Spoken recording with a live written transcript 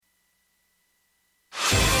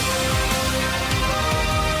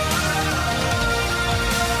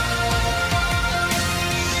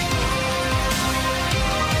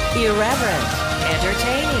Irreverent,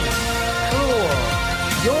 entertaining, cool.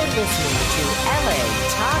 You're listening to LA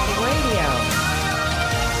Talk Radio.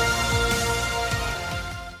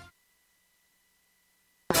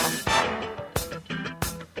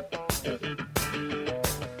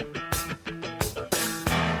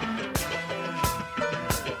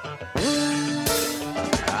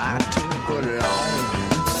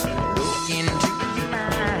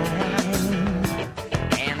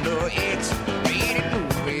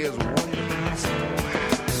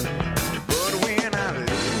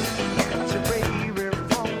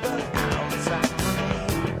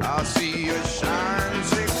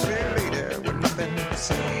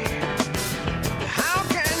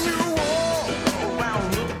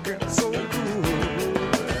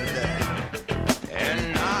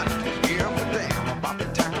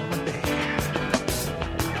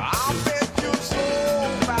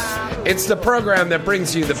 It's the program that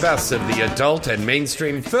brings you the best of the adult and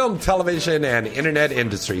mainstream film, television, and internet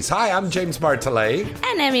industries. Hi, I'm James Bartolet.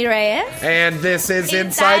 And Emmy Reyes. And this is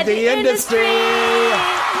Inside the Industry.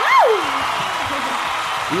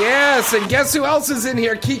 Yes, and guess who else is in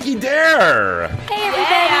here? Kiki Dare. Hey, everybody.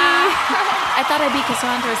 Yeah. I thought I'd be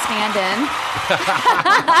Cassandra stand-in.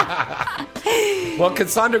 Well,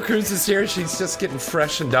 Cassandra Cruz is here. She's just getting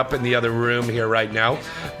freshened up in the other room here right now.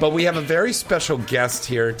 But we have a very special guest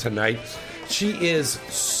here tonight. She is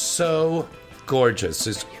so gorgeous.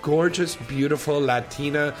 This gorgeous, beautiful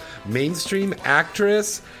Latina mainstream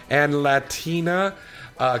actress and Latina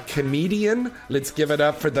comedian. Let's give it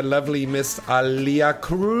up for the lovely Miss Aaliyah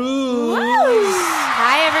Cruz. Woo.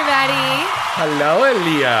 Hi, everybody. Hello,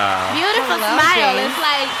 Aaliyah. Beautiful smile. James. It's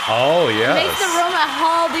like, oh, yes. Makes the room a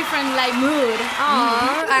whole different, like, mood.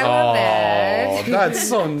 Aw, I love that. Oh, that's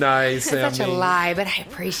so nice, It's such a lie, but I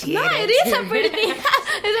appreciate it. It is a pretty thing.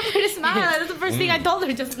 It's a pretty smile. That's the first thing I told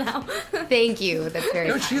her just now. Thank you. That's very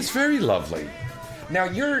No, she is very lovely. Now,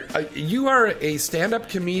 you are a stand-up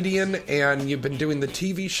comedian, and you've been doing the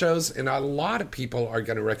TV shows, and a lot of people are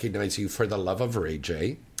going to recognize you for The Love of Ray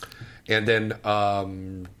J. And then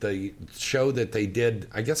the show that they did,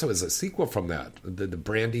 I guess it was a sequel from that, the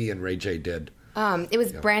Brandy and Ray J did. It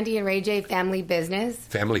was Brandy and Ray J Family Business.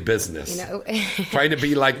 Family Business. You know, Trying to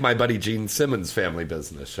be like my buddy Gene Simmons' Family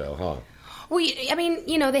Business show, huh? Well, I mean,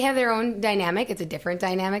 you know, they have their own dynamic. It's a different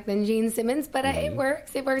dynamic than Gene Simmons, but it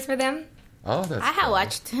works. It works for them. Oh, that's I have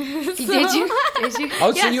watched. Did you? Did you?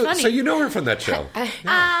 Oh, Yeah, so you know her from that show.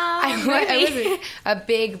 I wasn't a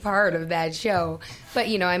big part of that show, but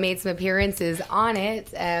you know, I made some appearances on it.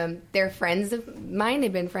 They're friends of mine.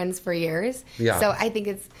 They've been friends for years. Yeah. So I think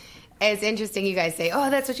it's interesting. You guys say, "Oh,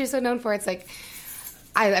 that's what you're so known for." It's like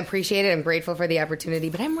I appreciate it. I'm grateful for the opportunity,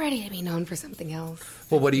 but I'm ready to be known for something else.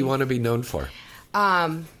 Well, what do you want to be known for?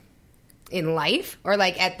 In life, or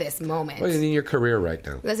like at this moment? Well, in your career right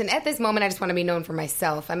now. Listen, at this moment, I just want to be known for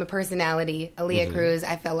myself. I'm a personality, Aaliyah Cruz.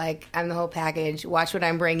 I feel like I'm the whole package. Watch what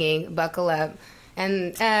I'm bringing. Buckle up.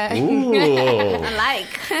 And I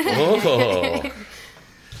like. Oh.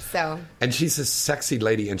 So. And she's a sexy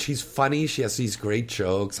lady, and she's funny. She has these great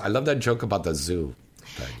jokes. I love that joke about the zoo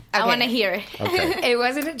thing. I want to hear it. Okay. It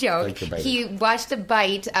wasn't a joke. He watched a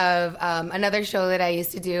bite of another show that I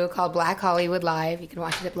used to do called Black Hollywood Live. You can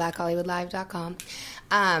watch it at blackhollywoodlive.com.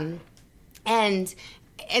 And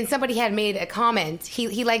somebody had made a comment.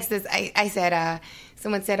 He likes this. I said,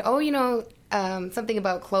 someone said, oh, you know, something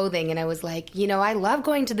about clothing. And I was like, you know, I love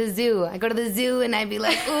going to the zoo. I go to the zoo and I'd be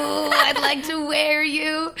like, ooh, I'd like to wear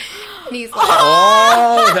you. And he's like,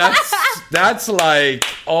 oh, that's like,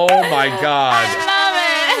 oh my God. I love it.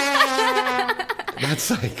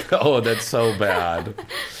 That's like, oh, that's so bad.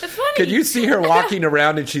 It's funny. Can you see her walking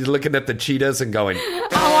around and she's looking at the cheetahs and going,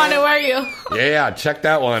 I want to wear you. yeah, check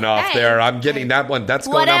that one off there. I'm getting that one. That's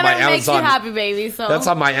going Whatever on my makes Amazon. you happy, baby. So That's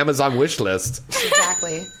on my Amazon wish list.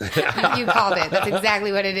 exactly. You called it. That's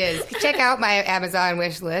exactly what it is. Check out my Amazon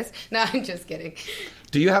wish list. No, I'm just kidding.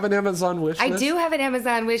 Do you have an Amazon wish list? I do have an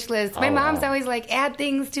Amazon wish list. My Oh, mom's wow. always like, add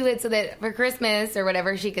things to it so that for Christmas or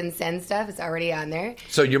whatever, she can send stuff. It's already on there.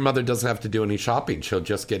 So your mother doesn't have to do any shopping. She'll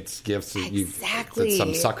just get gifts that Exactly. that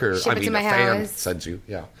some sucker, Ship it to my a fan house. sends you.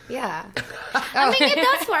 Yeah. Yeah. I mean, it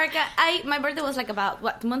does work. My birthday was like about,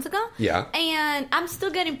 2 months ago? Yeah. And I'm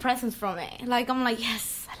still getting presents from it. Like, I'm like,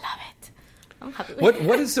 yes, I love it. I'm happy with it.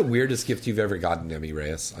 What is the weirdest gift you've ever gotten, Emmy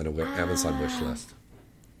Reyes, on a Amazon wish list?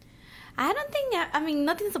 I don't think,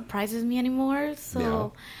 nothing surprises me anymore. So,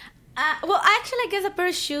 No. well, actually, I guess a pair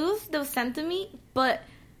of shoes that was sent to me, but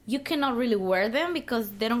you cannot really wear them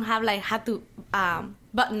because they don't have, like, how to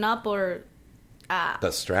button up or...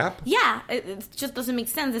 The strap? yeah, it just doesn't make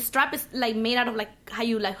sense. The strap is, like, made out of, like, how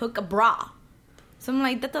you, like, hook a bra. So I'm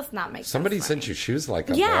like, that does not make Somebody sense. sent you shoes like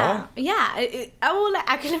a Yeah, ball? yeah. I will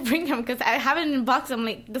actually bring them because I have it in a box. I'm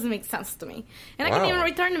like, it doesn't make sense to me, and I Wow. can't even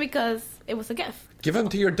return it because it was a gift. Give them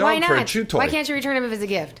to your Why dog for a not? chew toy. Why can't you return him if it's a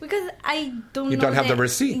gift? Because I don't. You know don't have the that-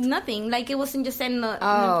 receipt. Nothing. Like it wasn't just send the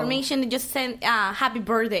Oh. information. It just sent happy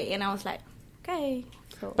birthday, and I was like, okay.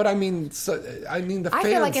 So. But I mean, the I fans.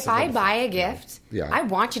 feel like if I of- buy a gift, Yeah. I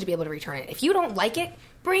want you to be able to return it. If you don't like it,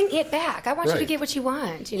 bring it back. I want you to Right. get what you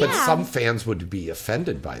want. You But know? Yeah. some fans would be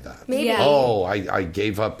offended by that. Maybe. Yeah. Oh, I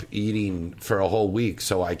gave up eating for a whole week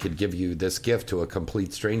so I could give you this gift to a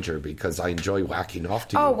complete stranger because I enjoy whacking off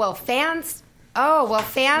to you. Oh, well, fans. Oh, well,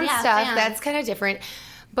 fan Yeah, stuff, fans. that's kind of different.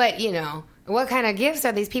 But, you know, what kind of gifts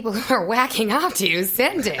are these people who are whacking off to you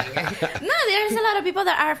sending? No, there's a lot of people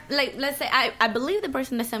that are like, let's say, I believe the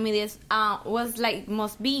person that sent me this was like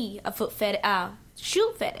must be a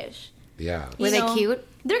shoe fetish. Yeah. Were You they know? cute?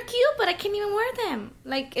 They're cute, but I can't even wear them.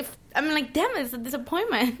 Like if I'm like, damn, it's a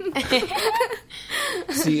disappointment.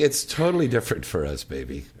 See, it's totally different for us,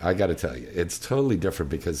 baby. I got to tell you. It's totally different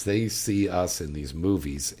because they see us in these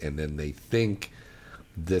movies and then they think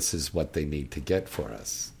this is what they need to get for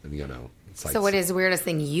us. And, you know, it's like. So what is the weirdest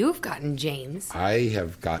thing you've gotten, James? I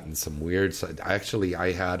have gotten some weird. Actually,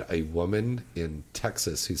 I had a woman in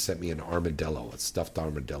Texas who sent me an armadillo, a stuffed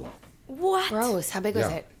armadillo. What? Gross. How big was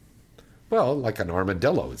Yeah. it? Well, like an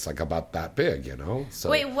armadillo. It's like about that big, you know. So,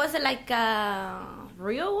 Wait, was it like a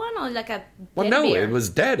real one or like a well, dead no, bear? it was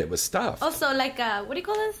dead. It was stuffed. Also like a, what do you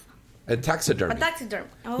call this? A taxidermy. A taxiderm.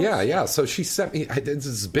 Oh, Yeah, yeah. So she sent me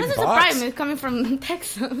this big That's a box. surprise. It's coming from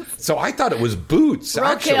Texas. So I thought it was boots. Roadkill.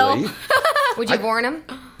 Actually, Would you have worn them?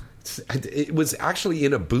 it was actually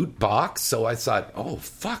in a boot box. So I thought, oh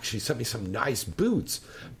fuck, she sent me some nice boots.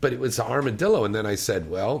 But it was an armadillo, and then I said,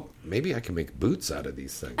 well, maybe I can make boots out of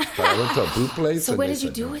these things. But I went to a boot place. So and what they did you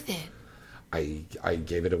said do no. with it? I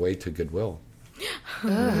gave it away to Goodwill.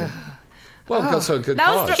 Well, because of a good That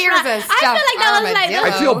was cause. the- Here's a I feel stuffed like that was like- armadillo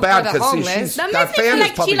I feel bad for the 'cause, see, homeless. she's- That That makes me fan feel is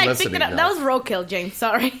like probably she like picked listening it up. now. That was roadkill, James.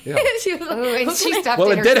 Sorry. Yeah. She was like, Ooh, and she okay. stuffed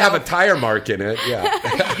Well, it did have a herself. tire mark in it.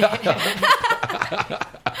 Yeah.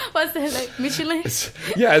 What's it like? Michelin?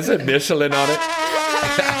 Yeah, is it Michelin on it?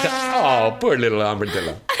 Oh, poor little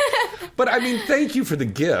armadillo. But I mean, thank you for the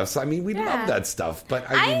gifts. I mean, we Yeah. love that stuff. But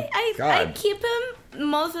I mean, I God. keep them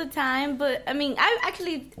most of the time, but I mean, I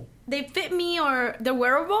actually, they fit me or they're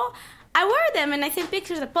wearable. I wear them and I send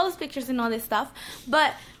pictures, I post pictures and all this stuff.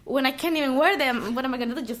 But when I can't even wear them, what am I going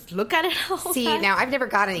to do? Just look at it the whole See, time? now I've never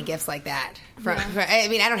got any gifts like that. I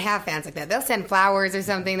mean, I don't have fans like that. They'll send flowers or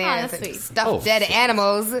something. They that's have sweet. stuffed Oh, dead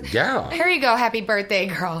animals. Yeah. Here you go, happy birthday,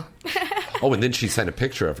 girl. Oh, and then she sent a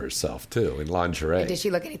picture of herself too in lingerie. Did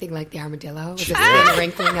she look anything like the armadillo? Was She the did. skin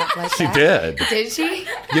wrinkling up like She that? did. Did she?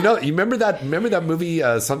 You know, you remember that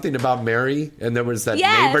movie, Something About Mary? And there was that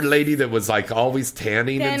Yes. neighbor lady that was like always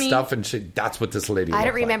tanning and Tanning. stuff, and that's what this lady I looked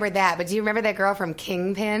don't remember that, but do you remember that girl from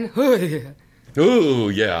Kingpin? like. Ooh,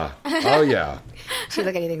 yeah. Oh, yeah. She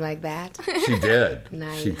look anything like that? She did.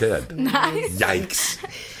 Nice. She did. Nice. Yikes.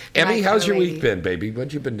 Emmy, Nice how's your lady. week been, baby?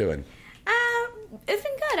 What you been doing? It's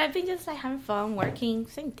been good. I've been just like having fun, working,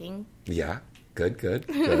 same thing. Yeah. Good.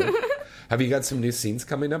 Have you got some new scenes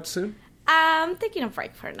coming up soon? I'm taking a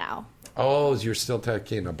break for now. Oh, you're still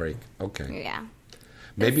taking a break. Okay. Yeah.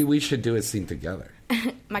 Maybe we should do a scene together.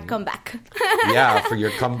 My comeback. Yeah, for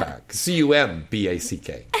your comeback.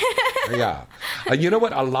 CUMBACK. Yeah. You know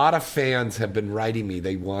what? A lot of fans have been writing me.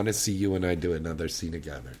 They want to see you and I do another scene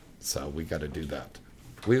together. So we got to do that.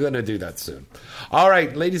 We're going to do that soon. All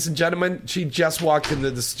right, ladies and gentlemen, she just walked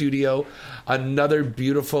into the studio. Another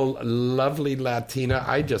beautiful, lovely Latina.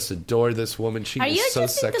 I just adore this woman. She Are is you so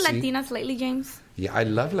just into sexy. Latinas lately, James? Yeah, I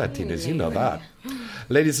love Latinas. You know that.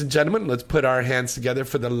 Ladies and gentlemen, let's put our hands together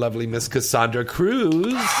for the lovely Miss Cassandra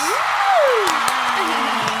Cruz.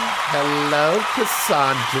 Hello,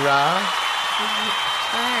 Cassandra.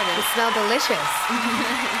 It smelled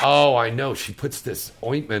delicious. Oh, I know. She puts this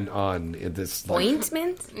ointment on in this like,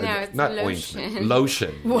 Ointment? No, it's not lotion. ointment,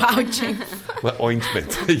 lotion. Wow, James. Well,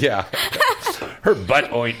 ointment. Yeah, her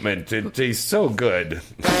butt ointment. It tastes so good.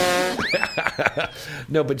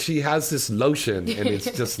 No, but she has this lotion, and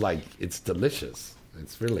it's just like it's delicious.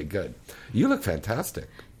 It's really good. You look fantastic.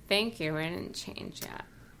 Thank you. I didn't change yet.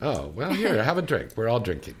 Oh well, here, have a drink. We're all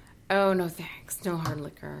drinking. Oh, no thanks. No hard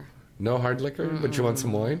liquor. No hard liquor, but you want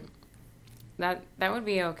some wine? That would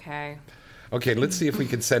be okay. Okay, let's see if we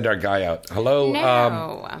can send our guy out. Hello,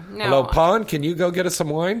 No. hello, Pon. Can you go get us some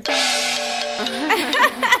wine?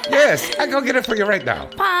 Yes, I go get it for you right now.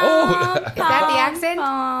 Oh, Is that the accent?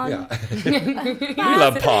 yeah. We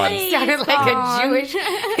love Pon. Sounded like a Jewish.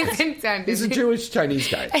 It didn't sound He's a Jewish Chinese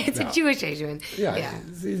guy. It's Yeah. a Jewish Asian. Yeah,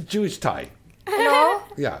 he's Jewish Thai. No?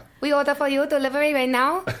 Yeah. We order for you delivery right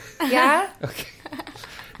now? Yeah? Okay.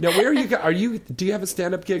 Now, where are you? Do you have a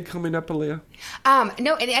stand-up gig coming up, Aaliyah?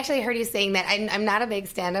 No, and actually I heard you saying that. I'm not a big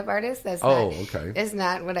stand-up artist. That's Oh, not, okay. It's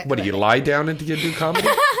not what I... What do you lie down and do comedy?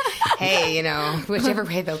 Hey, you know, whichever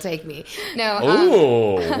way they'll take me. No.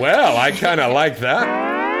 Oh, well, I kind of like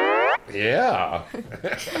that. Yeah.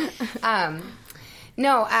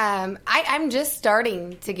 No, I'm just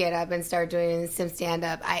starting to get up and start doing some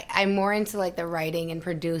stand-up. I'm more into, like, the writing and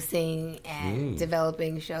producing and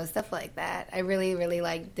developing shows, stuff like that. I really, really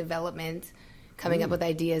like development, coming up with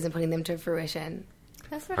ideas and putting them to fruition.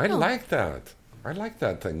 That's very I cool. like that. I like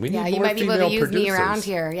that thing. We Yeah, need you more might be able female to use producers. me around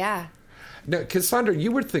here, yeah. Now, Cassandra,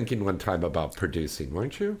 you were thinking one time about producing,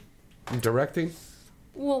 weren't you? Directing?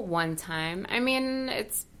 Well, one time. I mean,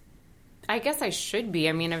 I guess I should be.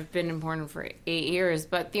 I mean, I've been in porn for 8 years,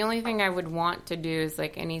 but the only thing I would want to do is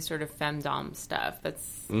like any sort of femdom stuff. That's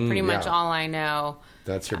pretty much yeah. all I know.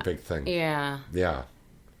 That's your big thing. Yeah. Yeah.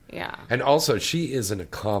 Yeah. And also, she is an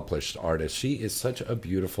accomplished artist. She is such a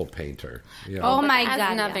beautiful painter. You know? Oh But my it has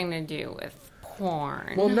God, nothing to do with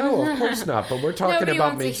porn. Well, no, of course not. But we're talking Nobody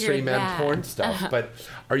about wants to hear mainstream and that. porn stuff. But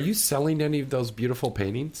are you selling any of those beautiful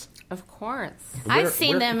paintings? Of course. I've Where-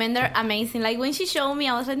 seen where- them and they're amazing. Like when she showed me,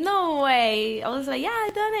 I was like, no way. I was like, yeah, I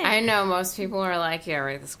done it. I know most people are like, yeah,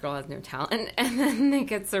 right, this girl has no talent. And then they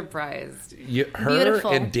get surprised. Her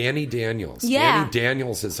Beautiful. and Danny Daniels. Yeah. Danny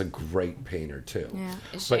Daniels is a great painter, too. Yeah.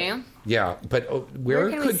 Is But, she? yeah, but where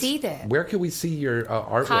can we see that? Where can we see your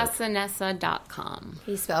artwork? Casanessa.com.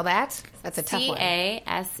 Can you spell that? That's a tough one.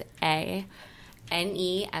 Casanessa.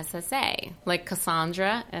 Like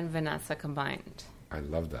Cassandra and Vanessa combined. I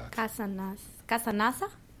love that. Casanasa? Casanessa.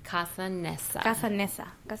 Casanesa.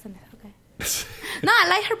 Okay. No, I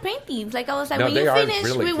like her paintings. Like I was like, No, when they you are finish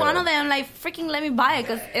really with one good. of them, like freaking let me buy it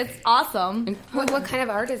because it's awesome. What kind of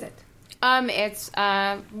art is it?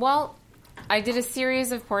 Well, I did a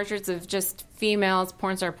series of portraits of just females,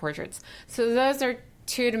 porn star portraits. So those are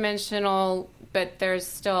 2-dimensional, but there's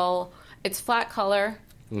still, it's flat color.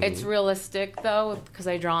 It's realistic though, because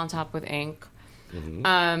I draw on top with ink.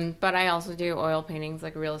 But I also do oil paintings,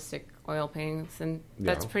 like realistic oil paintings, and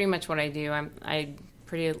that's Yeah. pretty much what I do. I'm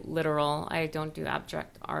pretty literal. I don't do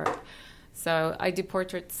abstract art. So I do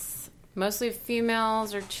portraits, mostly of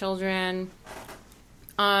females or children.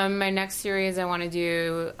 My next series, I want to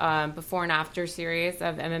do before and after series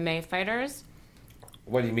of MMA fighters.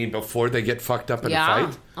 What do you mean, before they get fucked up in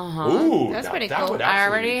Yeah. a fight? Ooh, That's now pretty that cool. would I actually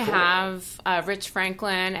already be cool. have Rich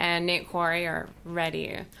Franklin and Nate Quarry are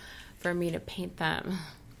ready for me to paint them.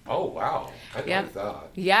 Oh, wow. I Yep. like that.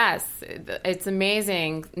 Yes, it's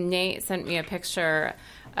amazing. Nate sent me a picture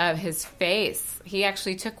of his face. He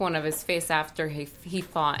actually took one of his face after he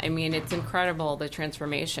fought. I mean, it's incredible, the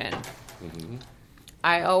transformation.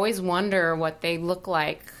 I always wonder what they look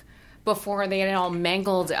like before they get all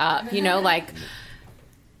mangled up. You know, like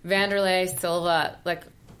Vanderlei Silva. Like,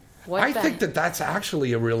 what I the... think that's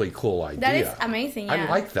actually a really cool idea. That is amazing, I yeah.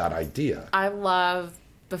 like that idea. I love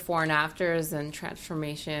before and afters and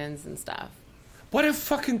transformations and stuff. What a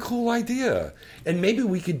fucking cool idea. And maybe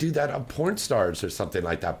we could do that on porn stars or something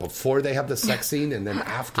like that. Before they have the sex scene and then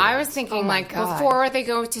after. I was thinking, Oh my like, God. before they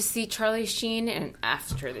go to see Charlie Sheen and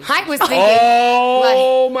after they I was thinking...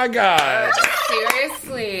 Oh, my God.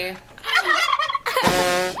 Seriously.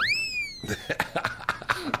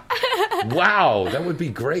 Wow, that would be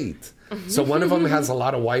great. So one of them has a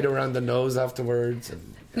lot of white around the nose afterwards.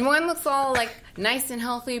 And One looks all, like, nice and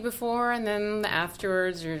healthy before, and then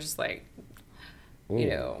afterwards you're just like, you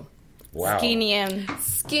know, wow. Skinny and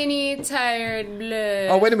skinny, tired, blood.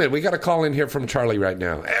 Oh, wait a minute. We got a call in here from Charlie right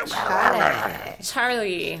now.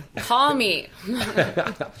 Charlie, call me.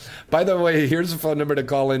 By the way, here's the phone number to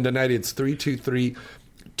call in tonight. It's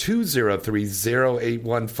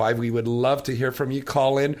 323-203-0815. We would love to hear from you.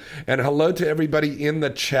 Call in. And hello to everybody in the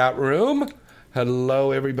chat room.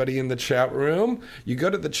 Hello, everybody in the chat room. You go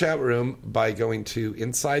to the chat room by going to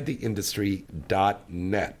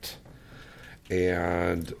insidetheindustry.net.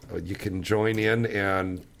 And you can join in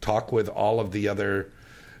and talk with all of the other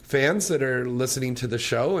fans that are listening to the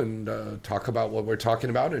show and talk about what we're talking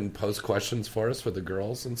about and post questions for us for the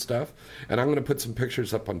girls and stuff. And I'm going to put some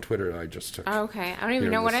pictures up on Twitter that I just took. Okay, I don't Here even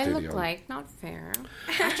in know the what I studio. look like. Not fair.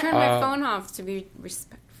 I turned my phone off to be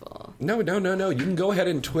respectful. No. You can go ahead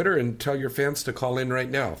and Twitter and tell your fans to call in right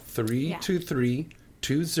now.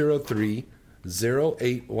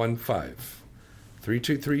 323-203-0815.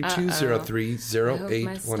 323-203-0815.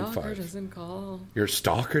 My stalker doesn't call. Your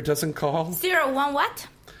stalker doesn't call? 01 what?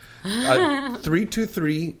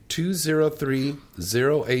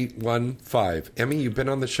 323-203-0815. Emmy, you've been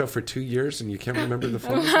on the show for 2 years and you can't remember the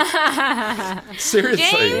phone number? Seriously.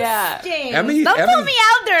 James, Yeah. James, Emmy- don't Emmy- put me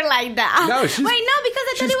out there like that. No, she's- Wait, no, because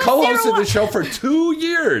I thought She's it was co-hosted 01. the show for 2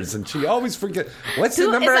 years and she always forgets. What's the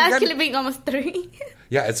Two, number it's again? actually being almost 3.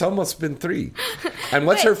 Yeah, it's almost been 3. And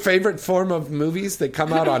what's Wait. her favorite form of movies? They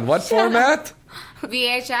come out on what format?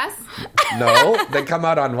 VHS? No, they come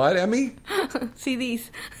out on what, Emmy? CDs.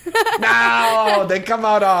 No, they come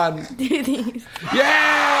out on... DVDs.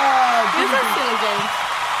 Yeah! You're so silly, James.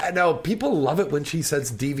 I know, people love it when she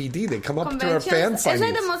says DVD. They come up to her fan Conventions, it's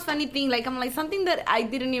like the signings. most funny thing. Like, I'm like, something that I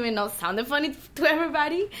didn't even know sounded funny to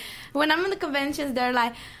everybody. When I'm in the conventions, they're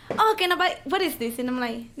like, oh, can I buy, what is this? And I'm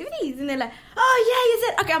like, DVDs. And they're like, oh, yeah, you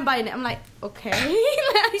said, okay, I'm buying it. I'm like, okay.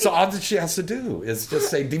 Like, So all that she has to do is just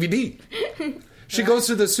say DVD. She goes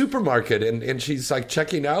to the supermarket and she's like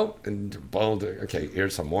checking out and boom, okay,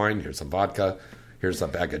 here's some wine, here's some vodka, here's a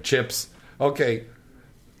bag of chips. Okay,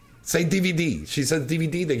 say DVD. She says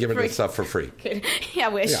DVD, they give her the Free. stuff for free. yeah, I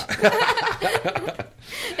wish. Yeah.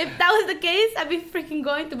 If that was the case, I'd be freaking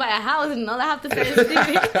going to buy a house and all I have to say is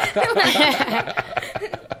TV.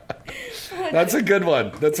 That's a good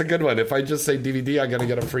one. That's a good one. If I just say DVD, I'm going to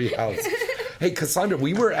get a free house. Hey, Cassandra,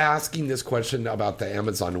 we were asking this question about the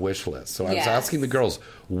Amazon wish list. So I was Yes. asking the girls,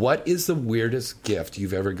 what is the weirdest gift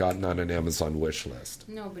you've ever gotten on an Amazon wish list?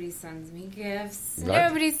 Nobody sends me gifts. What?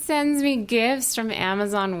 Nobody sends me gifts from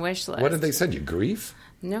Amazon wishlist. What did they send you? Grief?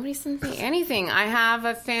 Nobody sends me anything. I have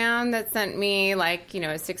a fan that sent me, like, a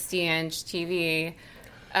 60-inch TV.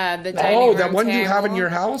 The dining Oh, room that one you have in table. your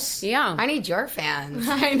house? Yeah. I need your fans.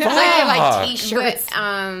 I know. I get Fuck. like T-shirts.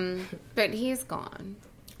 But he's gone.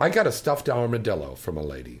 I got a stuffed armadillo from a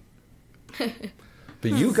lady.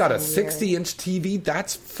 But you got a 60-inch TV?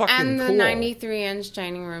 That's fucking And the cool. 93-inch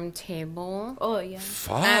dining room table. Oh, yeah.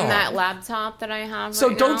 Fuck. And that laptop that I have So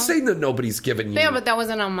right don't now. say that nobody's given you. Yeah, but that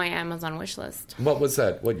wasn't on my Amazon wish list. What was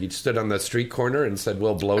that? What, you stood on the street corner and said,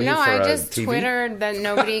 we'll blow you No, for I a just TV? Twittered that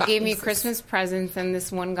nobody gave me Christmas presents, and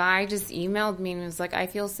this one guy just emailed me and was like, I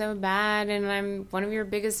feel so bad, and I'm one of your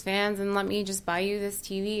biggest fans, and let me just buy you this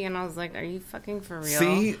TV. And I was like, are you fucking for real?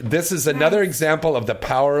 See, this is another example of the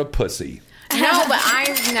power of pussy. No, but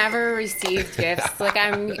I've never received gifts. Like,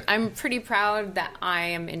 I'm pretty proud that I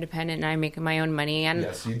am independent and I make my own money, and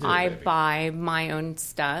Yes, you do, I baby. buy my own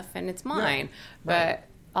stuff and it's mine. But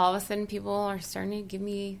all of a sudden, people are starting to give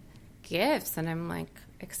me gifts, and I'm like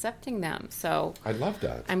accepting them. So I love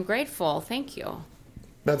that. I'm grateful. Thank you.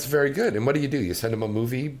 That's very good. And what do? You send them a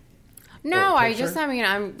movie? No, Or a I picture? just,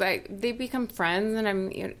 I'm like, they become friends,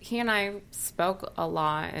 and he and I spoke a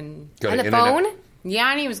lot, and Go On to the internet- phone?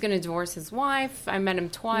 yeah, and he was going to divorce his wife. I met him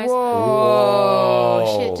twice. Whoa.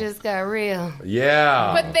 Whoa. Shit just got real.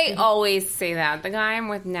 Yeah. But they always say that. The guy I'm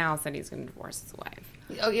with now said he's going to divorce his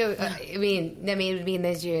wife. Oh, I mean, it would mean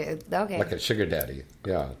this year. Okay. Like a sugar daddy.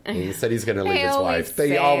 Yeah. He said he's going to They leave his always wife. They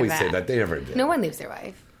say always say that. that. They never did. No one leaves their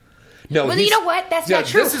wife. No, Well, he's- you know what? That's not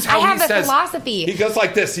true. This is how I have he a says, philosophy. He goes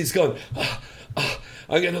like this. He's going,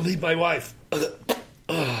 I'm going to leave my wife.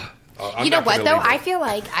 I'm You know not what gonna though? leave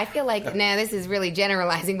her. I feel like now this is really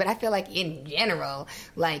generalizing, but I feel like in general,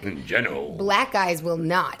 like In general. black guys will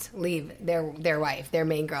not leave their wife, their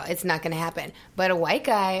main girl. It's not going to happen. But a white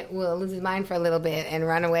guy will lose his mind for a little bit and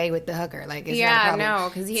run away with the hooker. Like it's not a Yeah, problem. no,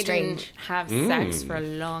 because he Strange. didn't have sex for a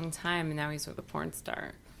long time, and now he's with a porn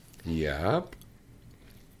star. Yep.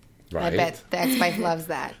 Right. I bet the ex-wife loves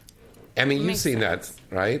that. I mean, you've Makes seen sense.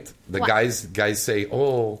 that, right? The What? guys say,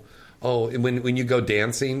 oh, and when you go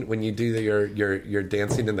dancing, when you do your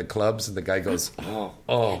dancing in the clubs, and the guy goes, oh.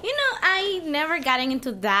 You know, I never gotten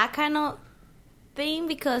into that kind of thing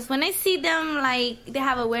because when I see them, like, they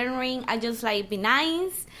have a wedding ring, I just, like, be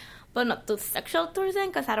nice, but not too sexual towards them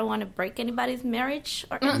because I don't want to break anybody's marriage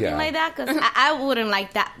or anything Yeah. like that because I wouldn't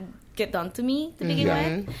like that get done to me to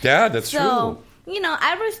begin with. Yeah, that's So, true. you know,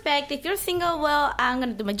 I respect if you're single, well, I'm going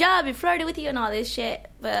to do my job, be flirty with you and all this shit,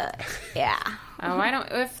 but, yeah. Oh, I don't.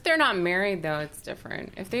 If they're not married, though, it's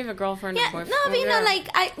different. If they have a girlfriend or Yeah, boyfriend, no, but you know, yeah.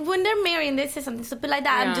 like when they're married and they say something stupid like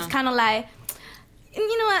that, I'm Yeah. just kind of like,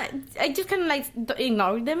 you know what? I just kind of like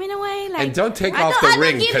ignore them in a way. Like, And don't take I off don't- the I don't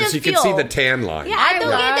ring give because them you can see fuel. the tan line. Yeah, I don't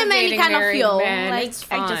love give them any dating kind of married fuel. men. Like It's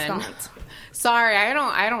I just fun. don't. Sorry, I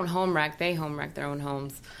don't home wreck. They home wreck their own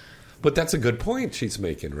homes. But that's a good point she's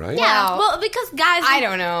making, right? Yeah, Wow. well, because guys, I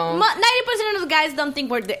don't know. 90% of the guys don't think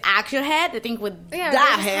we're the actual head; they think with Yeah,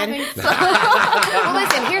 that they're head. just Well,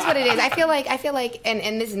 listen, here's what it is. I feel like,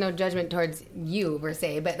 and this is no judgment towards you per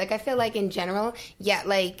se, but like I feel like in general, yeah,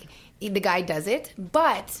 like the guy does it,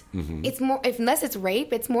 but it's more, unless it's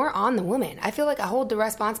rape, it's more on the woman. I feel like I hold the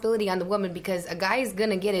responsibility on the woman because a guy is going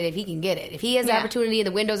to get it if he can get it. If he has the opportunity and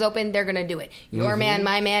the window's open, they're going to do it. Your man,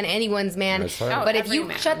 my man, anyone's man. That's right. But if you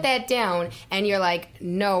man. shut that down and you're like,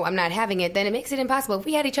 no, I'm not having it, then it makes it impossible. If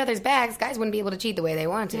we had each other's backs, guys wouldn't be able to cheat the way they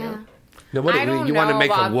want to. Yeah. Now, what, I don't you want to know make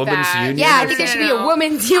a about woman's that. union? Yeah, I think there should be a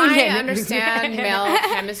woman's union. I understand male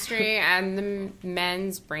chemistry and the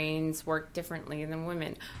men's brains work differently than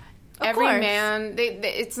women. Every course. man,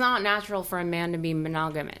 it's not natural for a man to be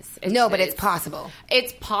monogamous. No, but it's possible.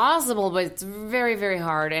 It's possible, but it's very, very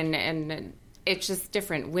hard, and it's just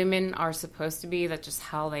different. Women are supposed to be. That's just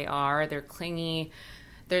how they are. They're clingy.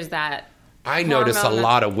 There's that. I notice a hormone-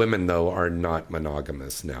 lot of women, though, are not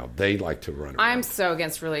monogamous now. They like to run around. I'm so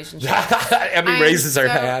against relationships. Emmy raises her So,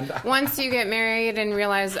 hand. Once you get married and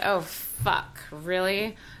realize, oh, fuck,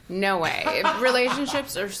 really? No way.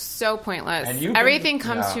 Relationships are so pointless. And you've Everything been-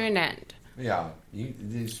 comes yeah. to an end. Yeah,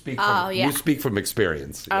 you speak. Oh, From, yeah. You speak from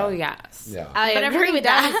experience. Yeah. Oh, yes. Yeah. I But agree everybody with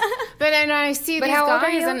does. that. But then I see But these how old are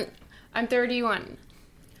guys, you? and I'm 31.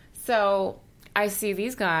 So I see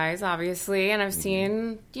these guys, obviously, and I've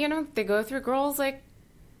seen, they go through girls like,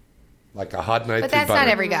 Like a hot night. But through that's not butter.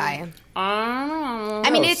 every guy. oh. I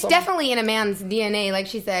mean, No, it's some- definitely in a man's DNA, like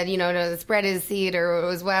she said. To spread his seed or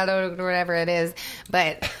was wild or whatever it is.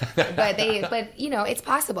 But it's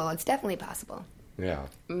possible. It's definitely possible. Yeah,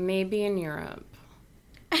 Maybe in Europe.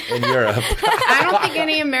 in Europe. I don't think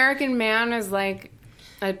any American man is like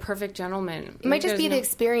a perfect gentleman. It might just be There's the no-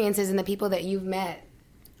 experiences and the people that you've met.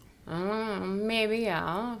 Maybe,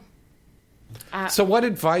 yeah. So, what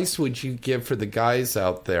advice would you give for the guys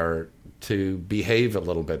out there to behave a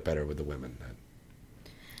little bit better with the women? Then?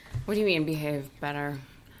 What do you mean behave better?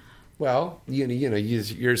 Well,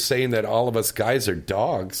 you're saying that all of us guys are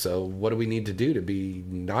dogs. So, what do we need to do to be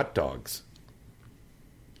not dogs?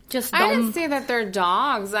 Just I don't. didn't say that they're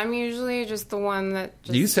dogs. I'm usually just the one that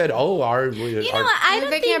just... You said, "Oh, our." You know what? I don't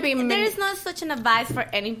They think can't be there is not such an advice for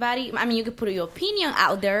anybody. I mean, you could put your opinion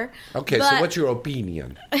out there. Okay, but so what's your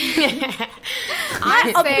opinion?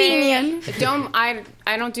 I opinion?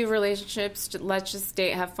 I don't do relationships. Let's just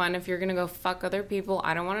date, have fun. If you're gonna go fuck other people,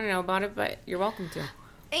 I don't want to know about it, but you're welcome to.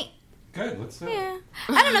 Eh, Good. Let's do it. yeah.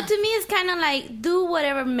 I don't know. To me, it's kind of like do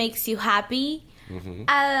whatever makes you happy.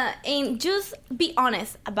 And just be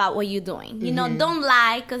honest about what you're doing. Don't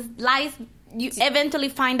lie, because lies you eventually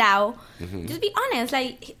find out. Just be honest.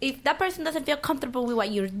 Like, if that person doesn't feel comfortable with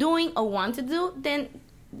what you're doing or want to do, then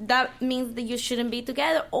that means that you shouldn't be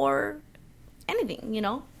together or anything,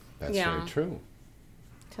 That's Yeah. very true.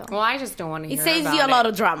 So Well, I just don't want to it hear saves about you a lot it.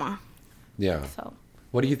 of drama. Yeah. So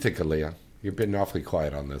What do you think, Aaliyah? You've been awfully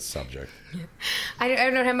quiet on this subject. I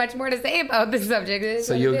don't have much more to say about this subject. It is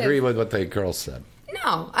So what you it is. agree with what the girl said?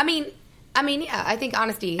 No, I mean, yeah, I think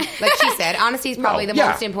honesty, like she said, honesty is probably No, the yeah.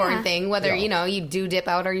 most important thing. Whether Yeah. you do dip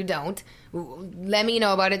out or you don't, let me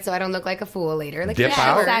know about it so I don't look like a fool later. Like, Dip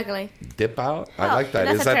yeah, out? exactly. Dip out? I Oh, like that.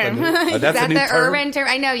 that's Is a that term. the new? Is That's that a new the term. urban term?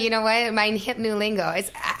 I know. You know what? My hip new lingo.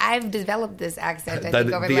 I've developed this accent. I The,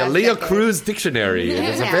 think over the the last Aaliyah decade. Cruz Dictionary. It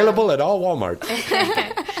is Yeah. available at all Walmarts.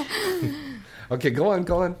 Okay, go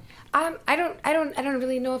on. I don't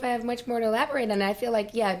really know if I have much more to elaborate on. I feel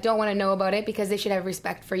like, don't want to know about it because they should have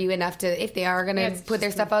respect for you enough to, if they are going to It's put their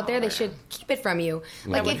just stuff out there, they bother. should keep it from you.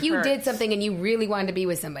 Like, would if you hurt. did something and you really wanted to be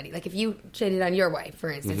with somebody, like if you cheated on your wife, for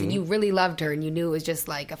instance, and you really loved her and you knew it was just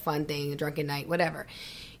like a fun thing, a drunken night, whatever,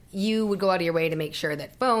 you would go out of your way to make sure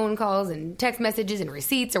that phone calls and text messages and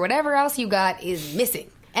receipts or whatever else you got is missing.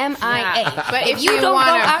 MIA. But if you don't go want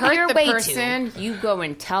to out of your hurt the way to, person, you go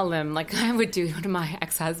and tell them, like I would do to my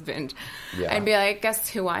ex-husband. Yeah. I'd be like, guess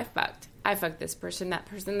who I fucked? I fucked this person, that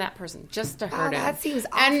person, just to hurt him. that seems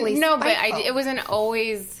And awfully no, but spiteful. it wasn't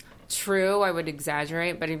always true. I would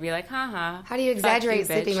exaggerate, but he'd be like, haha. how do you fuck exaggerate you,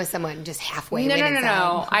 sleeping bitch. with someone just halfway? No, win no.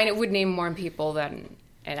 inside? I would name more people than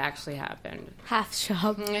it actually happened. Half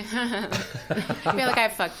shop. I feel like I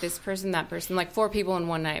fucked this person, that person, like 4 people in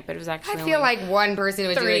one night, but it was actually I feel like one person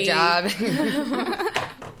would do 3. a job.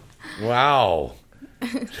 Wow.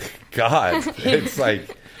 God, it's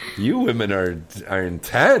like you women are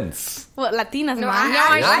intense. Well, Latinas, No, man.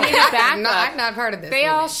 I need a backup. I'm not part of this. They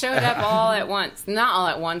all movement. showed up all at once. Not all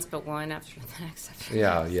at once, but one after the next. After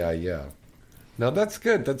Yeah. No, that's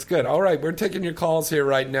good. That's good. All right, we're taking your calls here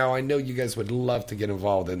right now. I know you guys would love to get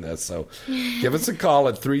involved in this, so give us a call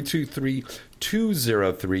at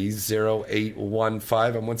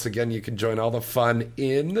 323-203-0815. And once again, you can join all the fun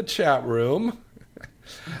in the chat room.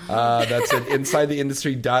 That's at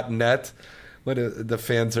InsideTheIndustry.net. What the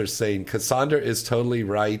fans are saying. Cassandra is totally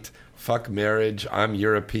right. Fuck marriage. I'm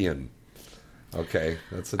European. Okay,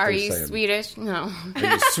 that's what Are they're you saying. Swedish? No. Are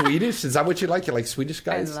you Swedish? Is that what you like? You like Swedish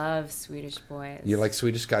I guys? love Swedish boys. You like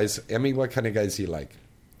Swedish guys? Emmy, what kind of guys do you like?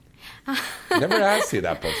 Never asked you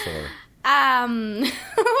that before.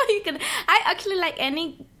 What you can? I actually like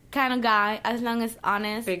any kind of guy as long as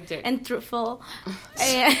honest Big dick. and truthful.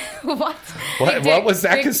 What? What was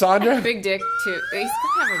that, Big- Cassandra? Big dick, too. He's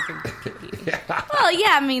gonna have a big dick. Well,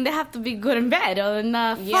 yeah, I mean, they have to be good in bed, or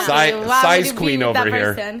not. Yeah. Size queen over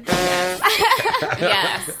here.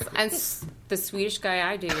 Yes. And the Swedish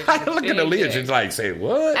guy I dated. I look at Aaliyah, she's like, say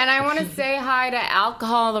what? And I want to say hi to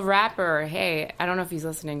Alcohol the rapper. Hey, I don't know if he's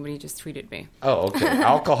listening, but he just tweeted me. Oh, okay.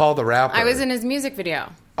 Alcohol the rapper. I was in his music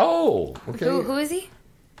video. Oh, okay. Who is he?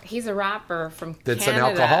 He's a rapper from That's Canada.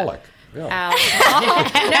 an alcoholic. Yeah. No,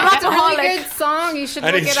 it's a really good song. You should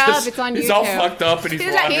And look he's it up. It's on YouTube. He's all fucked up and he's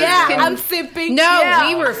He's like, wandering yeah, around. I'm sipping. No,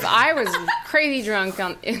 yeah. I was crazy drunk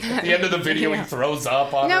on in that. At the end of the video, he throws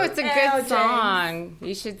up on No, her. it's a Oh, good James. song.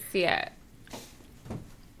 You should see it.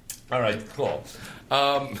 All right, cool.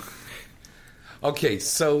 Okay,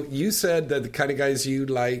 so you said that the kind of guys you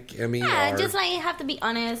like, Emmy, Yeah, are... just like have to be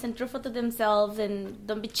honest and truthful to themselves, and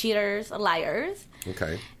don't be cheaters or liars,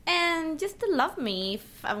 Okay. and just to love me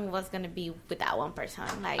if I was gonna be with that one person.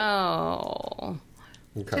 Like, Oh.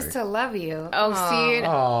 Okay. Just to love you. Oh, see,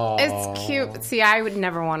 Aw. it's cute. See, I would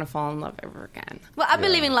never want to fall in love ever again. well, I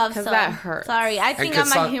believe in love, 'Cause so that hurts. sorry. I think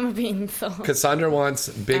I'm a human being, so Cassandra wants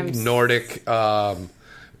big Nordic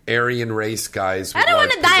Aryan race guys. I don't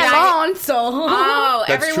want to die alone. So, Oh,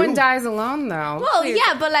 That's everyone true. dies alone, though. well, Please.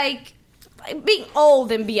 yeah, but like being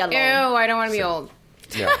old and be alone. Ew, I don't want to be old.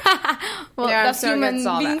 Yeah. Well, Yeah, I'm that's so human against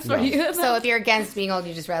all beings that. for you. So if you're against being old,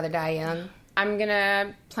 you just rather die young. I'm gonna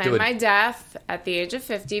Do plan it. my death at the age of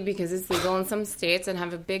 50 because it's legal in some states, and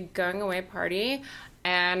have a big going away party.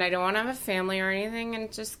 And I don't want to have a family or anything, and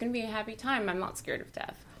it's just gonna be a happy time. I'm not scared of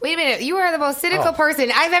death. Wait a minute. You are the most cynical Oh.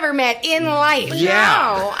 person I've ever met in life. Yeah.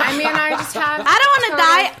 No, I mean I just have. I don't want to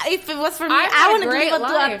die. If it was for me, I've I had want a to great live up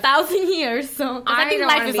to life. 1,000 years. So 'cause I think don't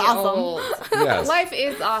life wanna is be awesome. old. Yes. Life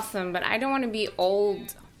is awesome, but I don't want to be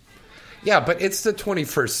old. Yeah, but it's the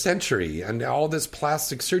 21st century and all this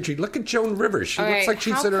plastic surgery. Look at Joan Rivers. She looks like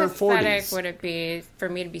she's how in her pathetic 40s. would it be for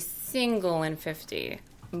me to be single in 50?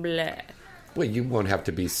 Bleh. Well, you won't have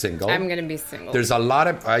to be single. I'm gonna be single. There's a lot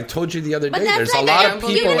of, I told you the other But day, that's there's a like lot a- of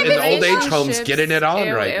you're people gonna in be old age homes relationships. getting it on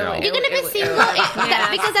Ew, right ew, now. ew. You're gonna be Ew, single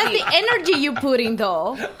ew. because that's the energy you put in,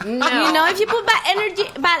 though. No. You know, if you put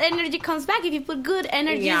bad energy comes back. If you put good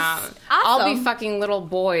energy, Yeah, it's I'll be awesome. fucking little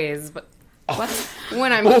boys, but what?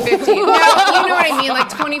 When I'm 50? No, you know what I mean, like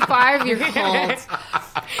 25-year-olds.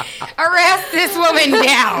 Arrest this woman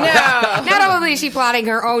down. No. Not only is she plotting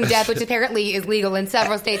her own death, which apparently is legal in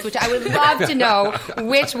several states, which I would love to know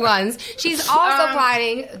which ones, she's also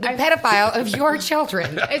plotting the pedophile of your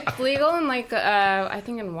children. It's legal in like I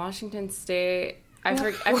think in Washington State. I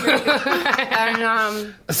forget.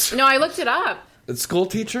 And no, I looked it up. School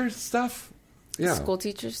teacher stuff? Yeah. School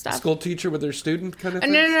teacher stuff. School teacher with her student kind of No,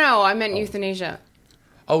 thing? no, I meant euthanasia.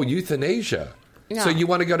 Oh, euthanasia. Yeah. So you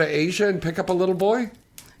want to go to Asia and pick up a little boy?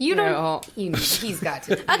 You don't. No. He's got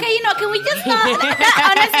to. Okay, you know, can we just not?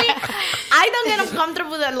 Honestly, I don't get uncomfortable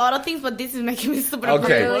with a lot of things, but this is making me super Okay.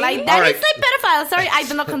 uncomfortable. Like All that right. is like pedophile. Sorry, I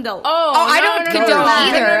do not condone. Oh, I don't condone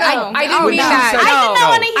either. I didn't mean no. that. I did not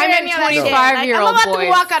want to hear I meant any of that shit. 25-year-old Like, I'm about boys. to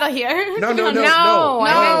walk out of here. No.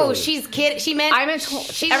 No, she's kidding. She meant. I meant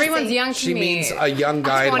she's everyone's saying- young to She me. means a young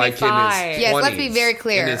guy I'm like in his 25. 20s. Yes, let's be very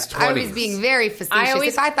clear. In his 20s. I was being very facetious.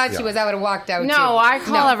 If I thought she was, I would have walked out. No, too. I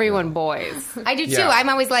call No. everyone boys. I do too. Yeah. I'm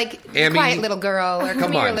always like, Amy, quiet little girl or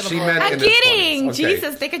come here, on, little she boy. meant I'm in the kidding. 20s. Okay.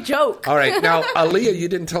 Jesus, take a joke. All right. Now, Aaliyah, you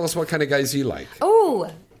didn't tell us what kind of guys you like. Ooh.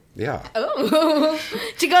 Yeah. Oh,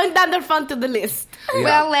 she's going down the front to the list. Yeah.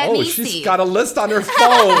 Well, let me she's see. got a list on her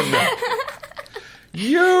phone.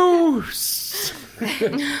 you.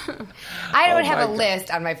 I don't Oh have my a God.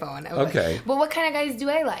 list on my phone. Okay. But what kind of guys do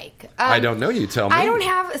I like? I don't know. You tell me. I don't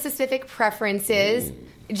have specific preferences.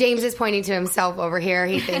 James is pointing to himself over here.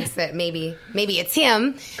 He thinks that maybe it's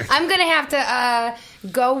him. I'm gonna have to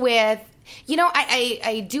go with. You know,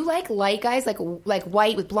 I do like light guys, like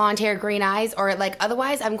white with blonde hair, green eyes, or like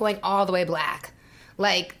otherwise I'm going all the way black,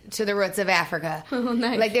 like to the roots of Africa. Oh,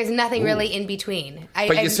 nice. Like there's nothing really in between.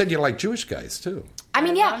 But you said you like Jewish guys too. I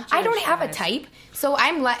mean, I yeah, love I don't Jewish have a guys. type, so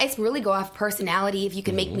it's really go off personality. If you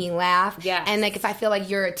can make me laugh, Yes. and like if I feel like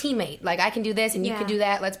you're a teammate, like I can do this and you Yeah. can do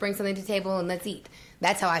that. Let's bring something to the table and let's eat.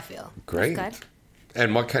 That's how I feel. Great. That's good.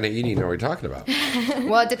 And what kind of eating are we talking about?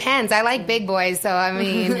 Well, it depends. I like big boys, so I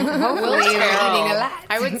mean, hopefully you're eating a lot.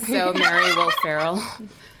 I would so marry Will Ferrell.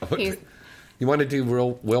 He's, You want to do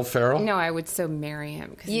real Will Ferrell? no, I would so marry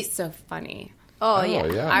him because he's so funny. Oh, yeah.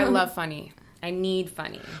 yeah. I love funny. I need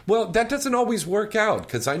funny. Well, that doesn't always work out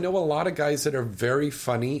because I know a lot of guys that are very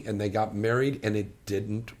funny and they got married and it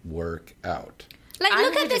didn't work out. Like, I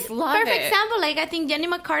look would at this just love perfect it. example. Like, I think Jenny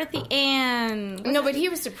McCarthy and... No, but he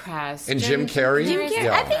was depressed. And Jim Carrey? Jim Carrey.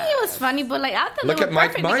 Yeah. I think he was funny, but like, I thought Look they at were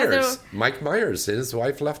Mike perfect because they Myers. were- Mike Myers, his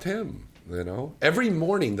wife left him. You know, every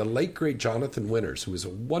morning, the late great Jonathan Winters, who was a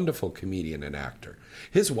wonderful comedian and actor,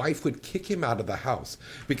 his wife would kick him out of the house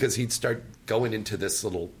because he'd start going into this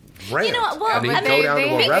little rant, You know what, well, and he'd I go mean, down to they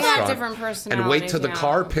a have restaurant different and wait till the personalities,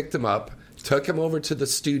 car yeah. picked him up, took him over to the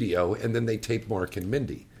studio, and then they taped Mark and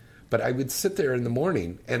Mindy. But I would sit there in the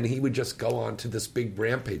morning, and he would just go on to this big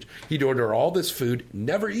rampage. He'd order all this food,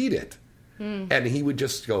 never eat it. And he would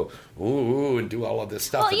just go, ooh, and do all of this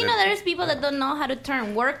stuff. Well, and you know, then- there's people that don't know how to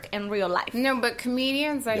turn work and real life. No, but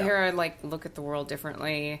comedians, I Yeah. hear, like, look at the world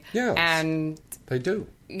differently. Yes. And, They do.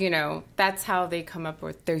 you know, that's how they come up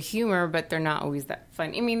with their humor, but they're not always that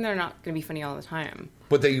funny. I mean, they're not going to be funny all the time.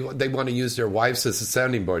 But they want to use their wives as a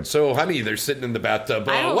sounding board. So, honey, they're sitting in the bathtub.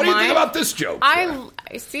 I don't What do you think mind. about this joke? I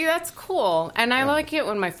see, that's cool. And I like it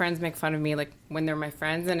when my friends make fun of me, like, when they're my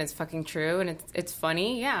friends and it's fucking true and it's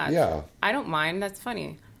funny. Yeah. Yeah. I don't mind. That's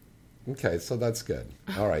funny. Okay, so that's good.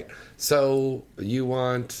 All right. So you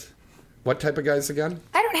want what type of guys again?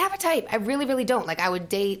 I don't have a type. I really, really don't. Like, I wouldn't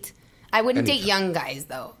date young guys,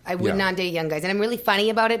 though. I would Yeah. not date young guys. And I'm really funny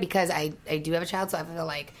about it because I do have a child, so I feel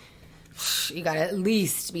like you got to at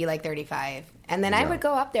least be like 35. And then I Yeah. would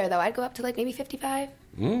go up there, though. I'd go up to like maybe 55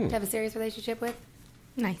 to have a serious relationship with.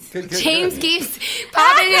 Nice. Good, good, James good. keeps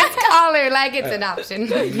popping his collar like it's an option.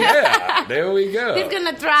 Yeah, there we go. He's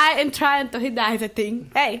gonna try until he dies, I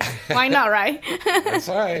think. Hey, why not, right? That's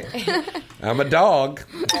all right. I'm a dog.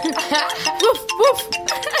 Woof, woof.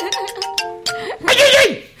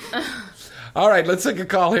 All right, let's take a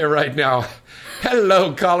call here right now.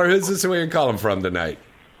 Hello, caller. Who's this? Where you calling from tonight?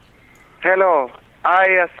 Hello,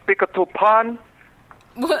 I speak to Pan.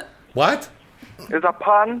 What? What? Is a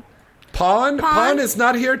Pan? Pawn? Pawn? Pawn is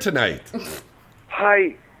not here tonight.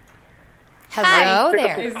 Hi, Hello speak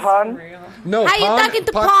there. to Pan. No, How you Pawn- talking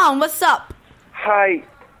to Palm? What's up? Hi,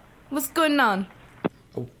 What's going on?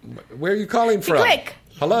 Where are you calling from? Quick.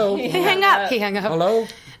 Hello? Hang up. He hung up. Hello?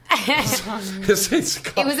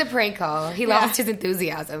 It was a prank call. He lost his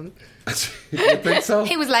enthusiasm. You think so?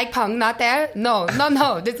 He was like, Pong, not there? No.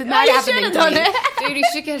 This is Oh, not you happening should've to done me. it. Dude, you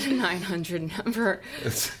should get a 900 number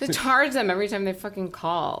to charge them every time they fucking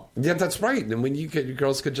call. Yeah, that's right. And when you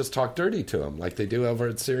girls could just talk dirty to them, like they do over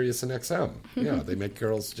at Sirius and XM. Yeah, they make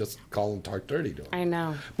girls just call and talk dirty to them. I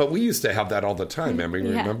know. But we used to have that all the time.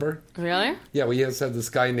 Remember? Really? Yeah, we used to have this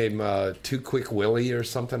guy named Too Quick Willie or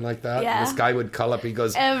something like that. Yeah. And this guy would call up. He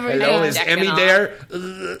goes, Every "Hello, day. is Decking Emmy off. there?"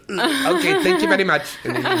 Okay, thank you very much.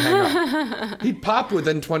 And then he'd hang up. He'd pop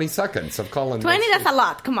within 20 seconds of calling. 20, that's a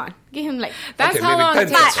lot. Come on. Give him like That's Okay, how maybe long 10 it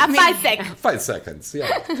takes. seconds. 5 seconds. 5 seconds,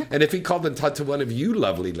 yeah. And if he called and talked to one of you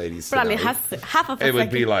lovely ladies Probably tonight, half of a it would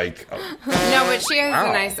second. be like, No, but she has Wow.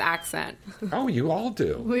 a nice accent. oh, you all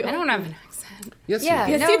do. I don't have an accent. Yes, Yeah,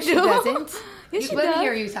 you do. Yes, no, you she do. doesn't. Yes, she Let me does.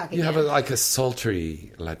 hear you talking. You have like a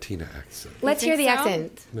sultry Latina accent. Let's hear the think so?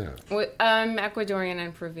 accent. Yeah. I'm Ecuadorian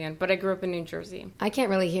and Peruvian, but I grew up in New Jersey. I can't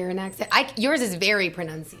really hear an accent. Yours is very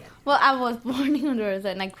pronunciate. Well, I was born in Honduras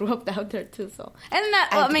and I grew up out there too. So, and then, I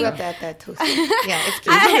I mean, grew up that too. Yeah, it's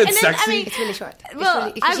cute. Isn't it and then, sexy? It's really short. It's well,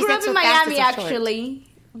 really, I she grew said up so in fast, Miami it's so short. actually,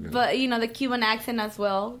 but you know the Cuban accent as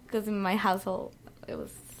well because in my household it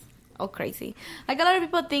was all crazy. Like a lot of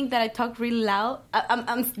people think that I talk really loud.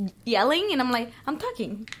 I'm yelling and I'm like I'm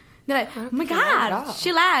talking. They're like, oh my think you're loud at all. god,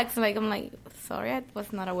 chillax. Like I'm like, sorry, I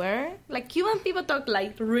was not aware. Like Cuban people talk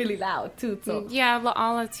like really loud too. So Yeah,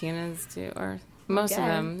 all Latinas do, or most of Okay.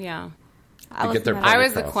 them, yeah. I To was get their not- point I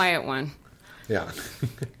was the across. quiet one. Yeah.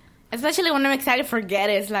 Especially when I'm excited for get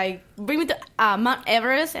it. It's like, bring me to Mount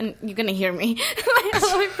Everest and you're going to hear me. Like,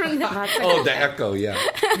 all the way from the... Oh, the echo, yeah.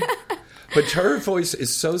 But her voice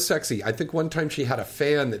is so sexy. I think one time she had a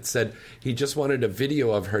fan that said he just wanted a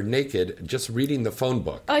video of her naked, just reading the phone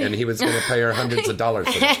book, Oh, yeah. and he was going to pay her hundreds of dollars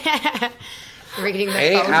for it. Reading the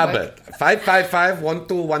Hey, phone book. Abbott,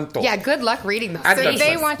 555-1212. Yeah, good luck reading those. And So That's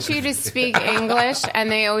they nice. want you to speak English, and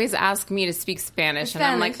they always ask me to speak Spanish, and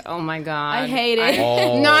I'm like, Spanish. oh my god, I hate it.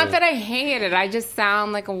 Oh. Not that I hate it, I just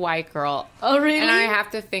sound like a white girl. Oh, really? And I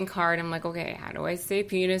have to think hard. I'm like, okay, how do I say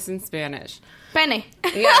penis in Spanish? Pene.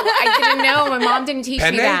 Yeah, I didn't know. My mom didn't teach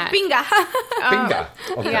Penne? me that. Pinga.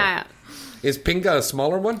 Binga. Okay. Yeah. Is pinga a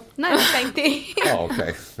smaller one? No, it's the same thing. Oh,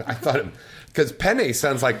 okay. I thought it... Because penne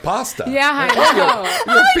sounds like pasta. Yeah, I know.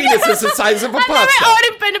 Your penis is the size of a I've never pasta.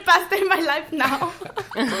 ordered penne pasta in my life now.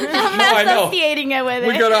 I I'm know. associating it with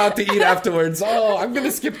We it. go out to eat afterwards. Oh, I'm going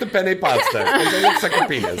to skip the penne pasta because it looks like a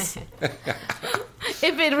penis.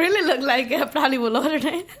 If it really looked like it, I probably would order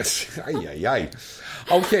it. Ay, ay, ay.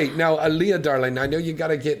 Okay, now, Aaliyah, darling, I know you got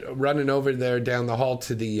to get running over there down the hall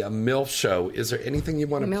to the MILF show. Is there anything you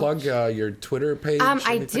want to plug? Your Twitter page?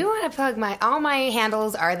 I do want to plug all my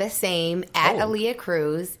handles are the same at Aaliyah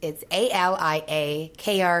Cruz. It's ALIAKRUZ.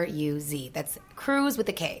 That's Cruz with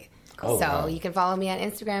a K. Oh, so wow. you can follow me on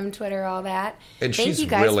Instagram, Twitter, all that. And Thank she's you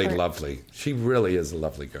guys really lovely. She really is a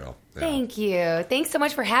lovely girl. Yeah. Thank you. Thanks so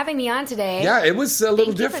much for having me on today. Yeah, it was a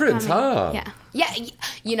little Thank you for different, coming. huh? Yeah. Yeah,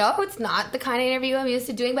 you know, it's not the kind of interview I'm used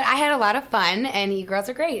to doing, but I had a lot of fun, and you girls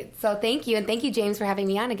are great. So thank you, and thank you, James, for having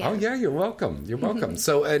me on again. Oh, yeah, you're welcome. You're welcome.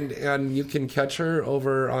 So, and you can catch her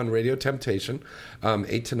over on Radio Temptation,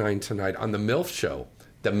 8 to 9 tonight on the MILF show,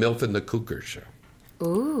 the MILF and the Cougar show.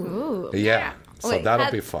 Ooh. Yeah, so Wait, that'll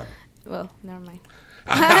be fun. Well, never mind.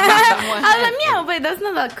 I was like, meow, but that's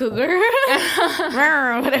not a cougar.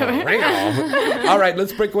 Whatever. All right,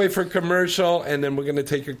 let's break away for a commercial, and then we're going to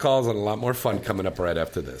take your calls and a lot more fun coming up right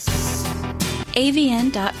after this.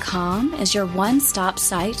 AVN.com is your one-stop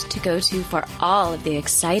site to go to for all of the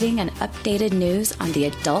exciting and updated news on the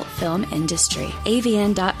adult film industry.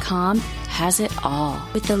 AVN.com has it all.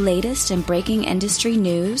 With the latest and breaking industry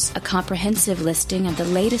news, a comprehensive listing of the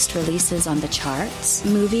latest releases on the charts,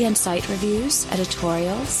 movie and site reviews,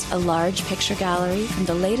 editorials, a large picture gallery from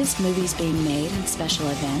the latest movies being made and special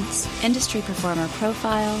events, industry performer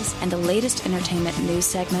profiles, and the latest entertainment news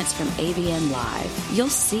segments from AVN Live. You'll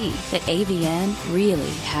see that AVN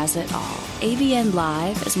really has it all. AVN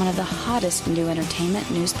Live is one of the hottest new entertainment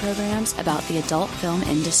news programs about the adult film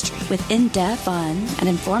industry, with in-depth, fun, and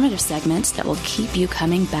informative segments that will keep you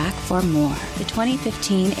coming back for more. The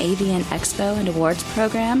 2015 AVN Expo and Awards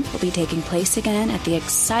program will be taking place again at the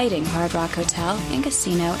exciting Hard Rock Hotel and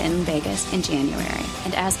Casino in Vegas in January.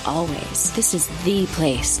 And as always, this is the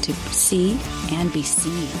place to see and be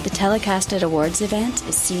seen. The telecasted awards event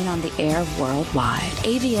is seen on the air worldwide.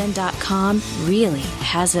 AVN.com really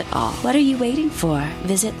has it all. What are you waiting for?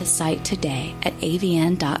 Visit the site today at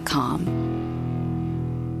avn.com.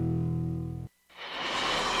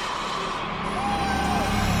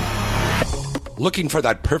 Looking for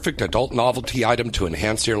that perfect adult novelty item to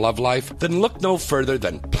enhance your love life? Then look no further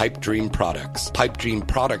than Pipe Dream Products. Pipe Dream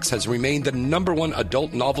Products has remained the #1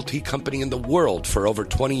 adult novelty company in the world for over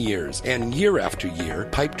 20 years. And year after year,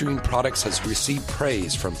 Pipe Dream Products has received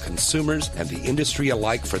praise from consumers and the industry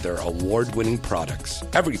alike for their award-winning products.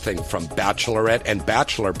 Everything from bachelorette and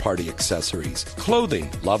bachelor party accessories, clothing,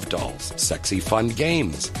 love dolls, sexy fun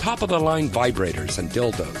games, top-of-the-line vibrators and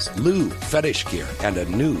dildos, lube, fetish gear, and a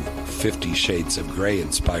new 50 Shades of Grey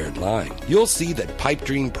inspired line. You'll see that Pipe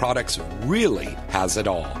Dream Products really has it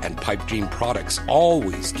all, and Pipe Dream Products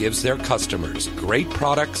always gives their customers great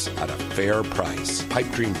products at a fair price. Pipe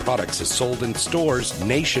Dream Products is sold in stores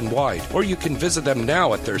nationwide, or you can visit them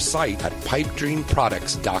now at their site at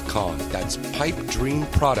pipedreamproducts.com. That's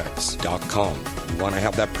pipedreamproducts.com. You want to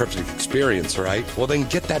have that perfect experience, right? Well, then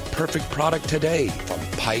get that perfect product today from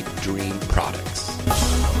Pipe Dream Products.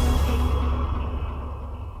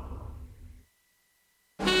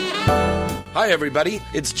 Hi, everybody.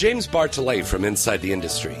 It's James Bartolet from Inside the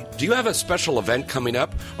Industry. Do you have a special event coming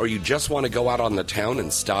up, or you just want to go out on the town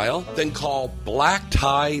in style? Then call Black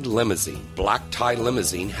Tie Limousine. Black Tie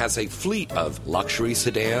Limousine has a fleet of luxury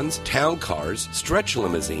sedans, town cars, stretch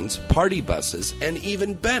limousines, party buses, and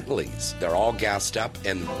even Bentleys. They're all gassed up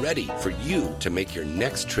and ready for you to make your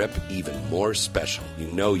next trip even more special.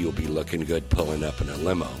 You know you'll be looking good pulling up in a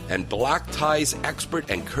limo. And Black Tie's expert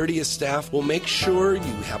and courteous staff will make sure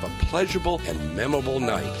you have a pleasurable and memorable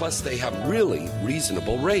night. Plus, they have really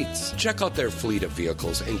reasonable rates. Check out their fleet of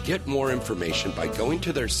vehicles and get more information by going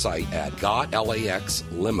to their site at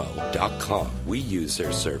gotlaxlimo.com. We use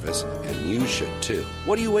their service, and you should too.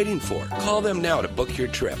 What are you waiting for? Call them now to book your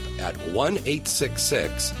trip at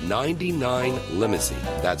 1-866-99-Limousine.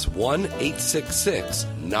 That's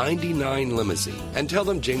 1-866-99-Limousine. And tell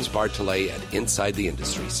them James Bartolet at Inside the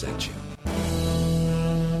Industry sent you.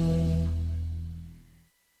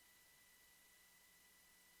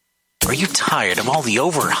 Are you tired of all the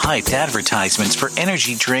overhyped advertisements for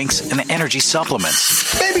energy drinks and energy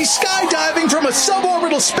supplements? Maybe skydiving from a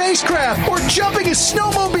suborbital spacecraft or jumping a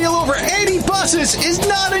snowmobile over 80 buses is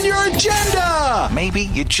not in your agenda. Maybe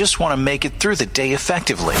you just want to make it through the day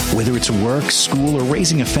effectively. Whether it's work, school, or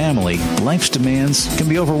raising a family, life's demands can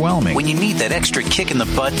be overwhelming. When you need that extra kick in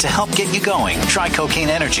the butt to help get you going, try Cocaine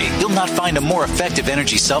Energy. You'll not find a more effective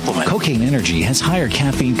energy supplement. Cocaine Energy has higher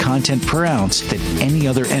caffeine content per ounce than any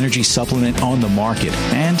other energy supplement on the market.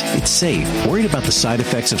 And it's safe. Worried about the side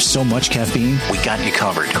effects of so much caffeine? We got you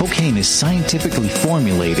covered. Cocaine is scientifically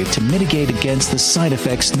formulated to mitigate against the side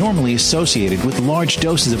effects normally associated with large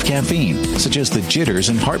doses of caffeine, such as the jitters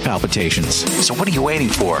and heart palpitations. So what are you waiting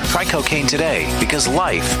for? Try cocaine today, because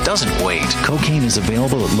life doesn't wait. Cocaine is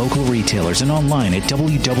available at local retailers and online at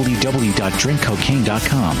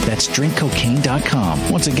www.drinkcocaine.com. That's drinkcocaine.com.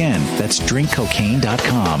 Once again, that's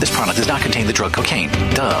drinkcocaine.com. This product does not contain the drug cocaine.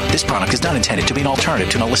 Duh. This product is not intended to be an alternative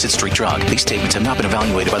to an illicit street drug. These statements have not been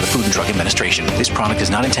evaluated by the Food and Drug Administration. This product is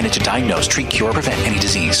not intended to diagnose, treat, cure, or prevent any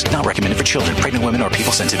disease. Not recommended for children, pregnant women, or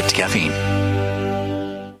people sensitive to caffeine.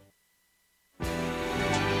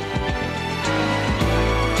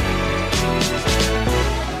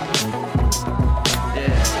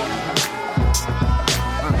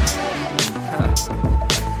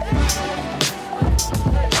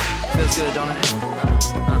 Feels good, don't it?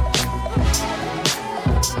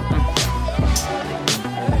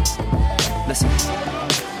 Listen.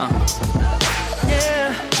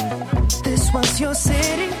 Yeah, this was your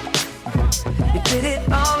city. You did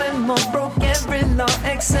it all and more, broke every law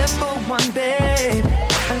except for one, babe.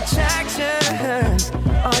 Attraction,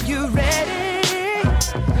 are you ready?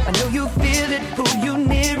 I know you feel it, pull you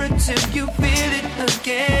nearer till you feel it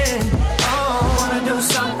again. Oh, wanna do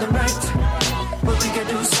something right, but we can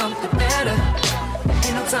do something better.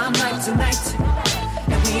 Ain't no time like tonight,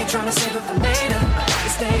 and we ain't trying to save it for later.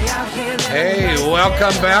 Stay out here. Hey,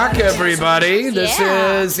 welcome back, everybody. This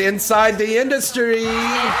is Inside the Industry.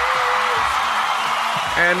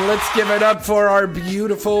 And let's give it up for our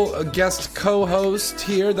beautiful guest co-host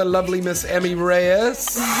here, the lovely Miss Emmy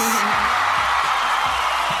Reyes.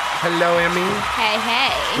 Hello, Emmy. Hey,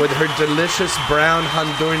 hey. With her delicious brown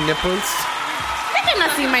Honduran nipples. You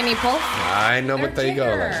cannot see my nipple. I know what they go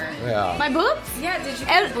like. Yeah. My boobs? Yeah, did you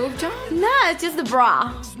get a boob job? No, it's just the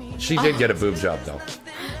bra. She did get a boob job, though.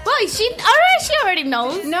 Well, she already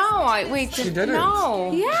knows. No, She didn't.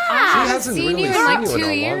 No. Yeah. She hasn't seen really you in seen like you in 2 a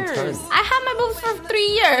long years. time. I had my boobs for 3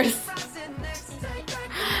 years.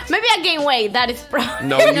 Maybe I gained weight. That is probably.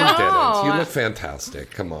 No, you didn't. You look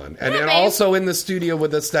fantastic. Come on. And then also in the studio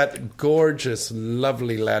with us, that gorgeous,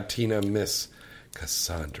 lovely Latina Miss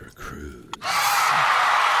Cassandra Cruz.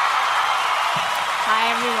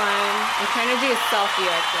 Hi, everyone. I'm trying to do a selfie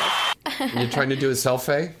like this. You're trying to do a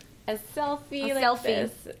selfie? A selfie A like selfie.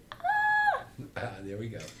 this. There we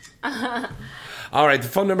go. All right, the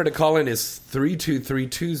phone number to call in is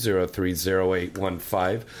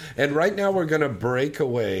 323-203-0815. And right now we're going to break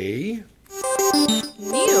away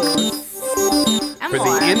News. for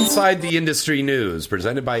the Inside the Industry news,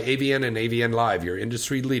 presented by AVN and AVN Live, your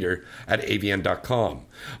industry leader at avn.com.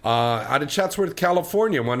 Out of Chatsworth,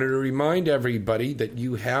 California, wanted to remind everybody that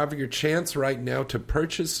you have your chance right now to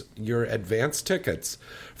purchase your advance tickets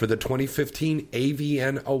for the 2015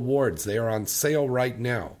 AVN Awards. They are on sale right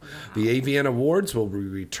now. The AVN Awards will be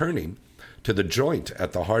returning to the Joint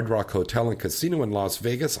at the Hard Rock Hotel and Casino in Las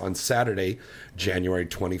Vegas on Saturday, January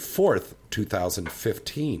 24th,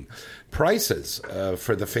 2015. Prices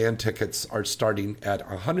for the fan tickets are starting at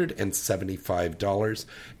 $175,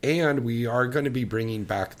 and we are going to be bringing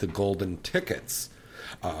back the golden tickets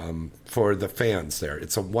for the fans there.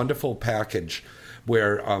 It's a wonderful package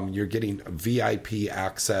where you're getting VIP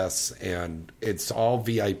access, and it's all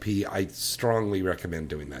VIP. I strongly recommend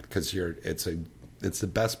doing that because it's the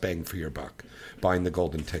best bang for your buck, buying the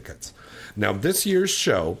golden tickets. Now, this year's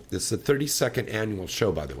show, this is the 32nd annual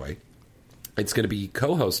show, by the way. It's going to be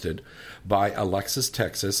co-hosted by Alexis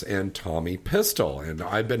Texas and Tommy Pistol. And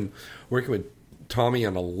I've been working with Tommy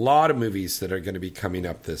on a lot of movies that are going to be coming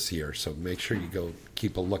up this year. So make sure you go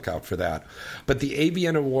keep a lookout for that. But the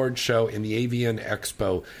AVN Award Show and the AVN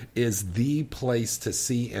Expo is the place to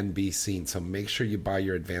see and be seen. So make sure you buy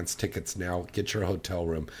your advance tickets now, get your hotel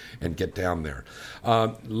room, and get down there.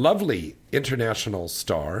 Lovely international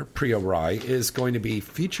star Priya Rai is going to be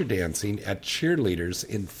feature dancing at Cheerleaders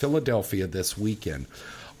in Philadelphia this weekend,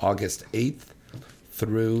 August 8th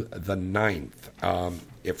through the 9th.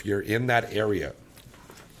 If you're in that area,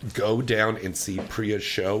 go down and see Priya's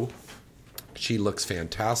show. She looks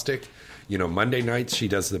fantastic. You know, Monday nights she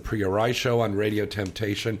does the Priya Rai show on Radio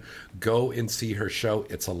Temptation. Go and see her show.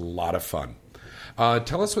 It's a lot of fun.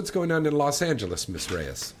 Tell us what's going on in Los Angeles, Miss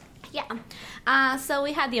Reyes. Yeah. So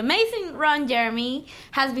we had the amazing Ron Jeremy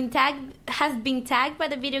has been tagged by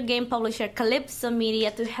the video game publisher Calypso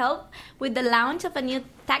Media to help with the launch of a new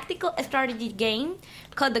tactical strategy game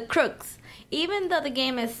called The Crooks. Even though the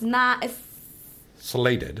game is not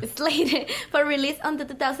slated for release until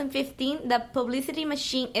 2015, the publicity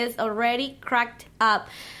machine is already cracked up,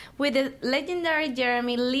 with the legendary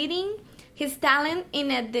Jeremy leading his talent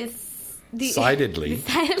in a decidedly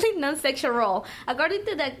non-sexual role. According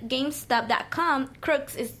to the GameStop.com,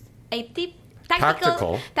 Crooks is a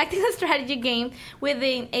tactical strategy game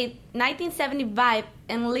within a 1970 vibe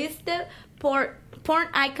and listed porn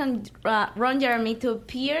icon Ron Jeremy to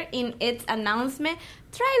appear in its announcement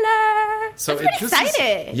trailer. So I'm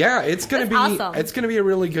excited. It's going to be awesome. It's going to be a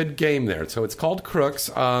really good game there. So it's called Crooks.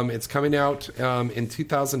 It's coming out in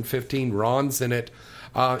 2015. Ron's in it.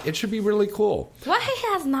 It should be really cool. What he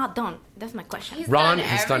has not done? That's my question. Ron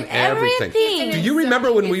has done everything. Do you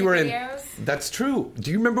remember when we were in? That's true.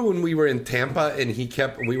 Do you remember when we were in Tampa and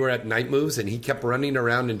we were at Night Moves and he kept running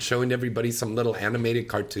around and showing everybody some little animated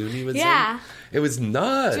cartoon he was in? It was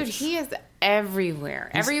nuts. Dude, he is everywhere.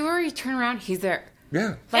 Everywhere you turn around, he's there.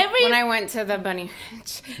 Yeah. Like when I went to the Bunny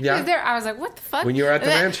Ranch, he was there. I was like, what the fuck? When you were at the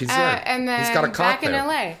ranch, he's there. And then he's got a cop back in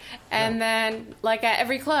LA. And then, like, at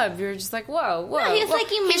every club, you're just like, whoa. No, he's like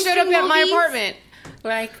in he showed up at my movies. apartment.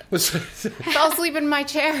 Like, fell asleep in my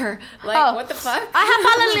chair. Like, what the fuck? I have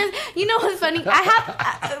fallen in. You know what's funny?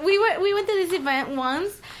 We went to this event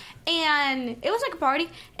once, and it was like a party,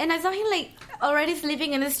 and I saw him like already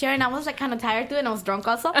sleeping in his chair, and I was like kind of tired too, and I was drunk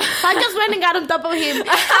also. So I just went and got on top of him.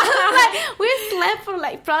 Like, we slept for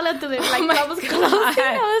like probably to the I was closing.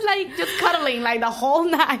 I was like just cuddling like the whole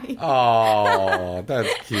night. Oh,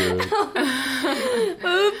 that's cute.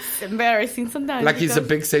 Oops, embarrassing sometimes. Like he's a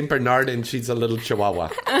big Saint Bernard and she's a little Chihuahua.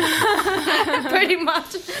 Pretty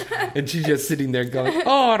much. And she's just sitting there going,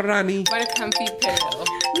 "Oh, Rani." What a comfy pillow.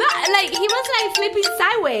 No, like he was like sleeping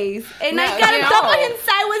sideways, and I got on top of him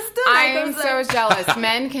sideways too. I'm so jealous.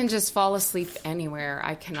 Men can just fall asleep anywhere.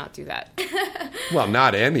 I cannot do that. Well,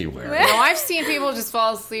 not anywhere. No, I've seen people just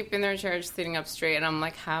fall asleep in their chairs sitting up straight, and I'm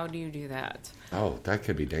like, how do you do that? Oh, that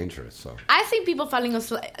could be dangerous. So I see people falling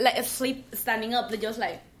asleep standing up. They're just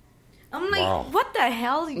like, I'm like, wow. What the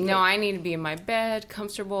hell? No, I need to be in my bed,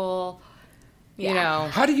 comfortable. You know.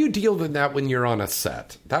 How do you deal with that when you're on a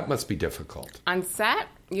set? That must be difficult. On set?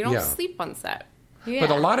 You don't sleep on set. Yeah. But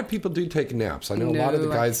a lot of people do take naps. I know a lot of the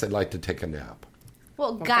guys that like to take a nap.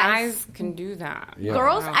 Well, guys can do that. Yeah.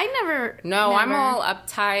 Girls, I never. No, I'm all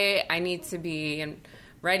uptight. I need to be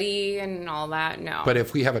ready and all that. No. But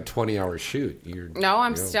if we have a 20-hour shoot,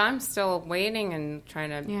 I'm still waiting and trying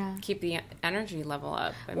to keep the energy level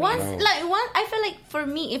up. I mean, I feel like for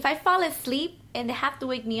me, if I fall asleep and they have to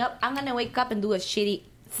wake me up, I'm gonna wake up and do a shitty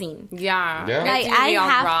scene. Yeah. Like I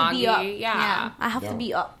have to be up. Yeah. I have to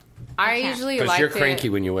be up. I usually like because you're cranky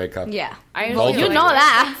when you wake up. Yeah. Well, you know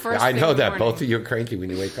that. I know that. Both of you are cranky when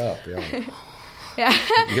you wake up. Yeah. Yeah.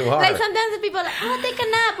 You are. Like sometimes the people are like, oh, take a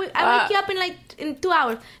nap. I wake you up in 2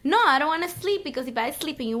 hours. No, I don't want to sleep because if I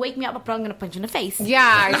sleep and you wake me up, I'm probably going to punch you in the face.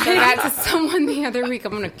 Yeah, I said that to someone the other week.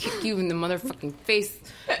 I'm going to kick you in the motherfucking face.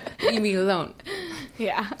 Leave me alone.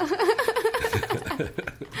 Yeah.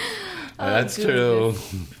 That's true.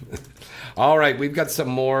 All right, we've got some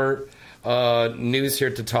more news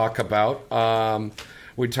here to talk about.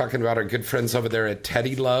 We're talking about our good friends over there at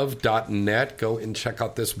teddylove.net. Go and check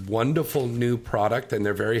out this wonderful new product, and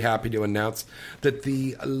they're very happy to announce that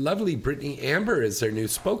the lovely Brittany Amber is their new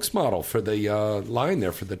spokesmodel for the line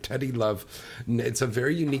there for the Teddy Love. It's a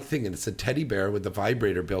very unique thing, and it's a teddy bear with a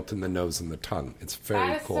vibrator built in the nose and the tongue. It's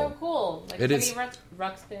very cool. That is so cool. Like Teddy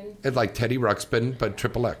Ruxpin. It's like Teddy Ruxpin, but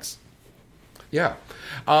XXX. Yeah.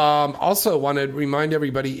 Also, want to remind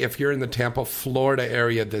everybody, if you're in the Tampa, Florida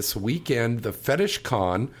area this weekend, the Fetish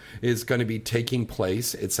Con is going to be taking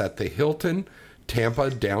place. It's at the Hilton, Tampa,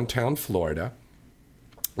 downtown Florida.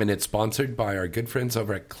 And it's sponsored by our good friends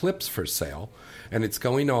over at Clips for Sale. And it's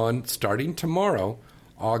going on starting tomorrow,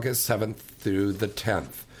 August 7th through the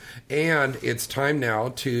 10th. And it's time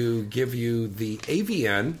now to give you the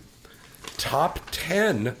AVN Top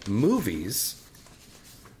 10 Movies.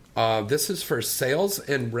 This is for sales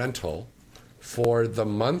and rental for the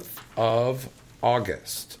month of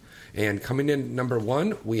August. And coming in number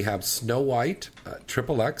 1, we have Snow White,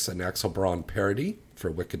 XXX, an Axel Braun parody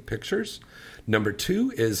for Wicked Pictures. Number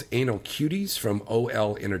 2 is Anal Cuties from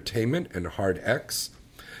OL Entertainment and Hard X.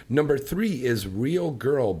 Number 3 is Real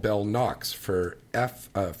Girl Belle Knox for PHE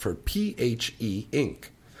Inc.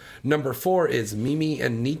 Number 4 is Mimi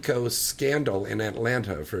and Nico Scandal in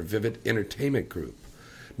Atlanta for Vivid Entertainment Group.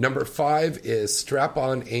 Number 5 is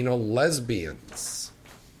Strap-On Anal Lesbians.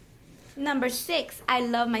 Number 6, I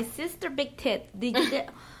Love My Sister Big Tit. Digital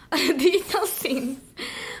Scenes.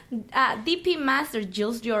 DP Master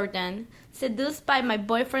Jules Jordan. Seduced by My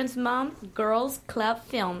Boyfriend's Mom. Girls Club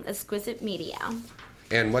Film. Exquisite Media.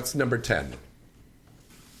 And what's number 10?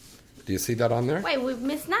 Do you see that on there? Wait, we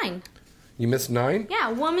missed 9. You missed 9?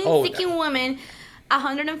 Yeah, Woman Seeking Woman.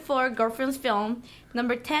 104 Girlfriends Film.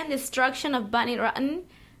 Number 10, Destruction of Bunny Rotten.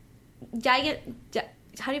 How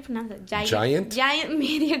do you pronounce it? Giant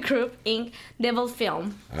Media Group, Inc., Devil's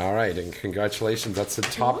Film. All right, and congratulations. That's the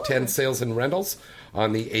top 10 sales and rentals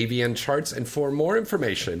on the AVN charts. And for more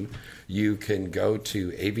information, you can go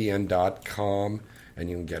to avn.com and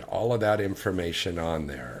you can get all of that information on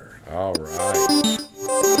there. All right.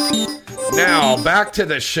 Now, back to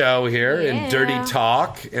the show here in Dirty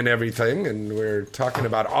Talk and everything. And we're talking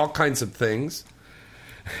about all kinds of things.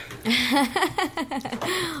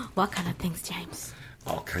 What kind of things, James?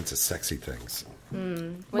 All kinds of sexy things.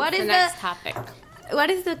 What is the next topic? What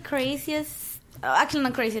is the craziest... actually,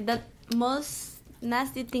 not crazy. The most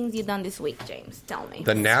nasty things you've done this week, James? Tell me.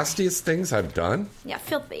 The nastiest things I've done? Yeah,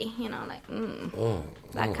 filthy. You know, like...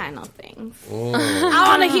 that kind of things. I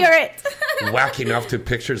want to hear it. Whacking off to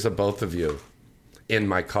pictures of both of you in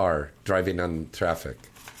my car, driving on traffic.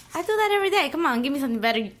 I do that every day. Come on, give me something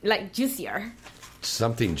better, like juicier.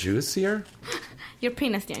 Something juicier? Your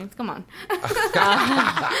penis, James. Come on.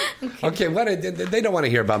 Okay, they don't want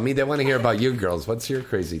to hear about me. They want to hear about you girls. What's your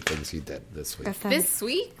crazy things you did this week? This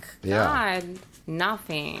week? Yeah. God,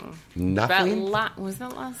 nothing. Nothing? Was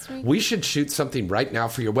that last week? We should shoot something right now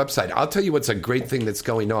for your website. I'll tell you what's a great thing that's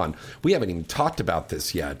going on. We haven't even talked about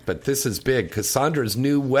this yet, but this is big. Cassandra's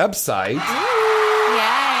new website.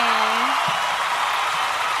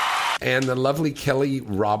 And the lovely Kelly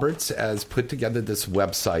Roberts has put together this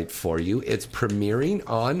website for you. It's premiering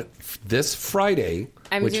on this Friday.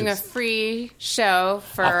 I'm doing a free show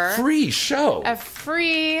for... A free show? A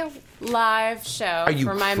free live show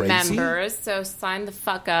for my members. So sign the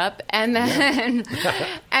fuck up. And then...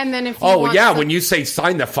 and then if you want when you say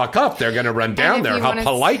sign the fuck up, they're going to run down there. How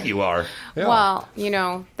polite you are. Yeah. Well, you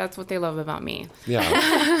know, that's what they love about me.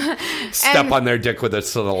 Yeah. Step on their dick with a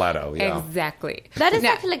stiletto. Yeah. Exactly. That is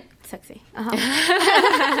actually... like, sexy.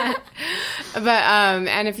 But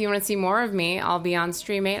and if you want to see more of me, I'll be on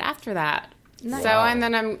Stream 8 after that. Nice. So and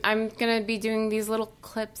then I'm gonna be doing these little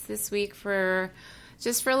clips this week for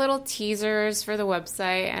little teasers for the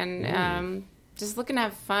website and just looking to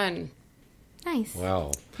have fun. Nice.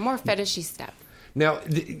 Wow. More fetishy stuff. Now,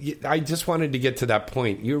 I just wanted to get to that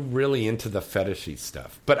point. You're really into the fetishy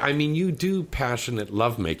stuff. But, I mean, you do passionate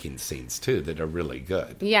lovemaking scenes, too, that are really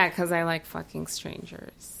good. Yeah, because I like fucking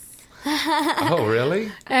strangers. Oh,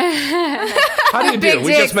 really? How do you do?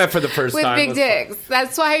 We just met for the first time. With big dicks.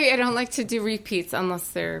 That's why I don't like to do repeats unless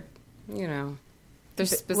they're, they're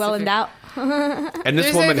specific. Well endowed. And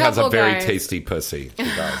this woman has a very tasty pussy. She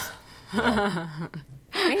does. Yeah.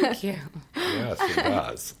 Thank you. Yes, she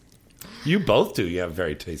does. You both do. You have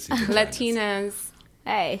very tasty vaginas. Latinas.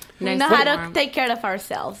 Hey, we know how to take care of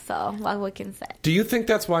ourselves, so what we can say. Do you think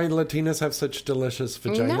that's why Latinas have such delicious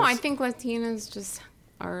vaginas? No, I think Latinas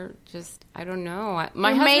are I don't know.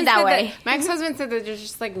 My husband made that way. My ex-husband said that they're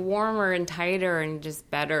just like warmer and tighter and just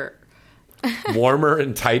better. Warmer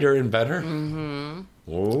and tighter and better? Mm-hmm.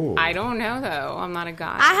 Oh. I don't know, though. I'm not a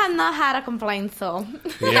guy. I have not had a complaint, so.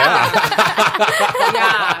 Yeah.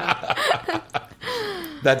 Yeah.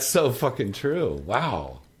 That's so fucking true.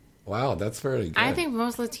 Wow. Wow, that's very good. I think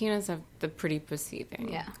most Latinas have the pretty pussy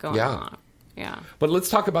thing going on. Yeah. But let's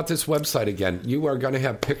talk about this website again. You are going to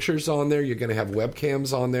have pictures on there. You're going to have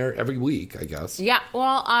webcams on there every week, I guess. Yeah.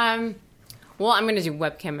 Well, I'm going to do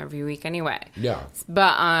webcam every week anyway. Yeah.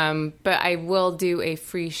 But I will do a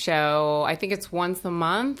free show. I think it's once a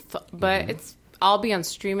month, but I'll be on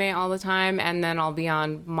Stream 8 all the time, and then I'll be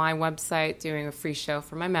on my website doing a free show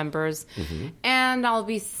for my members. Mm-hmm. And I'll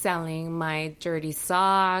be selling my dirty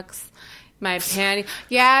socks, my panties.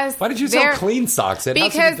 Yes. Why did you sell clean socks?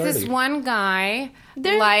 Because this one guy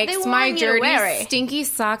likes my dirty, stinky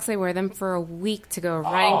socks. I wear them for a week to go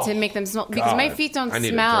running to make them smell. God. Because my feet don't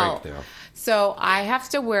smell. A drink now. So I have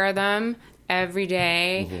to wear them every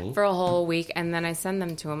day for a whole week, and then I send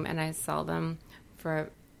them to him, and I sell them for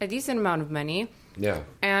a decent amount of money. Yeah.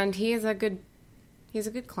 And he's a good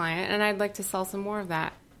client, and I'd like to sell some more of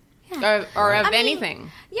that. Yeah. Or anything.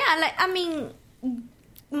 Yeah,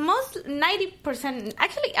 most 90%,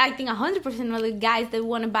 actually, I think 100% of the guys that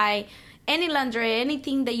want to buy any lingerie,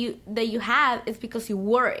 anything that you have, is because you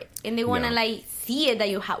wore it, and they want to like see it that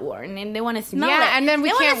you have worn, and they want to smell it. Yeah, and then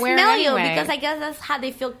we can't wear it anyway. You because I guess that's how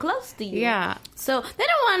they feel close to you. Yeah. So they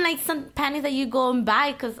don't want like some panties that you go and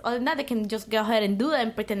buy, because other than that they can just go ahead and do it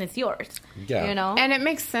and pretend it's yours. Yeah. You know. And it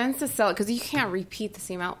makes sense to sell it because you can't repeat the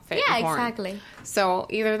same outfit. Yeah, in porn. exactly. So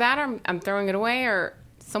either that, or I'm throwing it away, or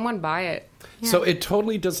someone buy it. Yeah. So it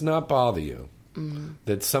totally does not bother you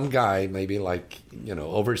that some guy, maybe like,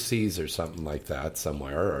 overseas or something like that,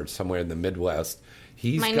 somewhere in the Midwest,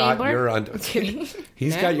 he's My got neighbor? your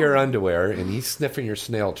he's got your underwear, and he's sniffing your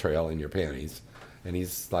snail trail in your panties, and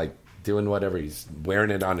he's like doing whatever, he's wearing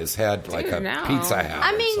it on his head like a pizza hat.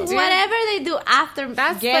 I mean, whatever they do after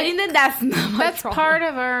putting it, that's not my That's problem. part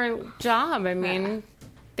of our job. I mean,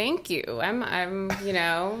 thank you.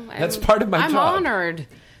 That's part of my I'm job. honored.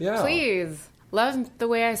 Yeah. Please. Love the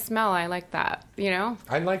way I smell. I like that,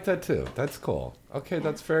 I like that too. That's cool. Okay,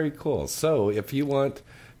 that's very cool. So if you want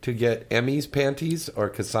to get Emmy's panties or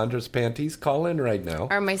Cassandra's panties, call in right now.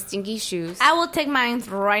 Or my stinky shoes. I will take mine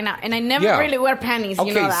right now, and I never really wear panties. Okay,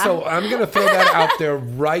 you know that. so I'm going to throw that out there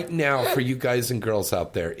right now for you guys and girls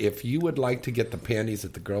out there. If you would like to get the panties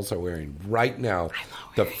that the girls are wearing right now,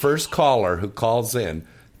 the first caller who calls in,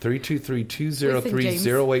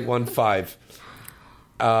 323-203-0815,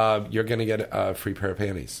 you're going to get a free pair of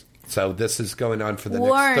panties. So this is going on for the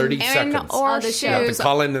next 30 seconds. Or shoes. You have to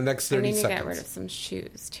call in the next 30 I need seconds. to get rid of some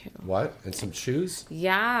shoes, too. What? And some shoes?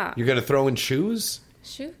 Yeah. You're going to throw in shoes?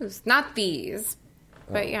 Shoes. Not these,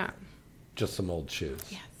 but yeah. Just some old shoes?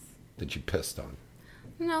 Yes. That you pissed on?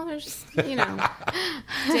 No, they're just,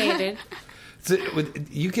 dated. So,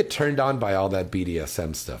 you get turned on by all that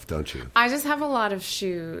BDSM stuff, don't you? I just have a lot of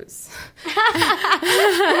shoes.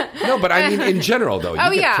 No, but I mean in general, though.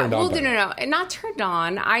 You get turned on by no. Not turned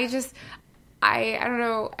on. I don't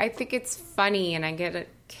know. I think it's funny, and I get a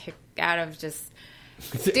kick out of just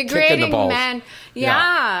degrading men.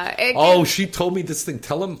 Yeah. She told me this thing.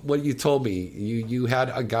 Tell him what you told me. You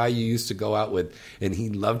had a guy you used to go out with, and he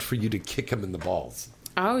loved for you to kick him in the balls.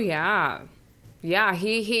 Oh, yeah. Yeah,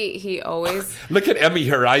 he always... Look at Emmy,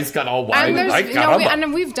 her eyes got all wide.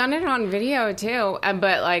 And we've done it on video, too.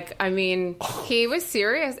 But, he was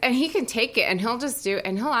serious. And he can take it, and he'll just do it.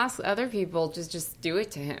 And he'll ask other people to just do it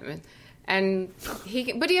to him.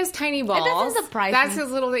 But he has tiny balls. It doesn't surprise That's me.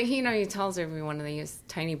 his little thing. He tells everyone that he has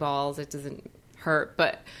tiny balls. It doesn't hurt.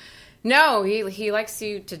 But, no, he likes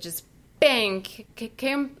you to just bang, kick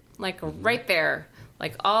him, right there.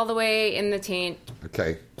 All the way in the taint.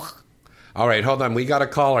 Okay. All right, hold on. We got a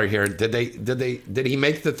caller here. Did he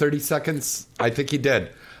make the 30 seconds? I think he did.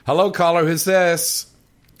 Hello, caller. Who's this?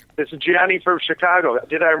 This is Johnny from Chicago.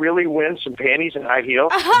 Did I really win some panties and high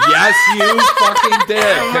heels? Yes, you fucking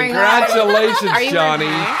did. Congratulations, Johnny.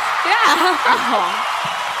 Yeah.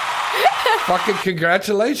 Fucking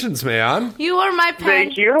congratulations, man. You wore my panties.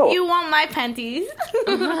 Thank you. You want my panties.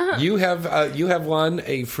 You have won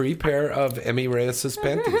a free pair of Emmy Reyes'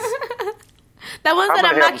 panties. The ones that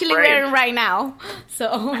I'm gonna have actually framed. wearing right now.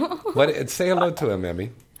 So. Say hello to him, Emmy.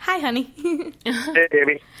 Hi, honey. Hey,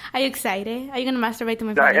 Amy. Are you excited? Are you going to masturbate to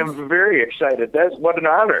my I panties? am very excited. What an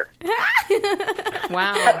honor.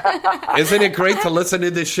 Wow. Isn't it great to listen to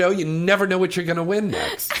this show? You never know what you're going to win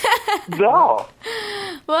next. No.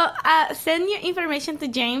 Well, send your information to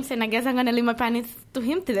James, and I guess I'm going to leave my panties to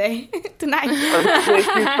him tonight.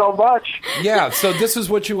 Thank you so much. Yeah, so this is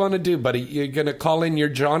what you want to do, buddy. You're going to call in. You're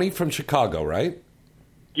Johnny from Chicago, right?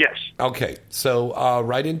 Yes. Okay, so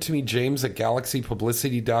write into me, James at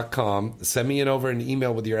galaxypublicity.com. Send me over an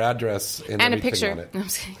email with your address and And a everything picture. on it. I'm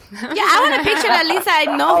just kidding. Yeah, I want a picture that at least I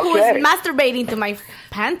know Okay. who's masturbating to my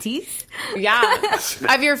panties. Yeah.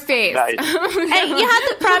 Of your face. Nice. And you have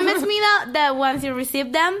to promise me now that once you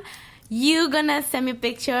receive them, you're gonna send me a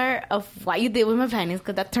picture of what you did with my panties,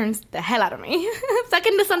 because that turns the hell out of me. So I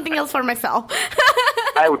can do something else for myself.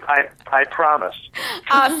 I promise.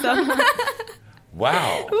 Awesome.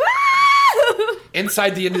 Wow. Woo!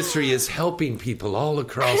 Inside the Industry is helping people all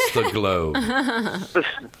across the globe.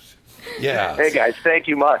 Yeah. Hey, guys, thank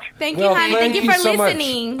you much. Thank you, honey. Thank you for so much.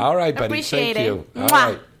 listening. All right, buddy. Appreciate Thank it. you. All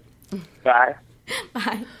Mwah. right. Bye.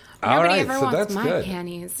 Bye. All Nobody right, ever so wants that's my good.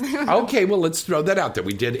 panties. Okay, well, let's throw that out there.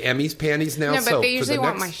 We did Emmy's panties now. No, but so they usually for the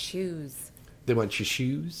want next, my shoes. They want your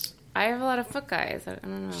shoes? I have a lot of foot guys. I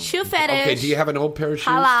don't know. Shoe fetish. Okay, do you have an old pair of shoes?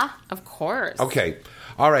 Holla. Of course. Okay.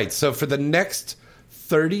 All right, so for the next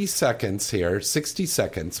 30 seconds here, 60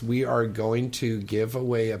 seconds, we are going to give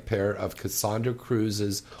away a pair of Cassandra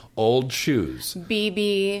Cruz's old shoes.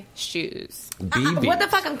 BB shoes. BB. What the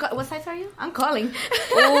fuck? What size are you? I'm calling.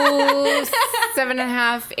 Ooh,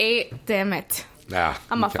 7.5, 8. Damn it. Yeah,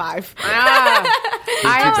 I'm a 5. I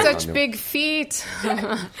have such big feet.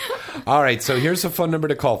 All right, so here's a phone number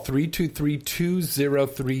to call,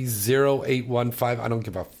 323-203-0815. I don't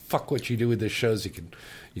give a fuck what you do with the shows. You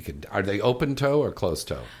can. Are they open toe or closed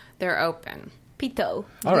toe? They're open. Pito.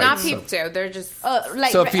 All right, Not peep toe. They're just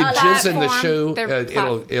Like, so if you jizz in the platform, shoe, they're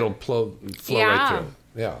it'll flow right through.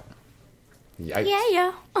 Yeah. Yikes.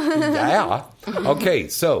 Yeah. Yeah. Okay,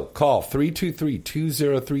 so call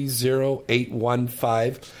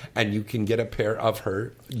 323-203-0815 and you can get a pair of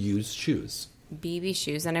her used shoes. BB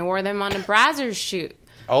shoes, and I wore them on a Brazzers shoot.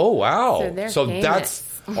 Oh, wow. So they're that's...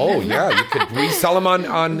 Oh, yeah. You could resell them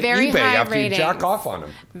on Very eBay high after ratings. you jack off on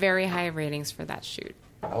them. Very high ratings for that shoot.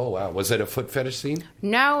 Oh, wow. Was it a foot fetish scene?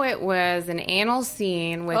 No, it was an anal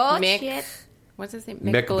scene with Mick. Shit. What's his name?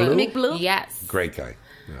 Mick Blue? Mick Blue? Yes. Great guy.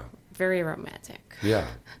 Yeah. Very romantic. Yeah.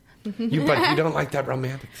 But you don't like that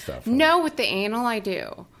romantic stuff. Huh? No, with the anal, I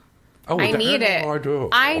do. Oh, I need it. I do.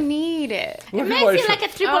 I need it. It makes you like a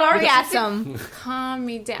triple orgasm. Calm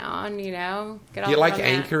me down, you know. Get Do you like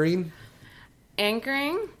romantic. anchoring?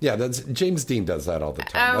 Anchoring? Yeah, that's James Dean does that all the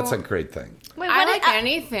time. That's a great thing. Wait, I like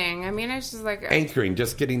anything. I mean, it's just like... Anchoring,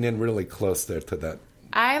 just getting in really close there to that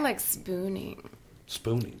I like spooning.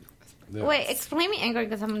 spooning. Yeah. Wait, explain me anchoring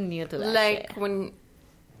because I'm new to that Like shit. when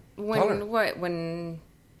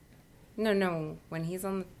he's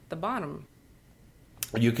on the bottom.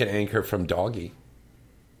 You can anchor from doggy.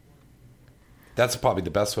 That's probably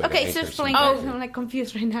the best way to Okay, anchor. so explain. somebody. I'm like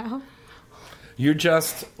confused right now. You're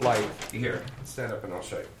just like, here, stand up and I'll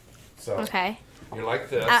show you. So Okay. you're like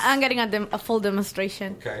this. I'm getting a full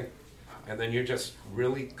demonstration. Okay. And then you're just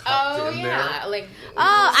really cupped in there. Like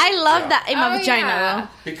I love that in my vagina yeah.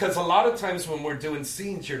 Because a lot of times when we're doing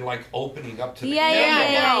scenes, you're like opening up to the Yeah,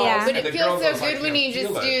 yeah. But And it the feels girl so goes, "I good when can't you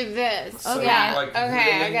just feel do it." this. So Okay. you're, like,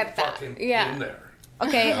 Okay, I really get that. fucking Yeah. in there.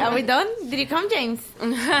 Okay, are we done? Did you come, James?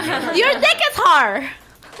 Your dick is hard.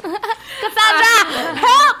 Cassandra,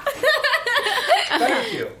 help!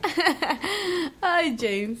 Thank you. Hi,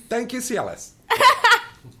 James. Thank you, Cialis.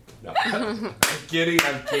 No. I'm kidding.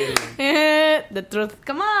 The truth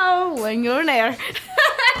come out when you're there.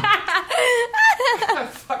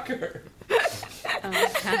 Fuck her.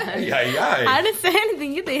 I Yeah. didn't say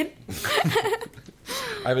anything. You did.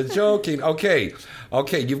 I was joking. Okay,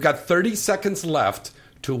 you've got 30 seconds left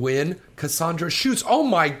to win Cassandra's shoes. Oh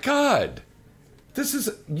my God.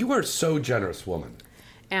 You are so generous, woman.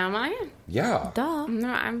 Am I? Yeah. Duh. No,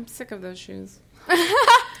 I'm sick of those shoes.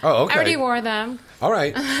 Oh, okay. I already wore them. All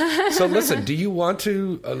right. So listen, do you want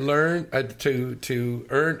to learn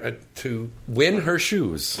to win her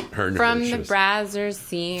shoes? From the Brazzers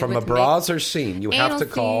scene. From a with Brazzers scene, you have to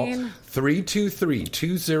Anal call scene.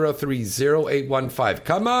 323-203-0815.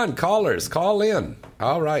 Come on, callers, call in.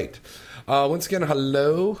 All right. Once again,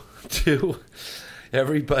 hello to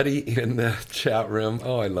everybody in the chat room.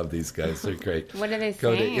 Oh, I love these guys. They're great. What are they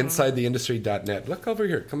Go saying? to InsideTheIndustry.net. Look over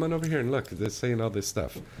here. Come on over here and look. They're saying all this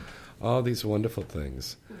stuff. All these wonderful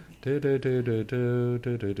things.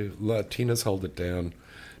 Tina's hold it down.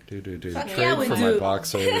 Trade yeah, we for do. my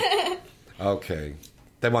boxer. Okay.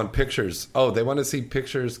 They want pictures. Oh, they want to see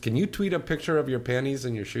pictures. Can you tweet a picture of your panties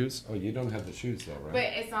and your shoes? Oh, you don't have the shoes though, right? But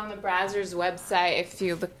it's on the Brazzers website if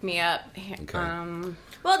you look me up. Okay.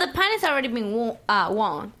 Well, the panties already been worn.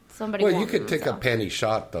 Somebody Well, won you could them, take so. a panty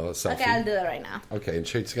shot though. A selfie. Okay, I'll do that right now. Okay, and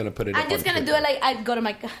she's gonna put it. I'm up just on gonna do Twitter. it like I go to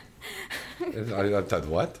my. I thought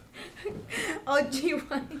what? Oh, gee,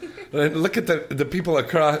 Look at the people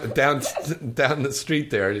across down the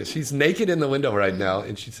street there. She's naked in the window right now,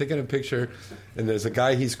 and she's taking a picture. And there's a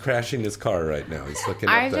guy. He's crashing his car right now. He's looking.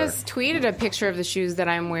 I up there. just tweeted a picture of the shoes that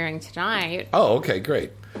I'm wearing tonight. Oh, okay,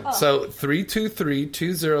 great. So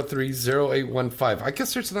 323-203-0815. I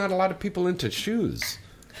guess there's not a lot of people into shoes.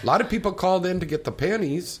 A lot of people called in to get the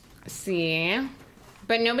panties. See?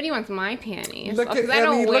 But nobody wants my panties. Look at I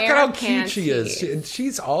don't look wear at how cute she panties. is.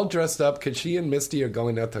 She's all dressed up because she and Misty are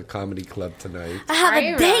going out to a comedy club tonight. I have Are a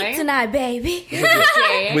you date really? tonight, baby.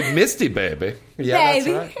 Okay. With Misty, baby. Yeah,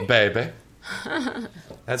 Baby. that's right. Baby.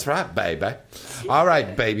 That's right, baby. All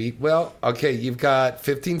right, baby. Well, okay, you've got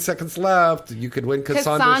 15 seconds left. You could win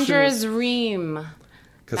Cassandra's Cassandra's shoes. Ream.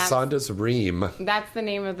 Cassandra's Ream. That's the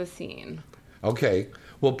name of the scene. Okay.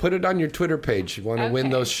 Well, put it on your Twitter page. You want to win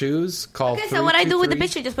Okay. those shoes? Call Okay, so what I do with the 323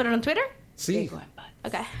 picture, just put it on Twitter? See?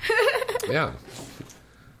 Okay. Yeah.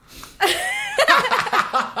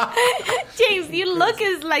 James, you look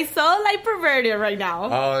is like so like perverted right now.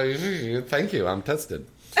 Oh, thank you. I'm tested.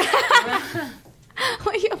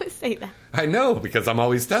 Why you always say that? I know, because I'm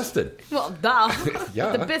always tested. Well, duh.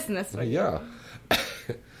 Yeah. The business. Right? Yeah.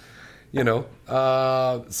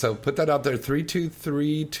 So put that out there,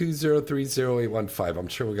 323-203-0815. I'm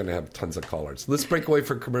sure we're going to have tons of callers. Let's break away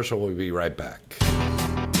for commercial. We'll be right back.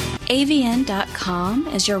 AVN.com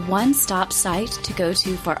is your one-stop site to go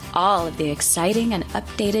to for all of the exciting and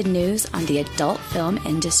updated news on the adult film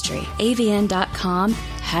industry. AVN.com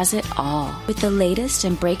has it all. With the latest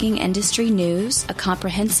and breaking industry news, a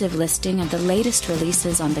comprehensive listing of the latest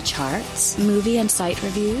releases on the charts, movie and site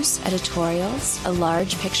reviews, editorials, a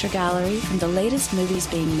large picture gallery from the latest movies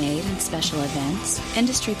being made and special events,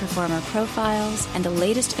 industry performer profiles, and the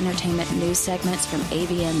latest entertainment news segments from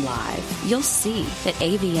AVN Live. You'll see that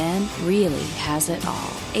AVN really has it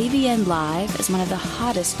all. AVN Live is one of the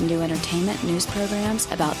hottest new entertainment news programs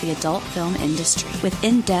about the adult film industry, with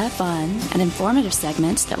in-depth, fun, and informative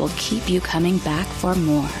segments that will keep you coming back for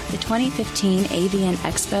more. The 2015 AVN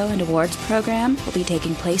Expo and Awards program will be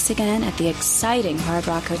taking place again at the exciting Hard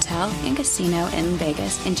Rock Hotel and Casino in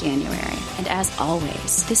Vegas in January. And as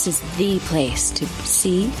always, this is the place to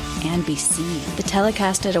see and be seen. The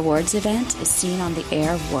telecasted awards event is seen on the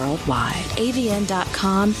air worldwide.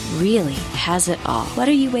 AVN.com really has it all. What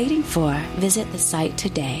are you waiting for? Visit the site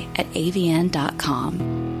today at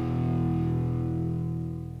avn.com.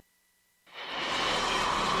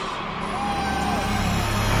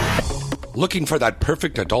 Looking for that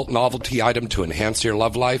perfect adult novelty item to enhance your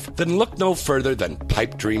love life? Then look no further than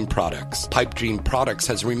Pipe Dream Products. Pipe Dream Products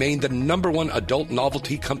has remained the #1 adult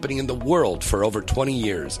novelty company in the world for over 20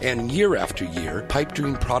 years. And year after year, Pipe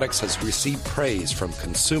Dream Products has received praise from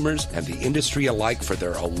consumers and the industry alike for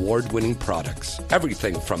their award-winning products.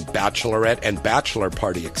 Everything from bachelorette and bachelor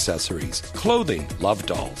party accessories, clothing, love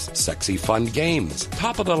dolls, sexy fun games,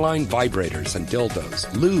 top-of-the-line vibrators and dildos,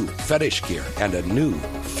 lube, fetish gear, and a new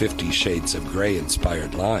 50 Shades of Grey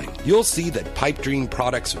inspired line. You'll see that Pipe Dream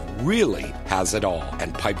Products really has it all,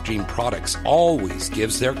 and Pipe Dream Products always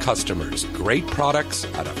gives their customers great products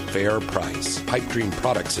at a fair price. Pipe Dream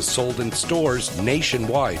Products is sold in stores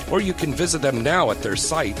nationwide, or you can visit them now at their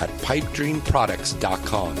site at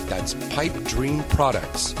pipedreamproducts.com. That's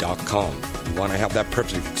pipedreamproducts.com. You want to have that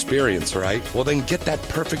perfect experience, right? Well, then get that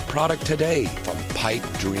perfect product today from Pipe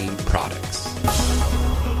Dream Products.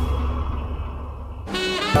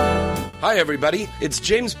 Hi, everybody. It's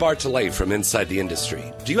James Bartolet from Inside the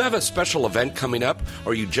Industry. Do you have a special event coming up,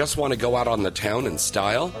 or you just want to go out on the town in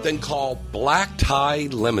style? Then call Black Tie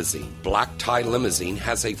Limousine. Black Tie Limousine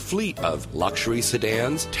has a fleet of luxury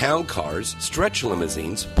sedans, town cars, stretch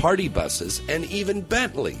limousines, party buses, and even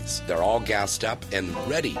Bentleys. They're all gassed up and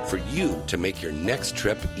ready for you to make your next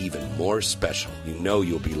trip even more special. You know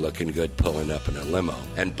you'll be looking good pulling up in a limo.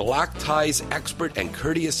 And Black Tie's expert and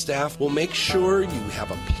courteous staff will make sure you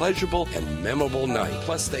have a pleasurable and memorable night.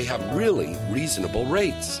 Plus, they have really reasonable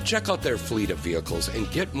rates. Check out their fleet of vehicles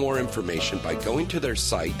and get more information by going to their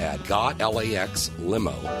site at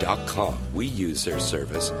gotlaxlimo.com. We use their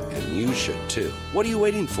service, and you should too. What are you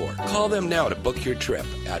waiting for? Call them now to book your trip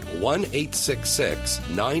at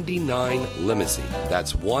 1-866-99-Limousine.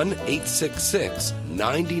 That's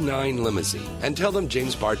 1-866-99-Limousine. And tell them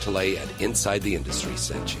James Bartolet at Inside the Industry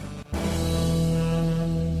sent you.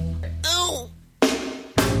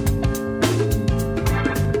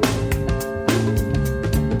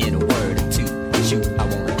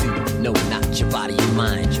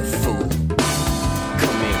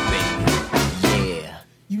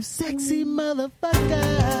 Sexy motherfucker.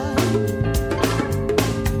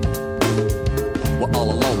 We're all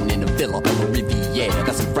alone in a villa on the Riviera.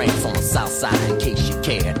 Got some friends on the south side in case you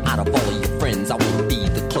cared. Out of all of your friends, I want to be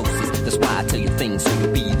the closest. That's why I tell you things so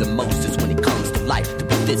you'll be the mostest when it comes to life. To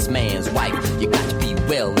be this man's wife, you got to be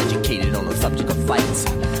well educated on the subject of fights.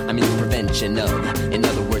 I mean the prevention of. In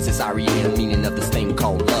other words, it's REA, the meaning of this thing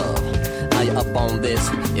called love. Are you up on this?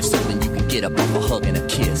 If so, then you can get up off a hug and a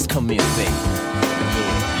kiss. Come here, baby.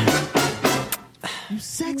 You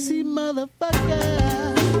sexy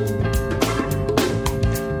motherfucker.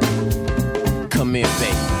 Come here,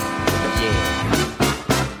 baby.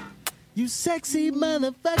 Yeah. You sexy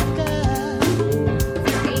motherfucker.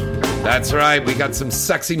 That's right. We got some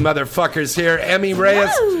sexy motherfuckers here. Emmy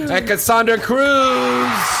Reyes and Cassandra Cruz. I'm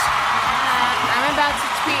about to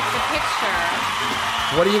tweet the picture.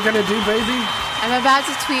 What are you going to do, baby? I'm about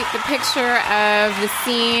to tweet the picture of the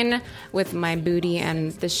scene with my booty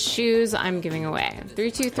and the shoes I'm giving away.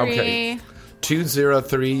 323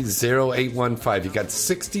 203-0815. You got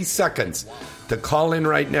 60 seconds to call in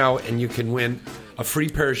right now, and you can win a free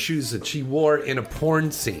pair of shoes that she wore in a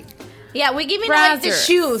porn scene. Yeah, we're giving away the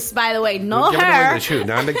shoes, by the way. No We're giving her. away the shoe.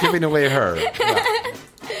 Now I'm giving away her. Yeah.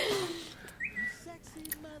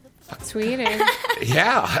 Tweeting.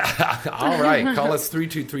 Yeah. All right. Call us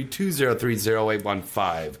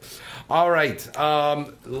 323-203-0815. All right.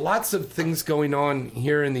 Lots of things going on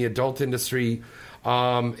here in the adult industry.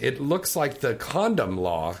 It looks like the condom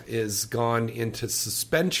law is gone into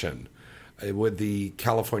suspension with the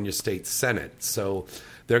California State Senate. So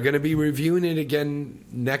they're going to be reviewing it again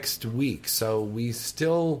next week. So we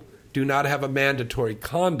still do not have a mandatory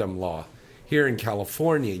condom law here in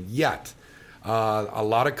California yet. A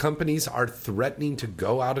lot of companies are threatening to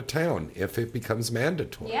go out of town if it becomes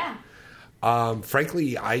mandatory. Yeah.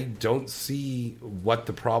 Frankly, I don't see what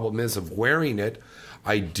the problem is of wearing it.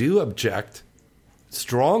 I do object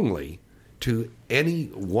strongly to any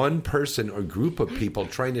one person or group of people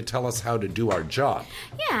trying to tell us how to do our job.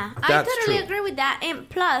 Yeah, That's I totally true. agree with that. And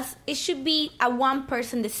plus, it should be a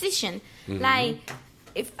one-person decision. Mm-hmm. Like,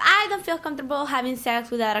 if I don't feel comfortable having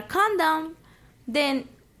sex without a condom, then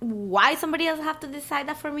why somebody else have to decide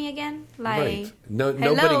that for me again? Like, Right. No,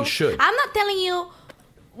 hello? nobody should. I'm not telling you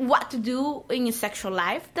what to do in your sexual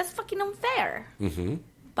life. That's fucking unfair. Mm-hmm.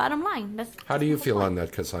 Bottom line. That's How do you feel on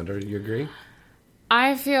that, Cassandra? Do you agree?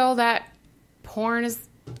 I feel that porn is...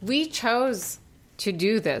 We chose to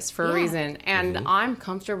do this for a Yeah. reason, and I'm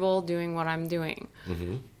comfortable doing what I'm doing.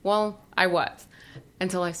 Well, I was.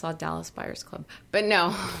 Until I saw Dallas Buyers Club. But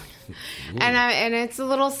no. and it's a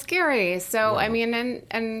little scary. So, I mean,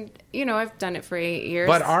 and you know, I've done it for 8 years.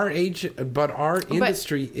 But our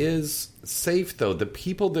industry is safe, though. The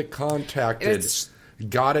people that contacted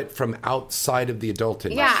got it from outside of the adult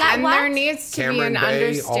industry. Yeah, and there needs to Cameron be an Bay,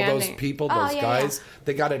 understanding. all those people, those guys,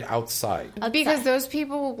 they got it outside. Because those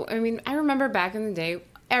people, I mean, I remember back in the day,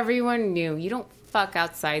 everyone knew you don't fuck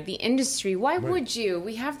outside the industry. Why would you?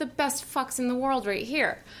 We have the best fucks in the world right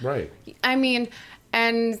here. Right. I mean,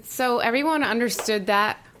 and so everyone understood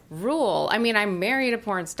that rule. I mean, I married a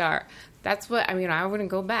porn star. That's what, I mean, I wouldn't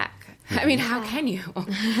go back. I mean, how can you?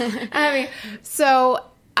 I mean, so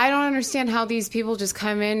I don't understand how these people just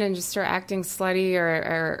come in and just start acting slutty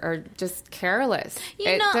or just careless.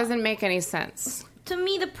 It doesn't make any sense. To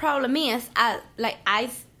me, the problem is,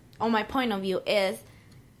 on my point of view, is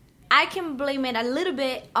I can blame it a little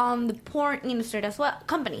bit on the porn industry as well,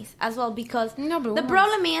 companies as well, because the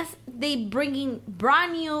problem is they bringing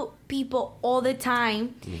brand new people all the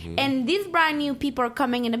time, and these brand new people are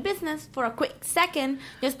coming in the business for a quick second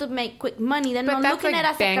just to make quick money. They're not looking at it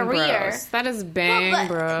as a career. Bros. That is bang,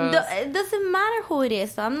 bros. It doesn't matter who it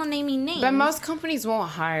is, so I'm not naming names. But most companies won't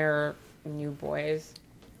hire new boys.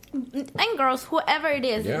 And girls, whoever it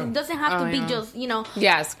is. Yeah. It doesn't have to be just,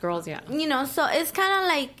 Yes, girls, yeah. So it's kind of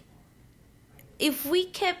like, if we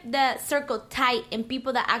kept the circle tight and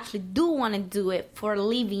people that actually do want to do it for a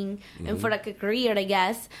living and for like a career, I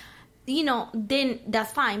guess, then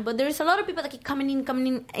that's fine. But there's a lot of people that keep coming in.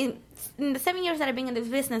 In the 7 years that I've been in this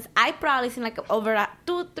business, I probably seen like over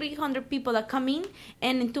 200-300 people that come in,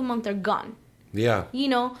 and in 2 months they're gone. Yeah.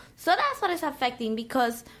 So that's what it's affecting,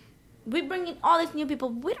 because we bring in all these new people.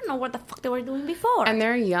 We don't know what the fuck they were doing before. And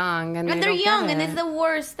they're young. And they're young, and it's the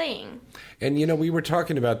worst thing. And, we were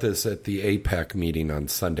talking about this at the APAC meeting on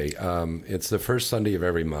Sunday. It's the first Sunday of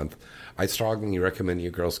every month. I strongly recommend you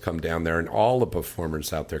girls come down there, and all the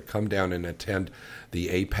performers out there come down and attend the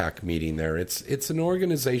APAC meeting there. It's an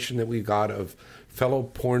organization that we've got of fellow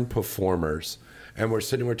porn performers, and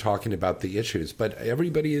we're talking about the issues. But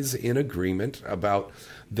everybody is in agreement about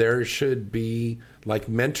there should be like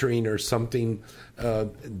mentoring or something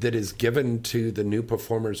that is given to the new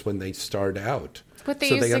performers when they start out. But they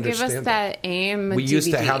used to give us that AIM We DVD.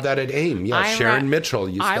 used to have that at AIM. Yeah, Sharon Mitchell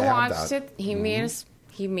used to have that. I watched it. He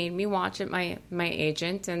made me watch it, my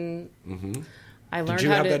agent, and I learned Did you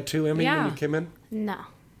how have to... that too, Emmy, when you came in? No.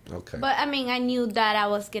 Okay. But, I mean, I knew that I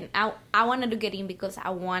was getting out. I wanted to get in because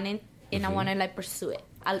I wanted, and I wanted to, pursue it.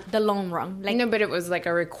 The long run. No, but it was like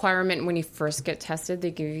a requirement when you first get tested.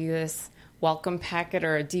 They give you this welcome packet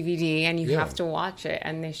or a DVD, and you have to watch it.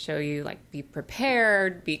 And they show you, be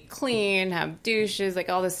prepared, be clean, have douches,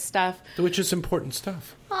 all this stuff. Which is important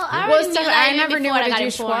stuff. Well, I never knew what a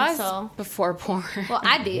douche was before porn. Well,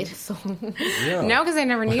 I did. So no, because I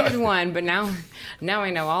never needed one. But now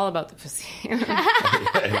I know all about the pussy.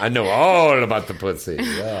 I know all about the pussy.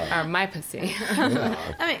 Yeah. Or my pussy. Yeah.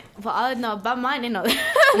 I mean, I know about mine. I know that's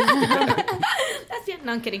it.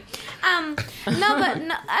 No, I'm kidding. I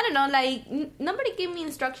don't know. Nobody gave me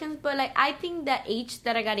instructions, but I think the age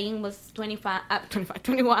that I got in was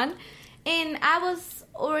 21. And I was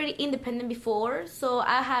already independent before, so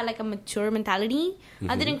I had like a mature mentality.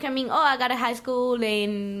 I didn't come in, I got a high school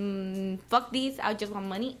and fuck this, I just want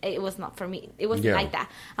money. It was not for me. It wasn't like that.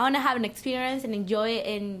 I want to have an experience and enjoy it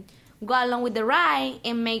and go along with the ride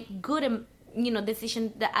and make good,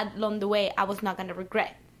 decisions that along the way I was not going to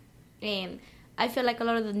regret. And I feel like a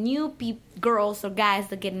lot of the new girls or guys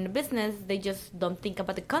that get in the business, they just don't think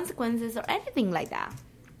about the consequences or anything like that.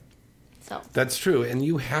 So that's true, and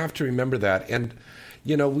you have to remember that. And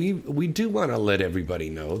we do want to let everybody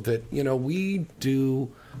know that we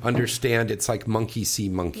do understand it's like monkey see,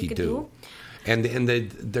 monkey do. And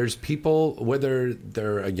there's people, whether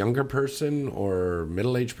they're a younger person or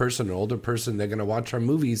middle-aged person or older person, they're going to watch our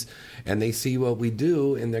movies and they see what we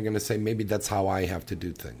do and they're going to say, maybe that's how I have to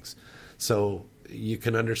do things. So you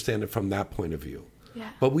can understand it from that point of view. Yeah.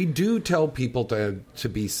 But we do tell people to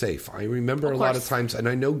be safe. I remember a lot of times, and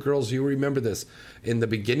I know girls, you remember this, in the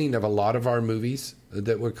beginning of a lot of our movies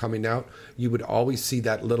that were coming out, you would always see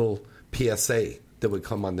that little PSA that would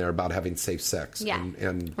come on there about having safe sex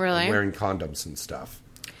and wearing condoms and stuff.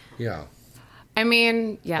 Yeah. I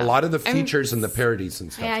mean, yeah. A lot of the features and the parodies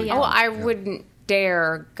and stuff. I wouldn't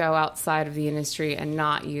dare go outside of the industry and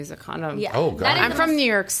not use a condom. Yeah. Oh, God. I'm from New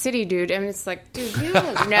York City, dude. And it's like, dude, you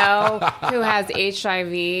don't know who has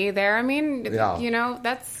HIV there. I mean,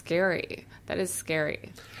 that's scary. That is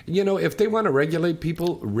scary. If they want to regulate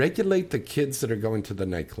people, regulate the kids that are going to the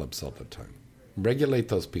nightclubs all the time. Regulate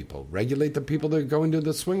those people. Regulate the people that are going to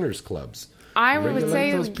the swingers clubs. I would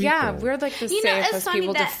say, we're like the safest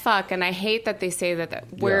people to fuck, and I hate that they say that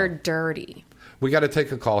we're dirty. We got to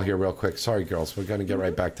take a call here real quick. Sorry, girls. We're going to get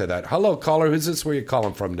right back to that. Hello, caller. Who's this? Where you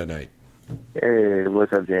calling from tonight? Hey,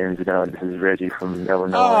 what's up, James? This is Reggie from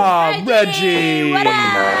Illinois. Oh, Reggie! What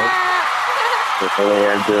up? Hey,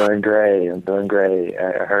 I'm doing great.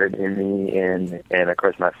 I heard Emmy and of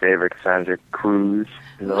course my favorite, Cassandra Cruz,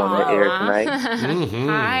 is on the air tonight. Mm-hmm.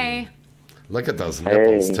 Hi. Look at those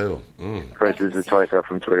nipples too. Of course, this is a choice up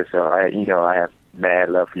from Twitter, so I have mad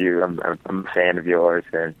love for you. I'm a fan of yours,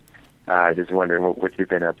 and just wondering what you've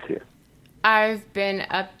been up to. I've been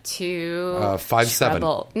up to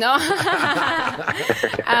 5'7". No.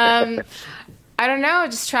 I don't know,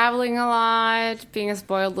 just traveling a lot, being a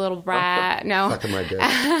spoiled little brat. No. Sucking my dick.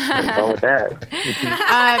 What's wrong with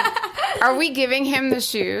that? Are we giving him the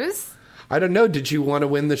shoes? I don't know. Did you want to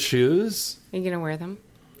win the shoes? Are you going to wear them?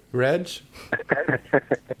 Reg?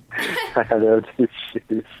 I love the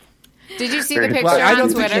shoes. Did you see the picture on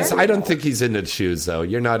Twitter? I don't think he's into shoes, though.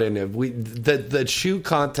 You're not into the shoe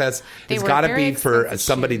contest has got to be for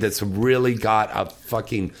somebody that's really got a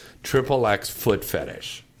fucking XXX foot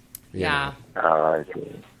fetish. Yeah. I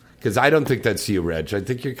see. Because I don't think that's you, Reg. I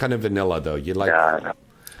think you're kind of vanilla, though. You like...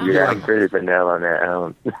 I'm pretty vanilla on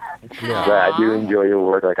that. But I do enjoy your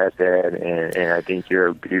work, like I said, and I think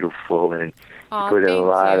you're beautiful and you put in a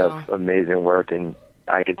lot of amazing work, and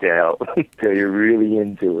I can tell you're really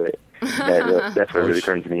into it. That's what really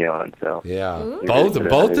turns me on. So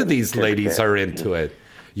both of these ladies are into it.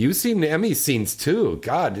 You've seen Emmy scenes too.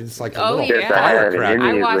 God, it's like a little firecracker.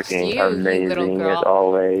 Emmy is looking amazing as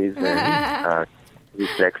always, and she's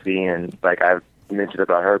sexy, and like I've mentioned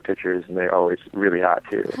about her pictures, and they're always really hot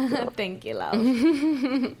too. So. Thank you, love.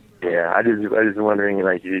 Yeah, I just wondering,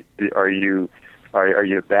 like, are you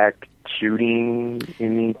back shooting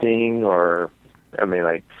anything, or I mean,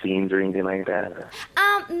 like scenes or anything like that?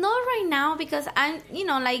 Not right now, because I'm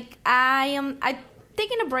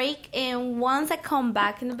taking a break, and once I come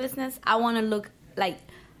back in the business, I want to look like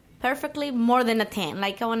perfectly more than a 10.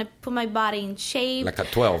 Like, I want to put my body in shape. Like a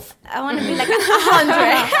 12. I want to be like 100.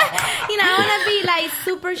 I want to be like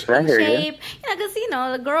super in shape. Because,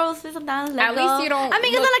 the girls sometimes let go. At least you don't. I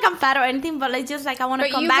mean, it's not like I'm fat or anything, but like just like I want to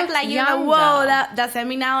come back like, whoa, that's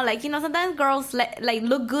Emmy now. Like, sometimes girls like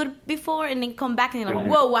look good before and then come back and you're like,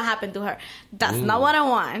 whoa, what happened to her? That's not what I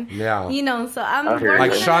want. Yeah. So I'm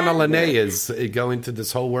like Shauna Lene is going to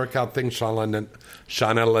this whole workout thing. Shauna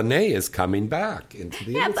Lene is coming back into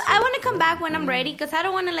the but I want to come back when I'm ready, because I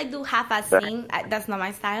don't want to like do half-ass thing. That's not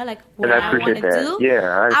my style. Like what I want to do,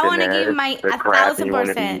 I want to give my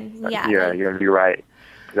 1,000%. Yeah, you're gonna be right.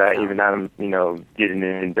 Because even I'm, getting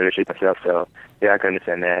in better shape myself. So I can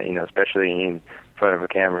understand that. Especially in front of a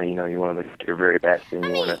camera, you want to look at your very best. And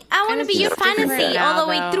I want to be your fantasy all the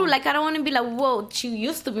way through. Like, I don't want to be like, whoa, she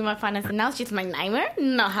used to be my fantasy, now she's my nightmare.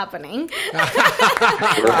 Not happening.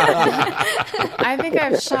 I think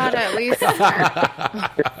I've shot at least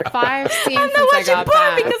 5 scenes I'm not watching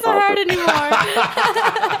porn because I heard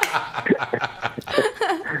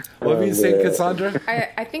anymore. What have you seen, Cassandra?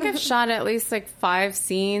 I think I've shot at least like 5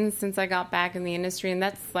 scenes since I got back in the industry, and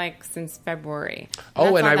that's like since February.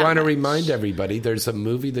 Oh, and I want to remind everybody, there's a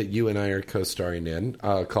movie that you and I are co-starring in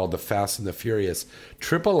called The Fast and the Furious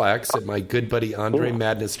XXX that my good buddy Andre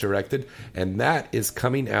Madness directed, and that is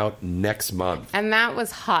coming out next month. And that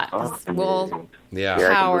was hot. 'Cause Will Yeah.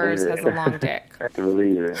 Powers has a long dick. I can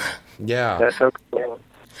believe it. Yeah. That's so cool.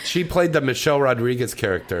 She played the Michelle Rodriguez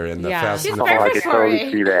character in The Fast She's and the perfect I could for totally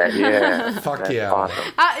it. see that. Yeah. Fuck That's yeah. awesome.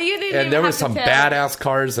 You didn't And even there have was to some tell. badass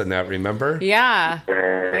cars in that, remember? Yeah.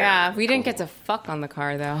 Yeah. We didn't get to fuck on the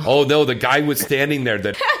car, though. Oh, no, the guy was standing there.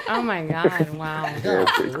 That. Oh, my God. Wow.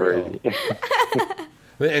 That's pretty crazy.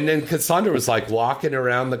 And then Cassandra was like walking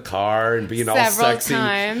around the car and being all Several sexy.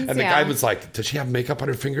 times, and the yeah. guy was like, does she have makeup on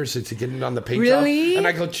her fingers? Is she getting on the paint Really? job? And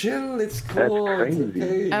I go, chill, it's cool. That's It's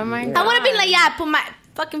crazy. okay. Oh, my God. I would have been like, yeah, put my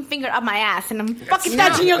fucking finger up my ass and I'm fucking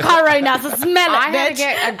touching your car right now, so smell it, I had to bitch.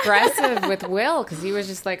 get aggressive with Will because he was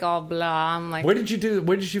just like all blah. I'm like, Where did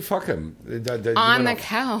you fuck him? on the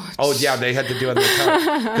couch. Oh, yeah, they had to do it on the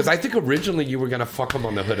couch. Because I think originally you were going to fuck him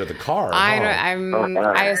on the hood of the car.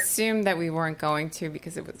 I assumed that we weren't going to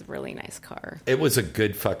because it was a really nice car. It was a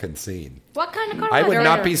good fucking scene. What kind of car I was would it?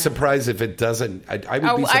 not be surprised if it doesn't. I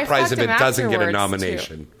would be I surprised if fucked it him doesn't get a afterwards,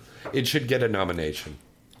 nomination. It should get a nomination.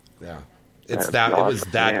 Yeah. It's That's that. It was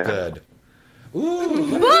awesome, that yeah. good.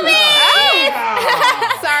 Ooh.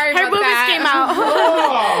 Sorry Her about boobies that. came out.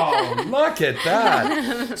 Oh, look at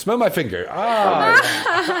that. Smell my finger. Oh.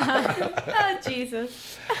 Oh,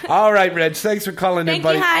 Jesus. All right, Reg. Thanks for calling Thank in,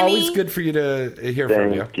 buddy. you, honey. Always good for you to hear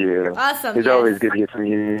from you. Thank you. Awesome, It's yes. always good to hear from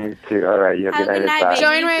you, too. All right. You have Have a a good good night. night, Bye. baby.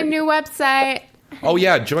 Join my new website. Oh,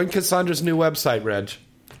 yeah. Join Cassandra's new website, Reg.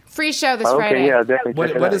 Free show this Okay, Friday. yeah, definitely.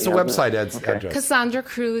 check it What out. is the Yeah, website okay. address?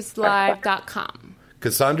 CassandraCruiseLive.com.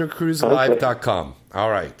 CassandraCruiseLive.com. All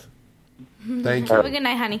right. Thank Have a you. good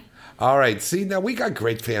night, honey. All right. See, now we got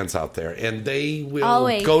great fans out there, and they will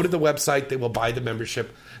Always. go to the website. They will buy the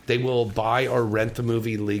membership. They will buy or rent the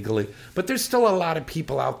movie legally. But there's still a lot of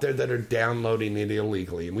people out there that are downloading it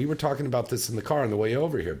illegally. And we were talking about this in the car on the way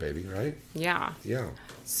over here, baby, right? Yeah. Yeah.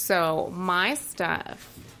 So my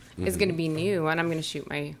stuff is going to be new, and I'm going to shoot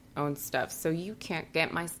my own stuff. So you can't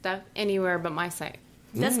get my stuff anywhere but my site.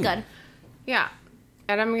 That's good. Yeah.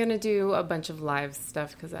 And I'm going to do a bunch of live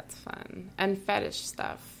stuff because that's fun. And fetish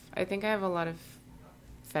stuff. I think I have a lot of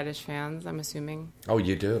fetish fans, I'm assuming. Oh,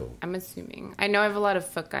 you do? I'm assuming. I know I have a lot of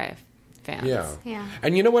foot guy fans. Yeah.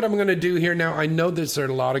 And you know what I'm going to do here now? I know there's a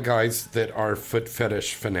lot of guys that are foot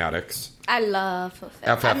fetish fanatics. I love foot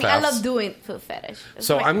fetish. I mean, I love doing foot fetish. It's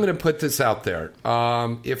So like- I'm going to put this out there.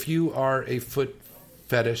 If you are a foot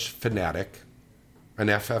fetish fanatic, an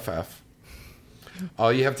FFF,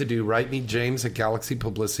 all you have to do, write me, James at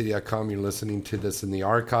galaxypublicity.com. You're listening to this in the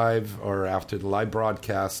archive or after the live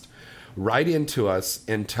broadcast. Write into us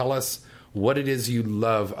and tell us what it is you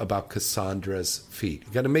love about Cassandra's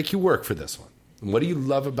feet. Got to make you work for this one. What do you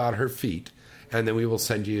love about her feet? And then we will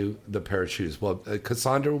send you the pair of shoes. Well,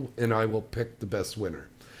 Cassandra and I will pick the best winner.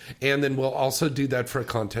 And then we'll also do that for a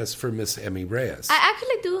contest for Miss Emmy Reyes. I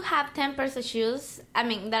actually do have 10 pairs of shoes. I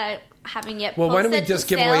mean, that I haven't yet Well, why don't we posted just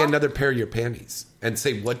to give away sell. another pair of your panties and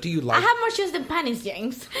say, what do you like? I have more shoes than panties,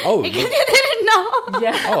 James. Oh, Because you didn't know.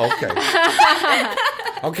 Yeah. Oh, okay.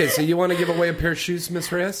 Okay, so you want to give away a pair of shoes,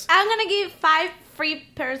 Miss Reyes? I'm going to give 5 free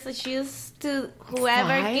pairs of shoes to whoever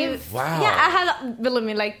 5? gives. Wow. Yeah, I have, believe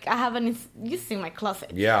me, like, I have you've seen my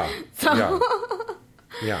closet. Yeah. So Yeah.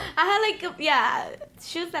 Yeah. I had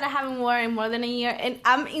shoes that I haven't worn in more than a year, and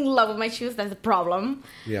I'm in love with my shoes. That's the problem.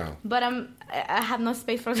 Yeah. But I have no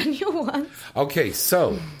space for the new ones. Okay,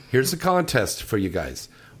 so here's a contest for you guys.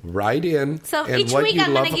 Write in. So and each what week you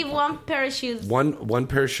I'm love- gonna give one pair of shoes. one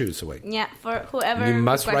pair of shoes away. Yeah, for whoever. You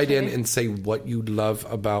must write in requested it. and say what you love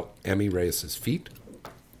about Emmy Reyes' feet.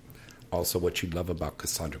 Also, what you love about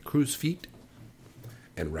Cassandra Cruz's feet.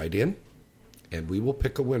 And write in. And we will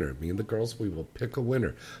pick a winner. Me and the girls, we will pick a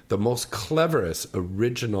winner. The most cleverest,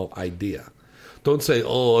 original idea. Don't say,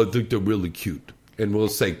 oh, I think they're really cute. And we'll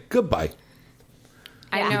say, goodbye.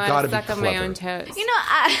 I know You I gotta be suck on my own clever. toes. You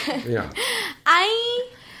know, Yeah. I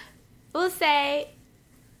will say,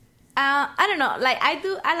 I don't know. Like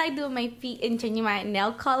I like doing my feet and changing my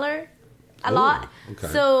nail color a Ooh, lot. okay.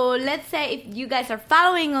 So let's say if you guys are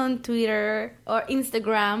following on Twitter or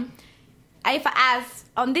Instagram, if I ask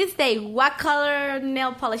on this day what color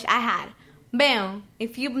nail polish I had, bam.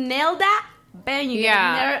 If you nailed that, bam, you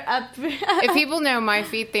Yeah. get a nail If people know my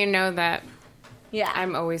feet, they know that yeah.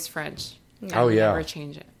 I'm always French. I Oh, yeah. never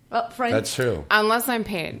change it. French. That's true. Unless I'm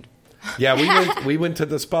paid. Yeah, we went to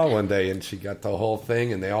the spa one day, and she got the whole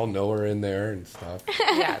thing, and they all know her in there and stuff.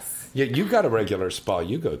 Yes. Yeah, you got a regular spa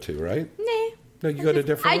you go to, right? Nah. No, you go to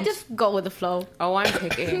different I ones? just go with the flow. Oh, I'm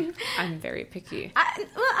picky. I'm very picky. I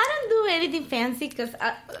don't do anything fancy because,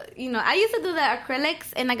 I used to do the acrylics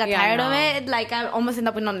and I got Yeah, tired no. of it. Like, I almost end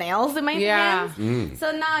up with no nails in my hands.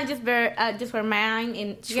 So now I just wear mine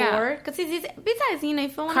in Yeah. short. Because besides,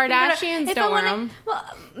 if I want Kardashians don't wear them. Well,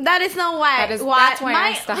 that is not why. That's why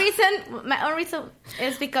I stopped. My own reason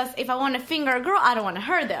is because if I want to finger a girl, I don't want to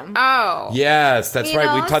hurt them. Oh. Yes, that's You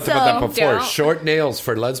right. We know, talked about that so- before. Don't. Short nails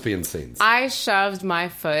for lesbian scenes. I shoved my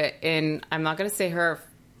foot in, I'm not going to say her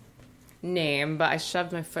name, but I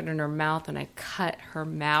shoved my foot in her mouth and I cut her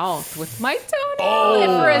mouth with my toenail.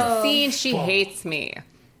 And for a scene, she hates me.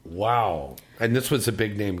 Wow. And this was a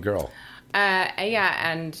big name girl. Yeah,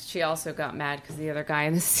 and she also got mad because the other guy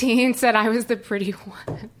in the scene said I was the pretty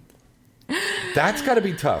one. That's got to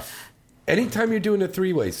be tough. Anytime you're doing a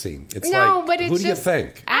three-way scene, it's No, but it's who do you just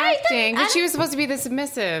think? acting. But she was supposed to be the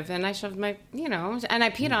submissive, and I shoved my, and I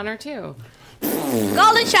peed on her too.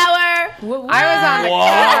 Golden shower. I was on the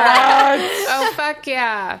camera. Oh, fuck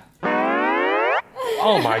yeah.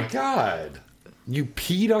 Oh, my God. You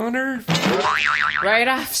peed on her? Right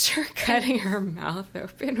after cutting her mouth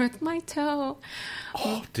open with my toe.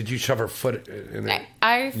 Oh, did you shove her foot in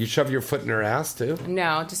it? You shove your foot in her ass, too?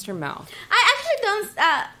 No, just her mouth. I actually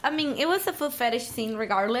don't. It was a foot fetish scene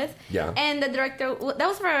regardless. Yeah. And the director, that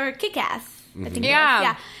was for Kick-Ass. I think it was. Yeah.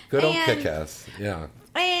 Yeah. Good old And- kick-ass. Yeah.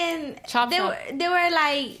 And Chop, they chop. were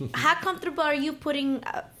like, "How comfortable are you putting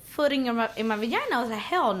foot in my vagina?" I was like,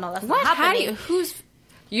 "Hell no, that's What? not How do happening." you?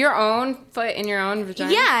 Your own foot in your own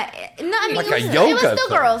vagina? Yeah, no, I mean Like it was a it yoga was still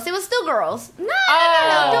thing. girls. It was still girls. No,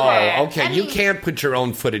 Oh, okay. I You mean- can't put your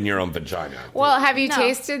own foot in your own vagina. Well, have you No.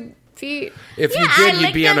 tasted feet? If you Yeah, did, I you'd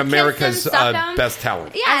lick be on them, kiss America's them, suck them. Best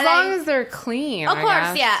Talent. Yeah, As like- long as they're clean. Of I course,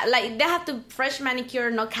 guess. yeah. Like they have to fresh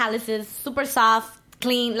manicure, no calluses, super soft,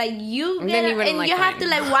 clean. Like you And get then you it, wouldn't and like you have mine. to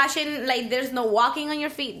like wash in. Like there's no walking on your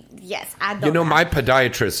feet. Yes, I don't. You know, have my it.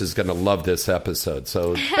 podiatrist is going to love this episode.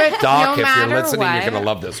 So, But Doc, no if you're matter listening, you're what- going to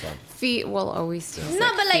love this one. Feet will always taste No,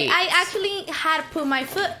 but like feet. I actually had put my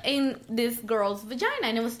foot in this girl's vagina,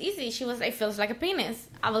 and it was easy. She was like, "Feels like a penis."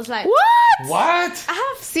 I was like, What? What? I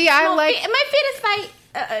have See, I small like- feet. My feet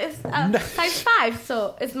is size 5,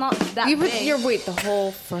 so it's not that You put big. your weight the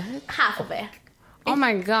whole foot? half of it. Oh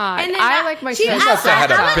my god! And then I like my she- toes. She must have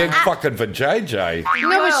had a I- big I- fucking vagina. No,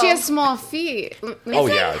 but she has small feet. Oh, It's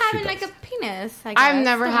like yeah, she having does. like a penis. I I've guess,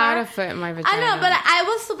 never to had her. a foot in my vagina. I know, but I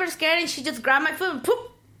was super scared, and she just grabbed my foot and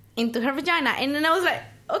poop into her vagina, and then I was like,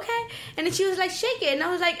 okay, and then she was like, shake it, and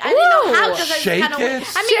I was like, I didn't know how because I just Shake kind of, it?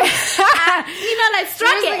 I mean, like struck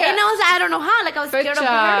She was it, like and I was like, I don't know how, like I was Good scared of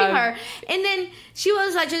job. hurting her, and then she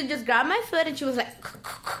was like, she just grabbed my foot, and she was like,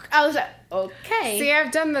 I was like, okay. See,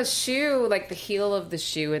 I've done the shoe, like the heel of the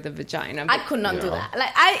shoe with the vagina. I could not do that.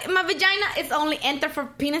 Like my vagina is only enter for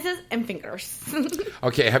penises and fingers.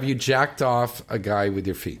 Okay, have you jacked off a guy with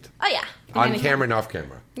your feet? Oh yeah. On Anytime. camera and off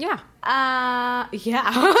camera? Yeah. Yeah.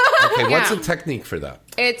 Okay, what's Yeah. the technique for that?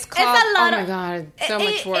 It's called. It's a lot oh my of- god, so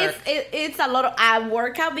much work. It's a lot of ab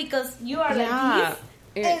workout because you are Yeah. like this.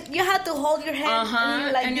 And you have to hold your head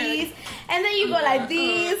like And you're this, and then you go like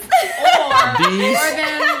this. These?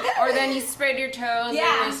 Or then you spread your toes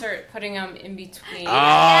Yeah. and you start putting them in between.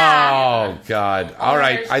 Oh, God. All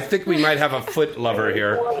right, I think we might have a foot lover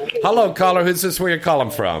here. Hello, caller. Who's this? Where you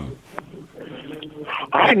calling from?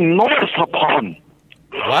 I know it's a pun.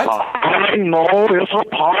 What? I know it's a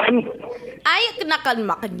pun. Ay,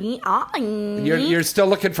 nakalmakani. You're still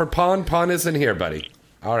looking for Pawn? Pawn isn't here, buddy.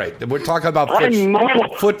 All right, we're talking about I know.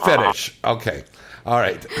 foot fetish. Okay. All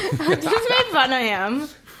right. Just make fun of him.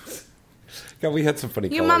 Yeah, we had some funny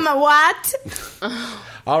Your callers. mama what?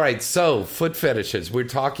 All right, so foot fetishes. We're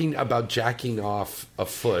talking about jacking off a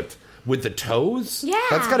foot with the toes? Yeah.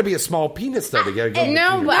 That's got to be a small penis, though, to get it going. No,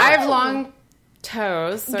 between but your I toes. have long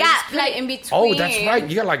toes, so I Gap, just put like- it in between. Oh, that's right.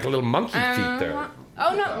 You got like little monkey feet there.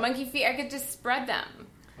 Oh no, monkey feet! I could just spread them.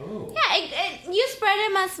 Oh. Yeah, you spread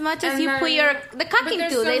them as much as And you then- put the but cocking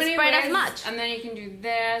there's do. so They many spread as ways, much. and then you can do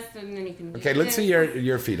this, and then you can. Do Okay, let's this. see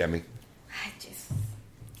your feet, Emmy.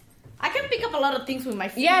 I can pick up a lot of things with my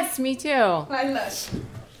feet. Yes, me too. Like, look.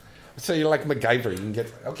 So you're like MacGyver. You can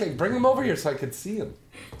get... Okay, bring them over here so I can see them.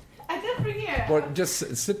 I can bring here. Or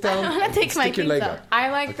just sit down I'm gonna and take my stick your feet leg up. up. I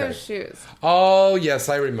like Okay. those shoes. Oh, yes,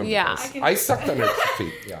 I remember Yeah. those. I sucked on her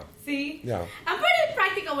feet, yeah. See? Yeah. I'm pretty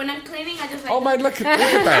practical when I'm cleaning. I just like. Oh, my, look at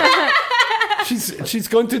that. She's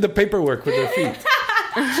going through the paperwork with her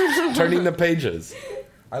feet. Turning the pages.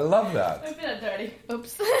 I love that. I feel dirty.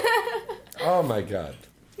 Oops. Oh, my God.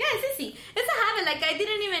 Yeah, it's easy. It's a habit. Like I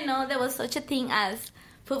didn't even know there was such a thing as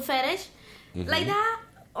foot fetish. Like that.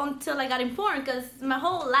 until I got informed, because my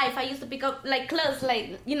whole life I used to pick up like clothes,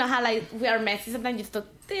 like you know how like we are messy sometimes, just to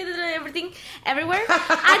everything everywhere.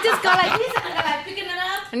 I just go like this and I go like picking it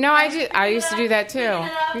up. No, I used to do that too.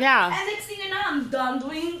 Yeah. And next thing you know, I'm done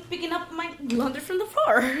picking up my laundry from the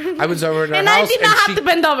floor. I was over at her and house, I did not have to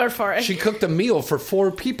bend over for it. She cooked a meal for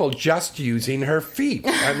 4 people just using her feet.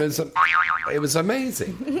 It was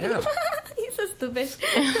amazing. Yeah. He's so stupid.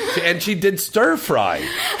 And she did stir fry.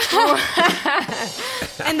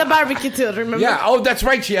 And the barbecue too, remember? Yeah. Oh, that's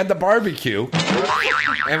right. She had the barbecue.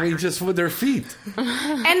 And we just with her feet.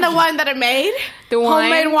 And the wine that I made. The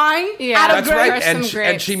wine? Homemade wine. Yeah. Out of That's grapes.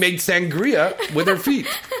 right. And she made sangria with her feet.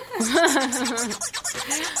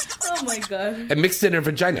 Oh my God. And mixed it in her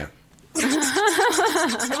vagina.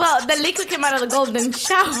 Well, the liquid came out of the golden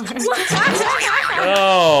shower.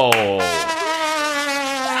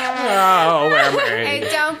 Hey,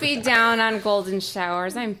 don't be down on golden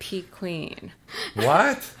showers. I'm pee queen.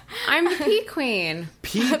 What? I'm the pee queen.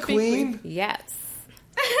 Pee queen? Yes.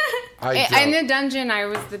 In the dungeon, I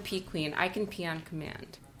was the pee queen. I can pee on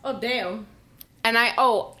command. Oh, damn. And I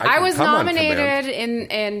was nominated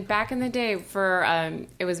in back in the day for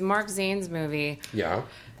it was Mark Zane's movie. Yeah.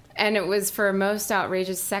 And it was for most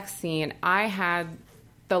outrageous sex scene. I had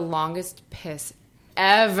the longest piss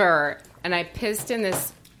ever, and I pissed in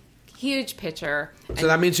this huge pitcher. So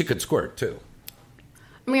that means you could squirt too.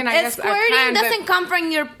 I mean, I guess squirting doesn't come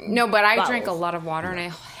from your but I bowels. drank a lot of water, and I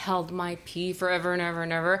held my pee forever and ever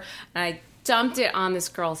and ever, and I dumped it on this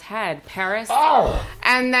girl's head, Paris. Oh,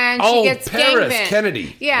 and then she gets Paris gangbanged.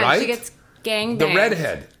 Kennedy. Yeah, right? She gets gangbanged.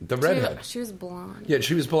 The redhead. She was blonde. Yeah,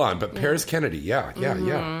 she was blonde, but Paris Kennedy.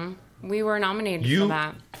 Yeah. We were nominated for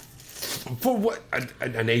that. For what?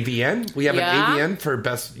 An AVN? We have an AVN for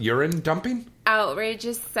best urine dumping?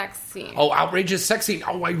 Outrageous sex scene. Oh, outrageous sex scene.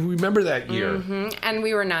 Oh, I remember that year. Mm-hmm. And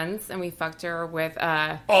we were nuns, and we fucked her with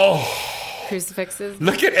crucifixes.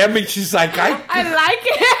 Look at Emmy. She's like, I like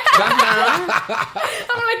it.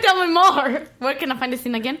 I'm going to tell me more. Where can I find this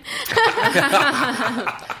scene again?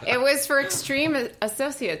 It was for Extreme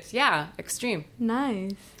Associates. Yeah, Extreme.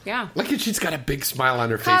 Nice. Yeah. Look at, she's got a big smile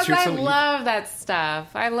on her face. Because I love that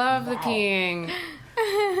stuff. I love the peeing.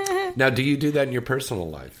 Now, do you do that in your personal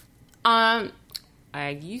life? I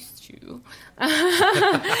used to. But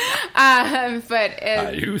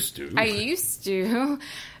I used to,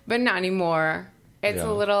 but not anymore. It's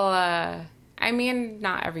a little. I mean,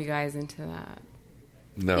 not every guy's into that.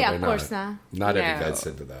 No, yeah, of course not. Not every guy's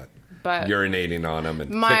into that. But urinating on them and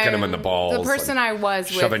kicking them in the balls. The person I was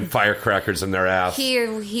with, shoving firecrackers in their ass.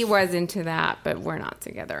 He was into that, but we're not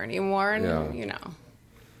together anymore. And you know.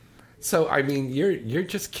 So I mean, you're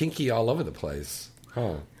just kinky all over the place,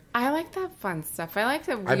 huh? I like that fun stuff. I like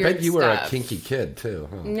the weird stuff. I bet you were a kinky kid, too,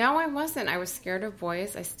 huh? No, I wasn't. I was scared of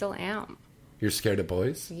boys. I still am. You're scared of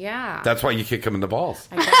boys? Yeah. That's why you kick them in the balls.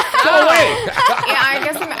 Go away! Yeah, I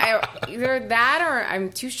guess I'm either that or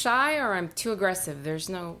I'm too shy or I'm too aggressive. There's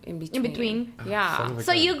no in between. In between? Yeah.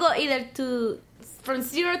 So you go either from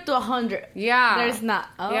 0 to 100. Yeah. There's not.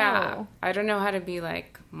 Oh. Yeah. I don't know how to be,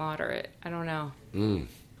 like, moderate. I don't know.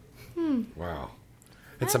 Wow.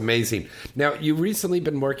 It's amazing. Now, you've recently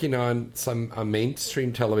been working on some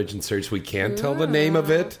mainstream television series. We can't tell the name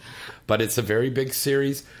of it, but it's a very big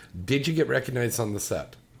series. Did you get recognized on the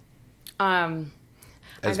set? As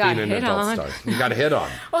being an adult star. You got a hit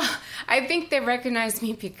on. Well, I think they recognized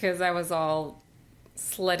me because I was all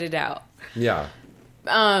slutted out. Yeah.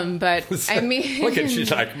 But I mean, look at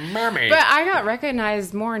she's like, mommy. But I got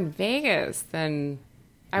recognized more in Vegas than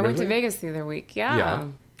I went to Vegas the other week. Yeah.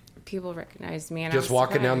 People recognized me. And just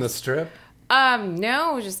walking down the strip?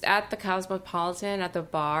 No, just at the Cosmopolitan, at the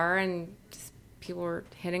bar, and just people were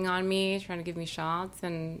hitting on me, trying to give me shots,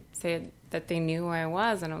 and said that they knew who I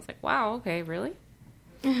was, and I was like, wow, okay, really?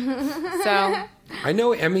 So I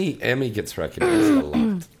know Emmy gets recognized a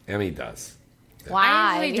lot. Emmy does.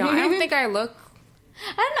 Why? I don't think I look.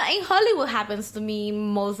 I don't know. In Hollywood happens to me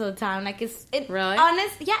most of the time. Like really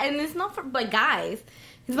honest. Yeah, and it's not by guys.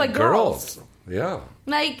 It's by girls. Yeah.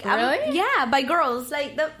 Like really? Yeah, by girls.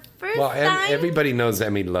 Like the first time. Everybody knows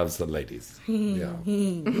Emmy loves the ladies. Yeah.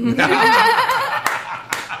 Do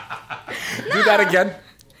that again.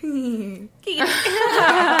 No.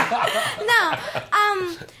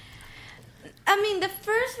 I mean, the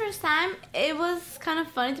first time, it was kind of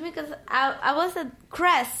funny to me because I was at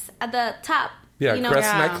Crest at the top. Yeah,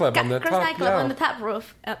 Crest nightclub on the top. Crest nightclub on the top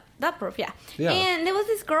roof. That roof, yeah. And there was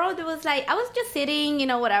this girl that was like, I was just sitting,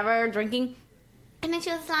 whatever, drinking. And then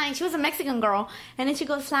she was like, she was a Mexican girl. And then she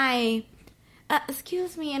goes like,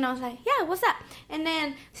 excuse me. And I was like, yeah, what's up? And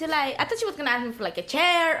then she's like, I thought she was going to ask me for like a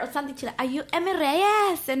chair or something. She's like, are you Emmy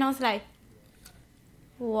Reyes? And I was like,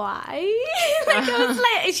 why? Like, I was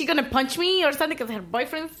like, is she gonna punch me or something? Because her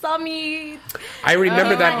boyfriend saw me. I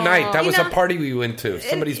remember that night. That was a party we went to.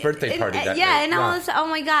 Somebody's birthday party that night. And I was, oh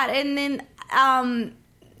my God. And then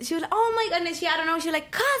she was like, oh my God. And she, I don't know, she was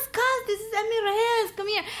like, Cuz, this is Emmy Reyes. Come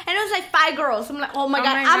here. And it was like 5 girls. I'm like, oh my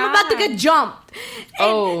God, I'm about to get jumped.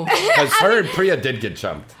 Because her and Priya did get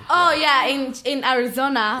jumped. Oh yeah, in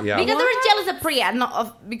Arizona. Yeah. Because they were jealous of Priya,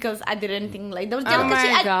 not because I did anything like. They were jealous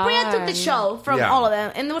because Priya took the show from all of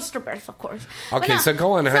them, and there were strippers, of course. Okay, so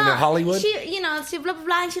go on, Hollywood. She blah blah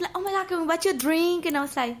blah, and she's like, oh my God, can we buy you a drink? And I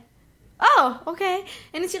was like, oh, okay.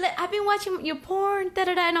 And then she's like, I've been watching your porn, da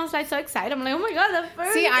da da. And I was like so excited. I'm like, oh my God, the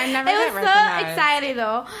first. See, I never. It was so exciting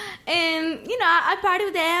though, and I partied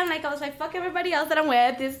with them. Like I was like, fuck everybody else that I'm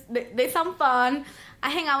with. They sound fun. I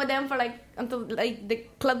hang out with them for like until like the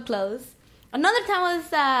club closed. Another time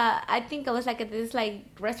was I think I was like at this like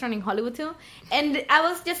restaurant in Hollywood too, and I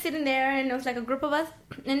was just sitting there, and it was like a group of us,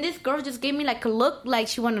 and this girl just gave me like a look like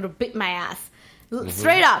she wanted to beat my ass,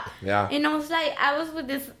 straight up. Yeah. And I was like, I was with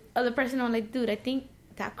this other person. I'm like, dude, I think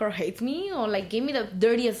that girl hates me, or like gave me the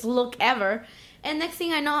dirtiest look ever. And next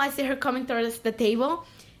thing I know, I see her coming towards the table,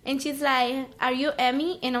 and she's like, "Are you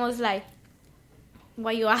Emmy?" And I was like,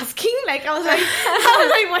 why are you asking? Like, I was like,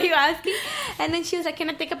 why are you asking? And then she was like, can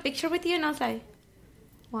I take a picture with you? And I was like,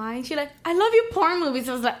 why? And she's like, I love your porn movies.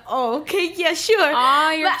 I was like, oh, okay, yeah, sure. But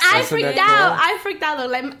I freaked out. I freaked out.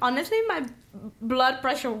 Like, honestly, my blood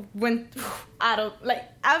pressure went out of, like,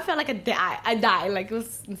 I felt like I died. Like, it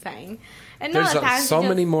was insane. And there's so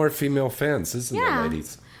many more female fans, isn't there,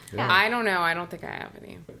 ladies? Yeah. I don't know. I don't think I have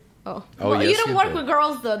any. Oh, well, yes, you don't work with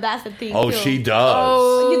girls, though. That's the thing. Oh, too. She does.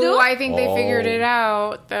 Oh, you do? I think they figured it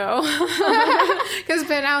out, though. Because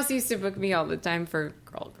Penthouse used to book me all the time for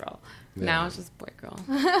girl. Yeah. Now it's just boy, girl.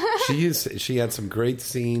 She had some great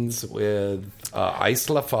scenes with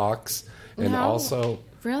Isla Fox, and also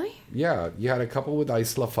really, yeah, you had a couple with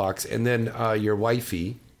Isla Fox, and then your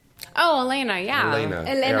wifey. Oh, Elena, yeah. Elena.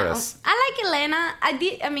 Aris. I like Elena. I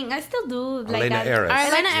still do. Like Elena Aris.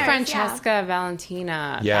 I like Francesca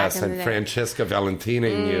Valentina. Yes, and Francesca Valentina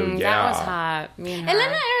and you. Yeah. That was hot. Me and her.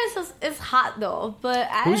 Elena Aris is hot, though.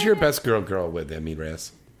 But who's your best girl with Emmy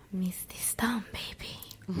Reyes? Misty Stone, baby.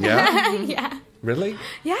 Yeah? Yeah. Really?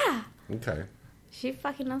 Yeah. Okay. She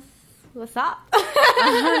fucking knows what's up.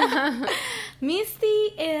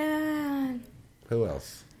 Misty and... Who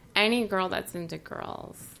else? Any girl that's into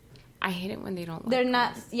girls. I hate it when they don't like They're girls.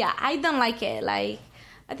 not... Yeah, I don't like it. Like,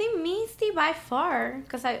 I think Misty by far,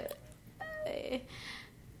 because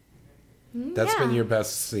That's been your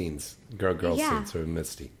best scenes, girl scenes with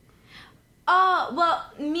Misty. Well,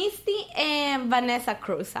 Misty and Vanessa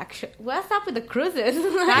Cruz, actually. What's up with the Cruzes? That's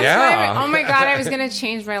why oh my God, I was going to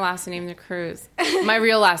change my last name to Cruz. My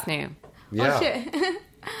real last name. Yeah. Oh, shit.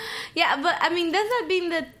 Yeah, but I mean, those have been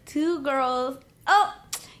the two girls. Oh,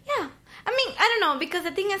 yeah. I mean, I don't know, because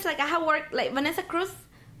the thing is, like, I have worked, like, Vanessa Cruz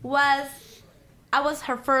I was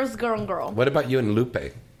her first girl. What about you and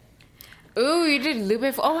Lupe? Ooh, you did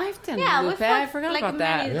Lupe. Oh, I've done Lupe. I forgot about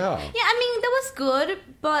that. Yeah, I mean, that was good,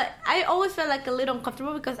 but I always felt like a little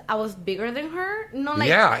uncomfortable because I was bigger than her.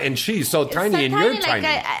 And she's so tiny, and you're tiny.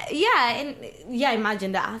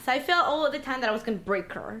 Imagine that. So I felt all the time that I was going to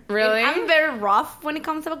break her. Really? And I'm very rough when it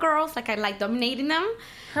comes to girls. Like, I like dominating them.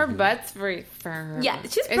 Her butt's very firm. Yeah,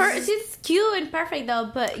 she's cute and perfect, though,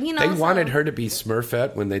 but, They wanted her to be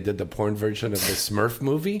Smurfette when they did the porn version of the Smurf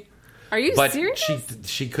movie. Are you serious? But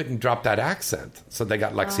she couldn't drop that accent, so they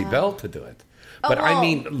got Lexi Bell to do it. But I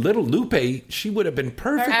mean, little Lupe, she would have been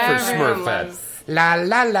perfect for Smurfette. La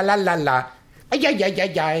la la la la la, ay ay ay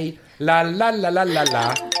ay ay, la la la la la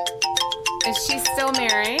la. Is she still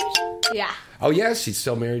married? Yeah. Oh yeah, she's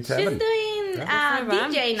still married to Evan. She's doing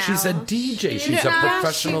DJ now. She's a DJ. She's a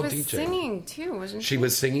professional DJ. She was singing too, wasn't she? She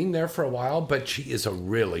was singing there for a while, but she is a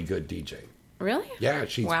really good DJ. Really? Yeah,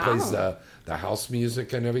 she plays the house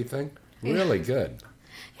music and everything. Really good.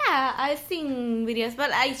 Yeah, I've seen videos,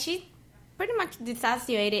 but she pretty much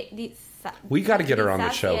dissociated. We got to get her on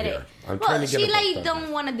the show here. I'm trying to get her. She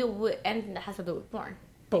don't want to do anything that has to do with porn.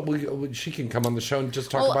 But she can come on the show and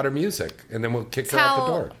just talk about her music, and then we'll kick her out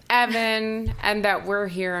the door. Evan and that we're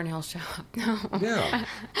here and he'll show up. No. Yeah.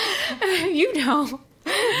 You know.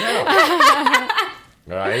 Yeah.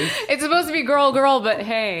 Right? It's supposed to be girl, but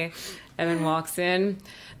hey, Evan walks in.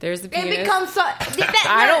 There's the penis. It becomes so...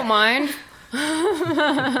 I don't mind.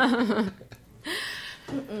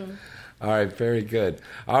 All right, very good.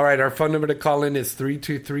 All right, our phone number to call in is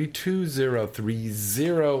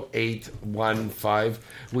 323-203-0815.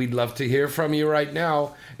 We'd love to hear from you right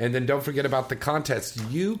now. And then don't forget about the contest.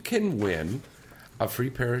 You can win a free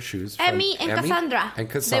pair of shoes. From Emmy and Cassandra. And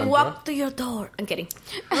Cassandra. They walk to your door. I'm kidding.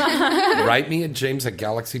 Write me at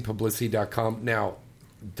james@galaxypublicity.com. Now,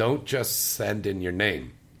 don't just send in your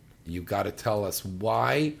name. You got to tell us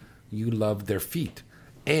why you love their feet.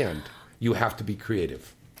 And you have to be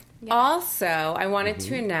creative. Yeah. Also, I wanted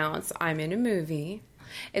to announce I'm in a movie.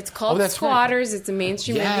 It's called Squatters. Right. It's a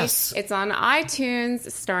mainstream movie. It's on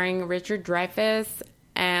iTunes, starring Richard Dreyfuss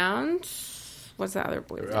and what's the other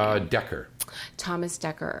boy's name? Decker. Thomas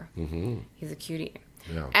Decker. Mm-hmm. He's a cutie.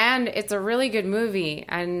 Yeah. And it's a really good movie.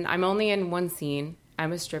 And I'm only in one scene.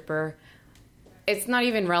 I'm a stripper. It's not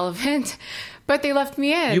even relevant, but they left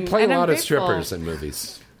me in. You play a lot of strippers in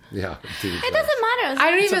movies. Yeah, it doesn't matter.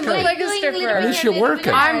 I don't even look like a stripper. At least you're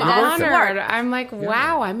working. I'm honored. I'm like,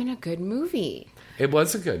 wow, I'm in a good movie. It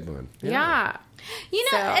was a good one. Yeah. You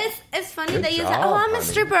know, it's funny that you say, "Oh, I'm a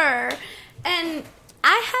stripper," and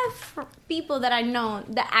I have people that I know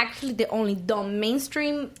that actually they only do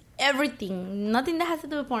mainstream everything, nothing that has to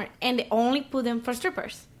do with porn, and they only put them for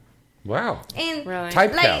strippers. Wow. And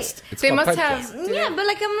typecast. Like, they must have. Yeah, but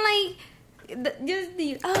like I'm like.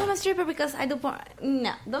 I'm a stripper because I do porn.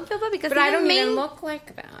 No, don't feel bad because. But I don't even look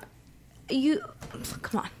like that. You,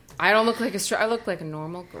 come on. I don't look like a stripper. I look like a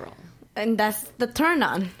normal girl. And that's the turn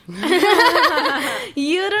on.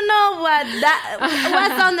 You don't know what's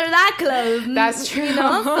under that clothes. That's true. You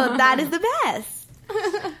know, so that is the best.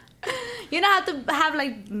 You don't have to have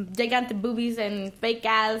like gigantic boobies and fake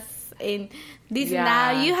ass and this and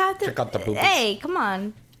that. You have to check out the boobies. Hey, come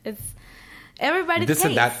on. It's everybody. This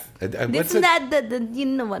and that. This and that. You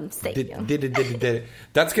know what I'm saying.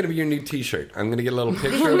 That's going to be your new T-shirt. I'm going to get a little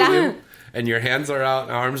picture of you, and your hands are out,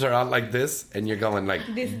 arms are out like this, and you're going like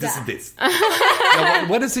this. Now,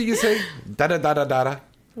 what is it you say? Da da da da da.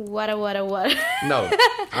 What? No,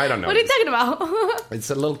 I don't know. What are you talking about? It's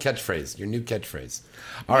a little catchphrase. Your new catchphrase.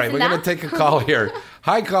 All right, we're going to take a call here.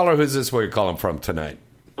 Hi, caller. Who's this? Where you calling from tonight?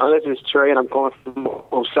 This is Trey, and I'm calling from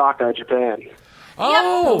Osaka, Japan.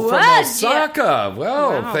 Oh, from Osaka.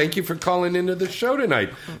 Well, thank you for calling into the show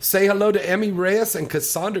tonight. Say hello to Emmy Reyes and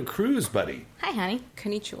Cassandra Cruz, buddy. Hi, honey.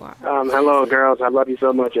 Konnichiwa. Hello, girls. I love you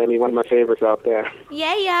so much, Emmy. One of my favorites out there.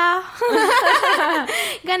 Yeah.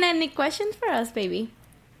 Got any questions for us, baby?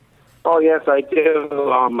 Oh, yes, I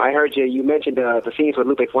do. I heard you mentioned the scenes with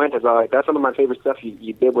Lupe Fuentes. That's some of my favorite stuff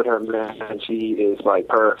you did with her, man. And she is, like,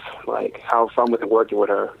 perf. Like, how fun was it working with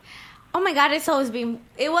her? Oh, my God. It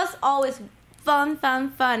was always fun,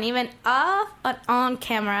 even off and on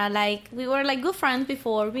camera. Like, we were, like, good friends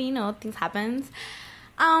before, but, things happens.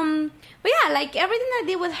 But, yeah, like, everything I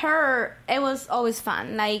did with her, it was always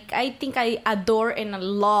fun. Like, I think I adore and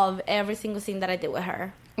love every single scene that I did with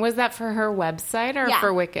her. Was that for her website or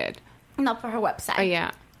for Wicked? No, for her website. Oh,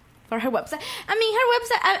 yeah. For her website. I mean, her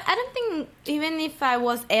website, I don't think, even if I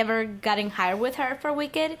was ever getting hired with her for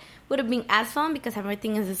Wicked, would have been as fun because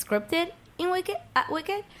everything is scripted in Wicked.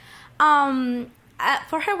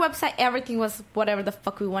 For her website, everything was whatever the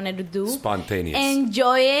fuck we wanted to do. Spontaneous.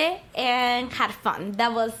 Enjoy it and had fun.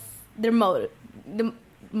 That was their motto. The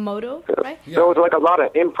motto, right? Yeah. So it was like a lot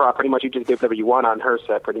of improv, pretty much. You just did whatever you want on her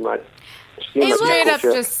set, pretty much. It was straight up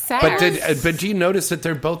just sex. But do you notice that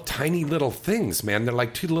they're both tiny little things, man? They're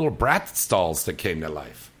like two little brat stalls that came to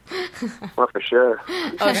life. Well, for sure.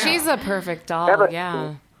 Oh, she's a perfect doll,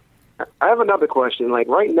 I have another question. Like,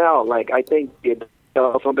 right now, like, I think there's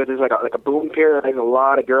like a boom period. There's a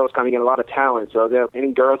lot of girls coming in, a lot of talent. So are there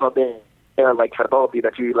any girls out there, like, Travolta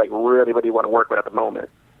that you, like, really, really want to work with at the moment?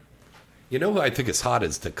 You know who I think is hot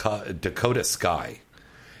is Dakota Sky.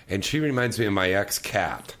 And she reminds me of my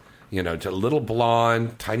ex-cat. Just a little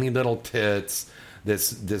blonde, tiny little tits, this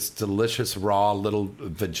delicious raw little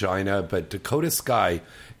vagina. But Dakota Sky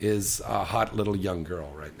is a hot little young girl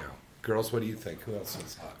right now. Girls, what do you think? Who else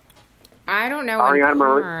is hot? I don't know Ariana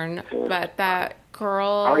Marie, but that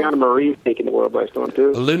girl... Ariana Marie's taking the world by storm,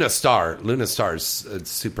 too. Luna Star's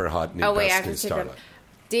super hot new starlet.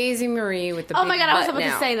 Daisy Marie with the Oh, my God, I was about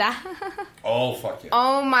to say that. Oh, fuck yeah.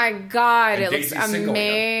 Oh, my God, and it looks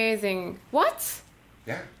amazing. What?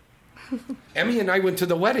 Yeah. Emmy and I went to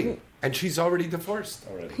the wedding, and she's already divorced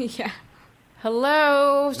already. Yeah.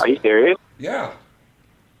 Hello. Are you serious? Yeah.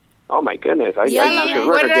 Oh, my goodness. Emmy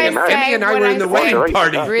and I were in the wedding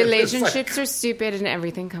party. Relationships are stupid, and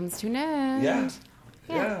everything comes to an end.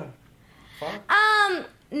 Yeah.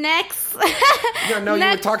 Next. You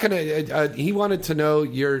were talking to... he wanted to know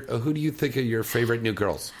who do you think are your favorite new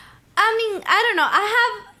girls? I mean, I don't know.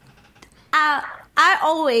 I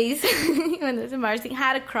always, when it's embarrassing,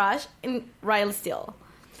 had a crush in Riley Steele.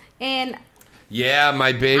 And Yeah,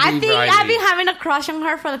 my baby I think Riley. I've been having a crush on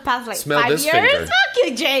her for the past Smell 5 this years. finger. Fuck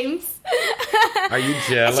you, James. Are you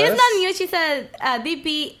jealous? She's not new. She's a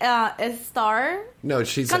DP a star. No,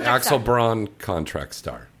 she's an Contract Axel star. Braun contract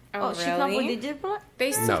star. Oh, she's not with Digital?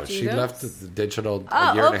 They still No, do she those? left the Digital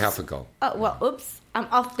a year and a half ago. Oh, well, oops. I'm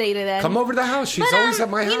off-dated then. Come over to the house. She's But, always at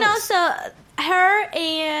my house. You know, so her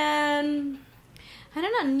and... I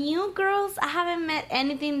don't know, new girls, I haven't met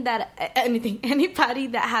anybody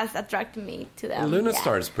that has attracted me to them. Luna yet.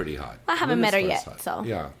 Star is pretty hot. I haven't Luna met her Star's yet, hot. so.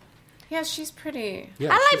 Yeah. Yeah, she's pretty.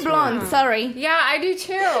 Yeah, I she's like blonde, really- sorry. Yeah, I do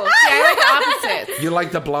too. I like opposites. You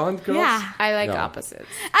like the blonde girls? Yeah. I like No. opposites.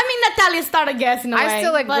 I mean, Natalia started guessing away. I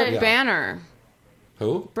still like but- Brooke Banner.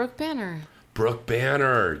 Who? Brooke Banner. Brooke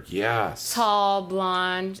Banner. Yes. Tall,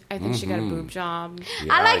 blonde. I think she got a boob job.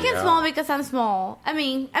 I like it yeah. small because I'm small. I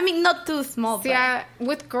mean, not too small. See, but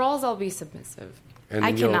with girls, I'll be submissive. And I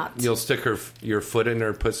you'll, cannot. You'll stick your foot in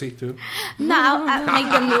her pussy too? no, I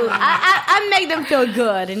make them move. I make them feel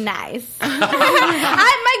good and nice.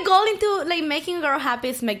 My goal into like making a girl happy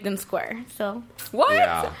is make them square. So what?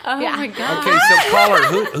 Yeah. Oh Yeah. my god. Okay, so caller,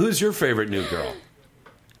 who's your favorite new girl?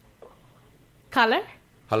 color.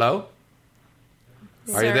 Hello?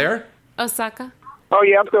 Are you Sir? there? Osaka. Oh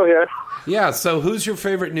yeah, I'm still here. Yeah, so who's your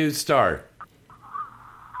favorite new star?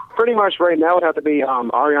 Pretty much right now would have to be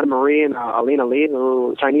Ariana Marie and Alina Lee, the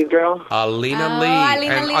little Chinese girl. Alina Lee.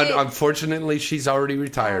 Alina And Lee. unfortunately, she's already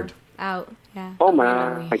retired. Out. Yeah. Oh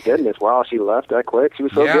my goodness! Wow, she left that quick. She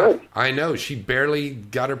was so yeah, good. I know. She barely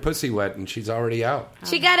got her pussy wet, and she's already out.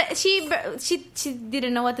 She got it. She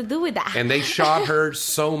didn't know what to do with that. And they shot her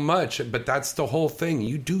so much, but that's the whole thing.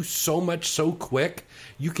 You do so much so quick,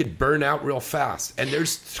 you could burn out real fast. And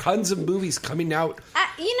there's tons of movies coming out.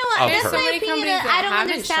 You know what? Of That's her. my So many opinion. companies that I don't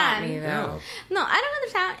haven't shot understand. me, though. Yeah. No, I don't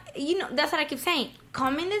understand. You know, that's what I keep saying.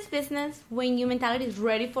 Come in this business when your mentality is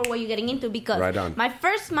ready for what you're getting into. Because Right on. my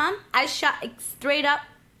first month, I shot straight up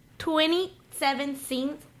 27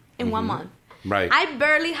 scenes in 1 month. Right. I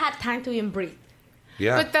barely had time to even breathe.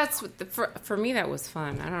 Yeah. But that's what for me. That was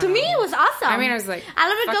fun. I don't To know. me, it was awesome. I mean, I was like, a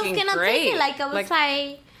lot of girls fucking cannot great. take it. Like, I was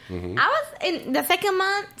like Mm-hmm. I was in the second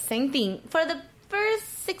month, same thing. For the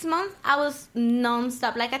first 6 months, I was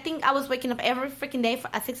non-stop. Like, I think I was waking up every freaking day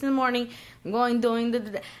at 6 in the morning, doing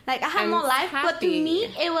like, I had I'm no life. But to happy. me,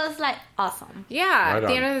 it was like awesome. Yeah. Right At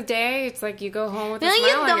the on. end of the day, it's like you go home with a Then you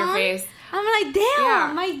smile on your don't. face. I'm like, damn,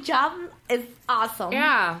 Yeah. my job is awesome.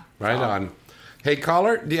 Yeah. Right on. Hey,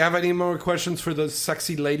 caller, do you have any more questions for the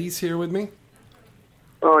sexy ladies here with me?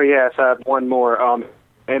 Oh yes, I have one more.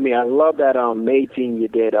 Amy, I love that May scene you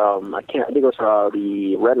did. I think it was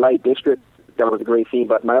the red light district. That was a great scene.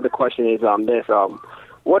 But my other question is this: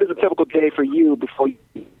 what is a typical day for you before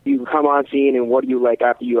you come on scene, and what do you like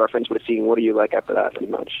after you are finished with the scene? What do you like after that,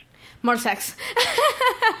 pretty much? More sex.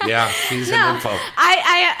 Yeah, she's in No, info.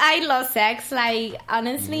 I love sex. Like,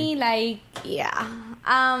 honestly, like, yeah.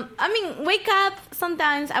 I mean, wake up.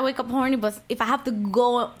 Sometimes I wake up horny, but if I have to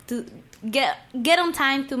go to get on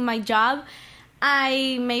time to my job,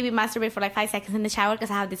 I maybe masturbate for like 5 seconds in the shower because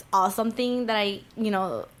I have this awesome thing that I,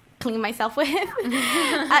 clean myself with.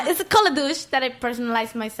 It's called a douche that I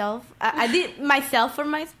personalized myself. I did myself for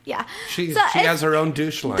my, yeah. She So has her own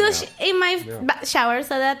douche line. douche now. in my shower,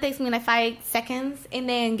 so that takes me like 5 seconds, and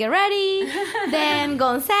then get ready, then go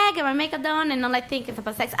on set, get my makeup done, and all I think is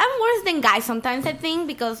about sex. I'm worse than guys sometimes, I think,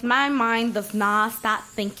 because my mind does not stop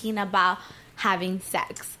thinking about having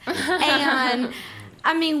sex. And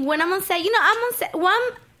I mean, when I'm on set, I'm on set.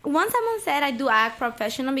 Once I'm on set, I do act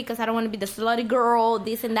professional because I don't want to be the slutty girl,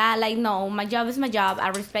 this and that. Like, no, my job is my job. I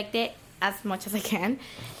respect it as much as I can.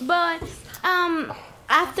 But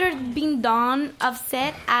after being done of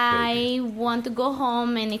set, I want to go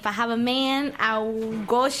home. And if I have a man, I'll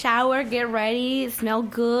go shower, get ready, smell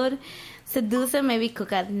good, seduce him, maybe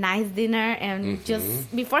cook a nice dinner. And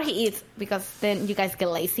just before he eats, because then you guys get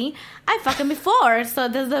lazy, I fuck him before. So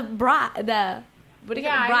there's what do you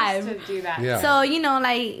call it? I Bribe. used to do that. Yeah. So,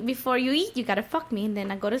 like, before you eat, you gotta fuck me, and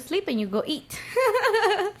then I go to sleep, and you go eat.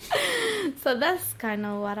 So that's kind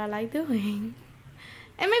of what I like doing.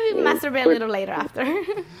 And maybe masturbate a little later after.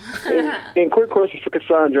 And quick question for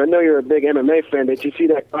Cassandra. I know you're a big MMA fan. Did you see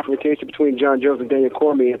that confrontation between John Jones and Daniel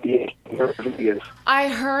Cormier at the end? I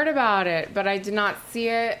heard about it, but I did not see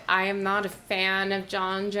it. I am not a fan of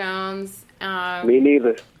John Jones. Me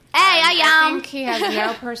neither. Hey, I think he has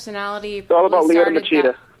no personality. It's all about He Lyoto started Machida.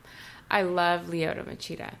 that- I love Lyoto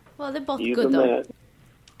Machida. Well, they're both He's good, the though. man.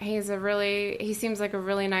 He seems like a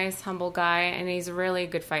really nice, humble guy, and he's a really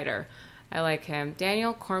good fighter. I like him.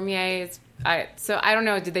 Daniel Cormier is, so I don't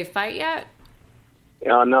know, did they fight yet?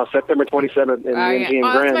 No, September 27th in the MGM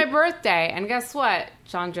It's Grand. my birthday, and guess what?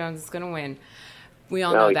 John Jones is going to win. We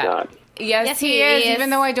all know he's that. not. Yes, he is. Even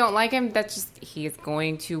though I don't like him, that's just he is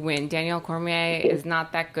going to win. Daniel Cormier is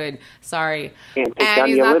not that good. Sorry, and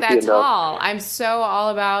he's not that tall. I'm so all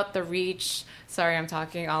about the reach. Sorry, I'm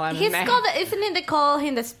talking all out of He's called. Isn't it they call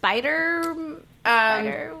him the Spider?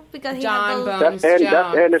 Spider because he John has Bones. That's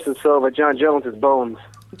Anderson Silva. John Jones is Bones.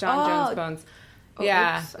 John Jones Bones.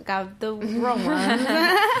 Yeah. Oops, I got the wrong one.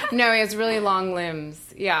 No, he has really long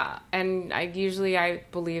limbs. Yeah, and I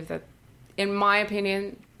believe that, in my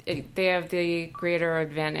opinion, they have the greater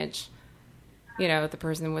advantage. You know, the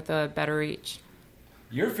person with the better reach.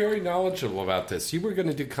 You're very knowledgeable about this. You were going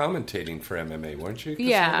to do commentating for MMA, weren't you?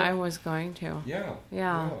 Yeah, I was going to.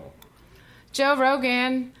 Yeah. Joe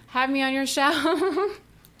Rogan, have me on your show.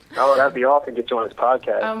 Oh, that'd be awesome to get you on his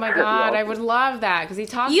podcast. Oh my God, I would love that because he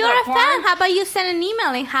talks You're about a porn. fan. How about you send an email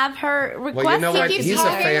and have her request? Well, you know what?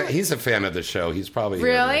 He's a fan of the show. He's probably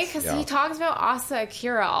really because he talks about Asa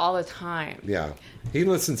Akira all the time. Yeah, he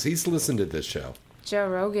listens. He's listened to this show. Joe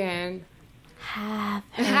Rogan,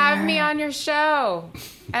 have me on your show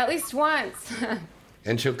at least once.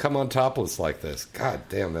 And she'll come on topless like this. God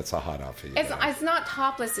damn, that's a hot outfit. It's not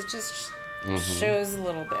topless. It just shows a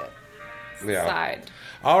little bit. Side.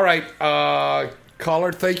 All right,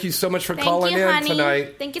 caller, thank you so much for calling in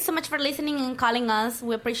tonight. Thank you so much for listening and calling us.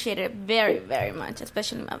 We appreciate it very, very much,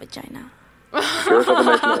 especially my vagina.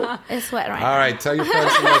 It's wet right now. All right, tell your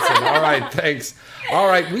friends to listen. All right, thanks. All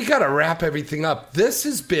right, we got to wrap everything up. This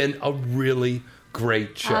has been a really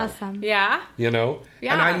great show. Awesome. Yeah. You know?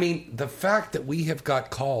 Yeah. And I mean, the fact that we have got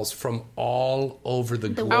calls from all over the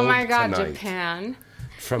globe Oh my God, tonight. Japan.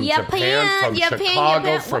 From Japan, from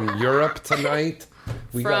Chicago, from Europe tonight.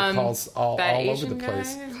 We got calls all over the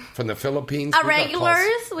place. From the Philippines. Our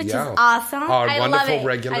regulars, which is awesome. Our wonderful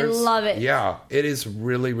regulars. I love it. Yeah, it is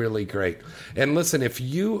really, really great. And listen, if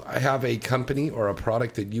you have a company or a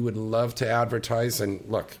product that you would love to advertise, and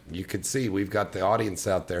look, you can see we've got the audience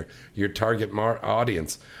out there, your target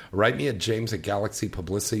audience. Write me at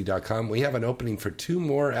james@galaxypublicity.com. We have an opening for 2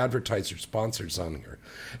 more advertiser sponsors on here.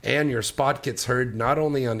 And your spot gets heard not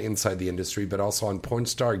only on Inside the Industry, but also on Porn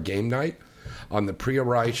Star Game Night, on the Priya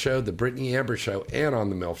Rai Show, the Brittany Amber Show, and on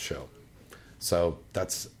the MILF Show. So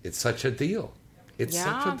it's such a deal. It's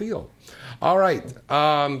such a deal. All right.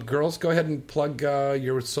 Girls, go ahead and plug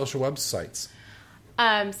your social websites.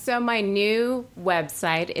 So my new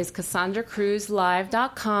website is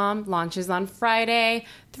CassandraCruzLive.com. Launches on Friday,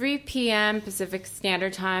 3 p.m. Pacific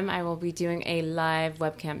Standard Time. I will be doing a live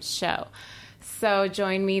webcam show. So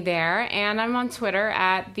join me there. And I'm on Twitter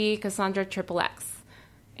at the Cassandra XXX.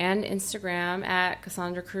 And Instagram at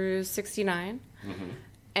CassandraCruz69.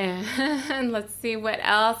 And let's see what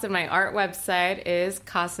else. And my art website is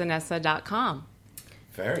casanessa.com.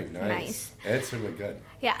 Very nice. It's really good.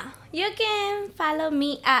 Yeah. You can follow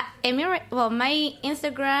me at my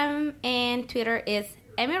Instagram and Twitter is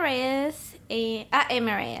Emi Reyes, at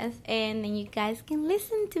Emi Reyes. And then you guys can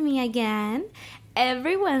listen to me again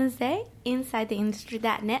every Wednesday inside the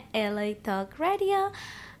industry.net LA Talk Radio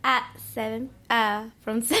at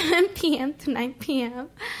from 7 p.m. to 9 p.m.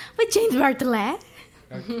 with James Bartolet.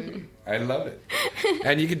 Okay. I love it.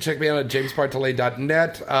 And you can check me out at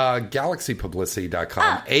jamesbartolet.net,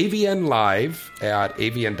 galaxypublicity.com, AVN Live at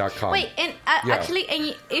avn.com. Wait, and actually,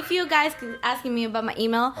 and if you guys are asking me about my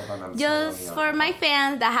email, just for my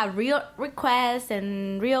fans that have real requests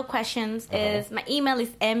and real questions, is my email is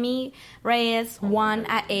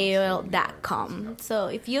emmyreyes1@aol.com. So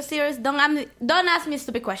if you're serious, don't ask me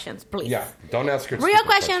stupid questions, please. Yeah, don't ask her real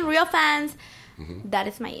questions, real fans. That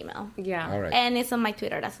is my email. Yeah. All right. And it's on my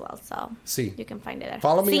Twitter as well, so you can find it there.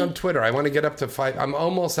 Follow me on Twitter. I want to get up to 5. I'm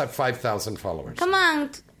almost at 5,000 followers. Come on,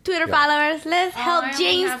 Twitter followers. Let's help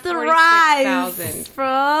James to rise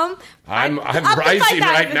from... I'm rising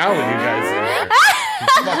right now with you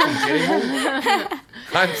guys.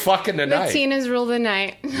 I'm fucking tonight. The Tina's rule the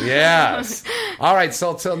night. Yes. All right,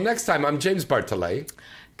 so till next time, I'm James Bartolet.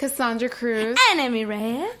 Cassandra Cruz. And Emi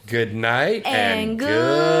Reyes. Good night and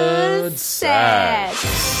good sex.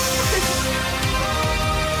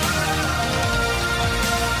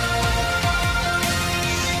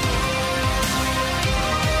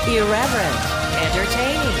 Irreverent,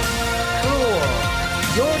 entertaining, cool.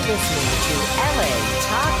 You're listening to LA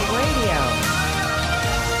Talk Radio.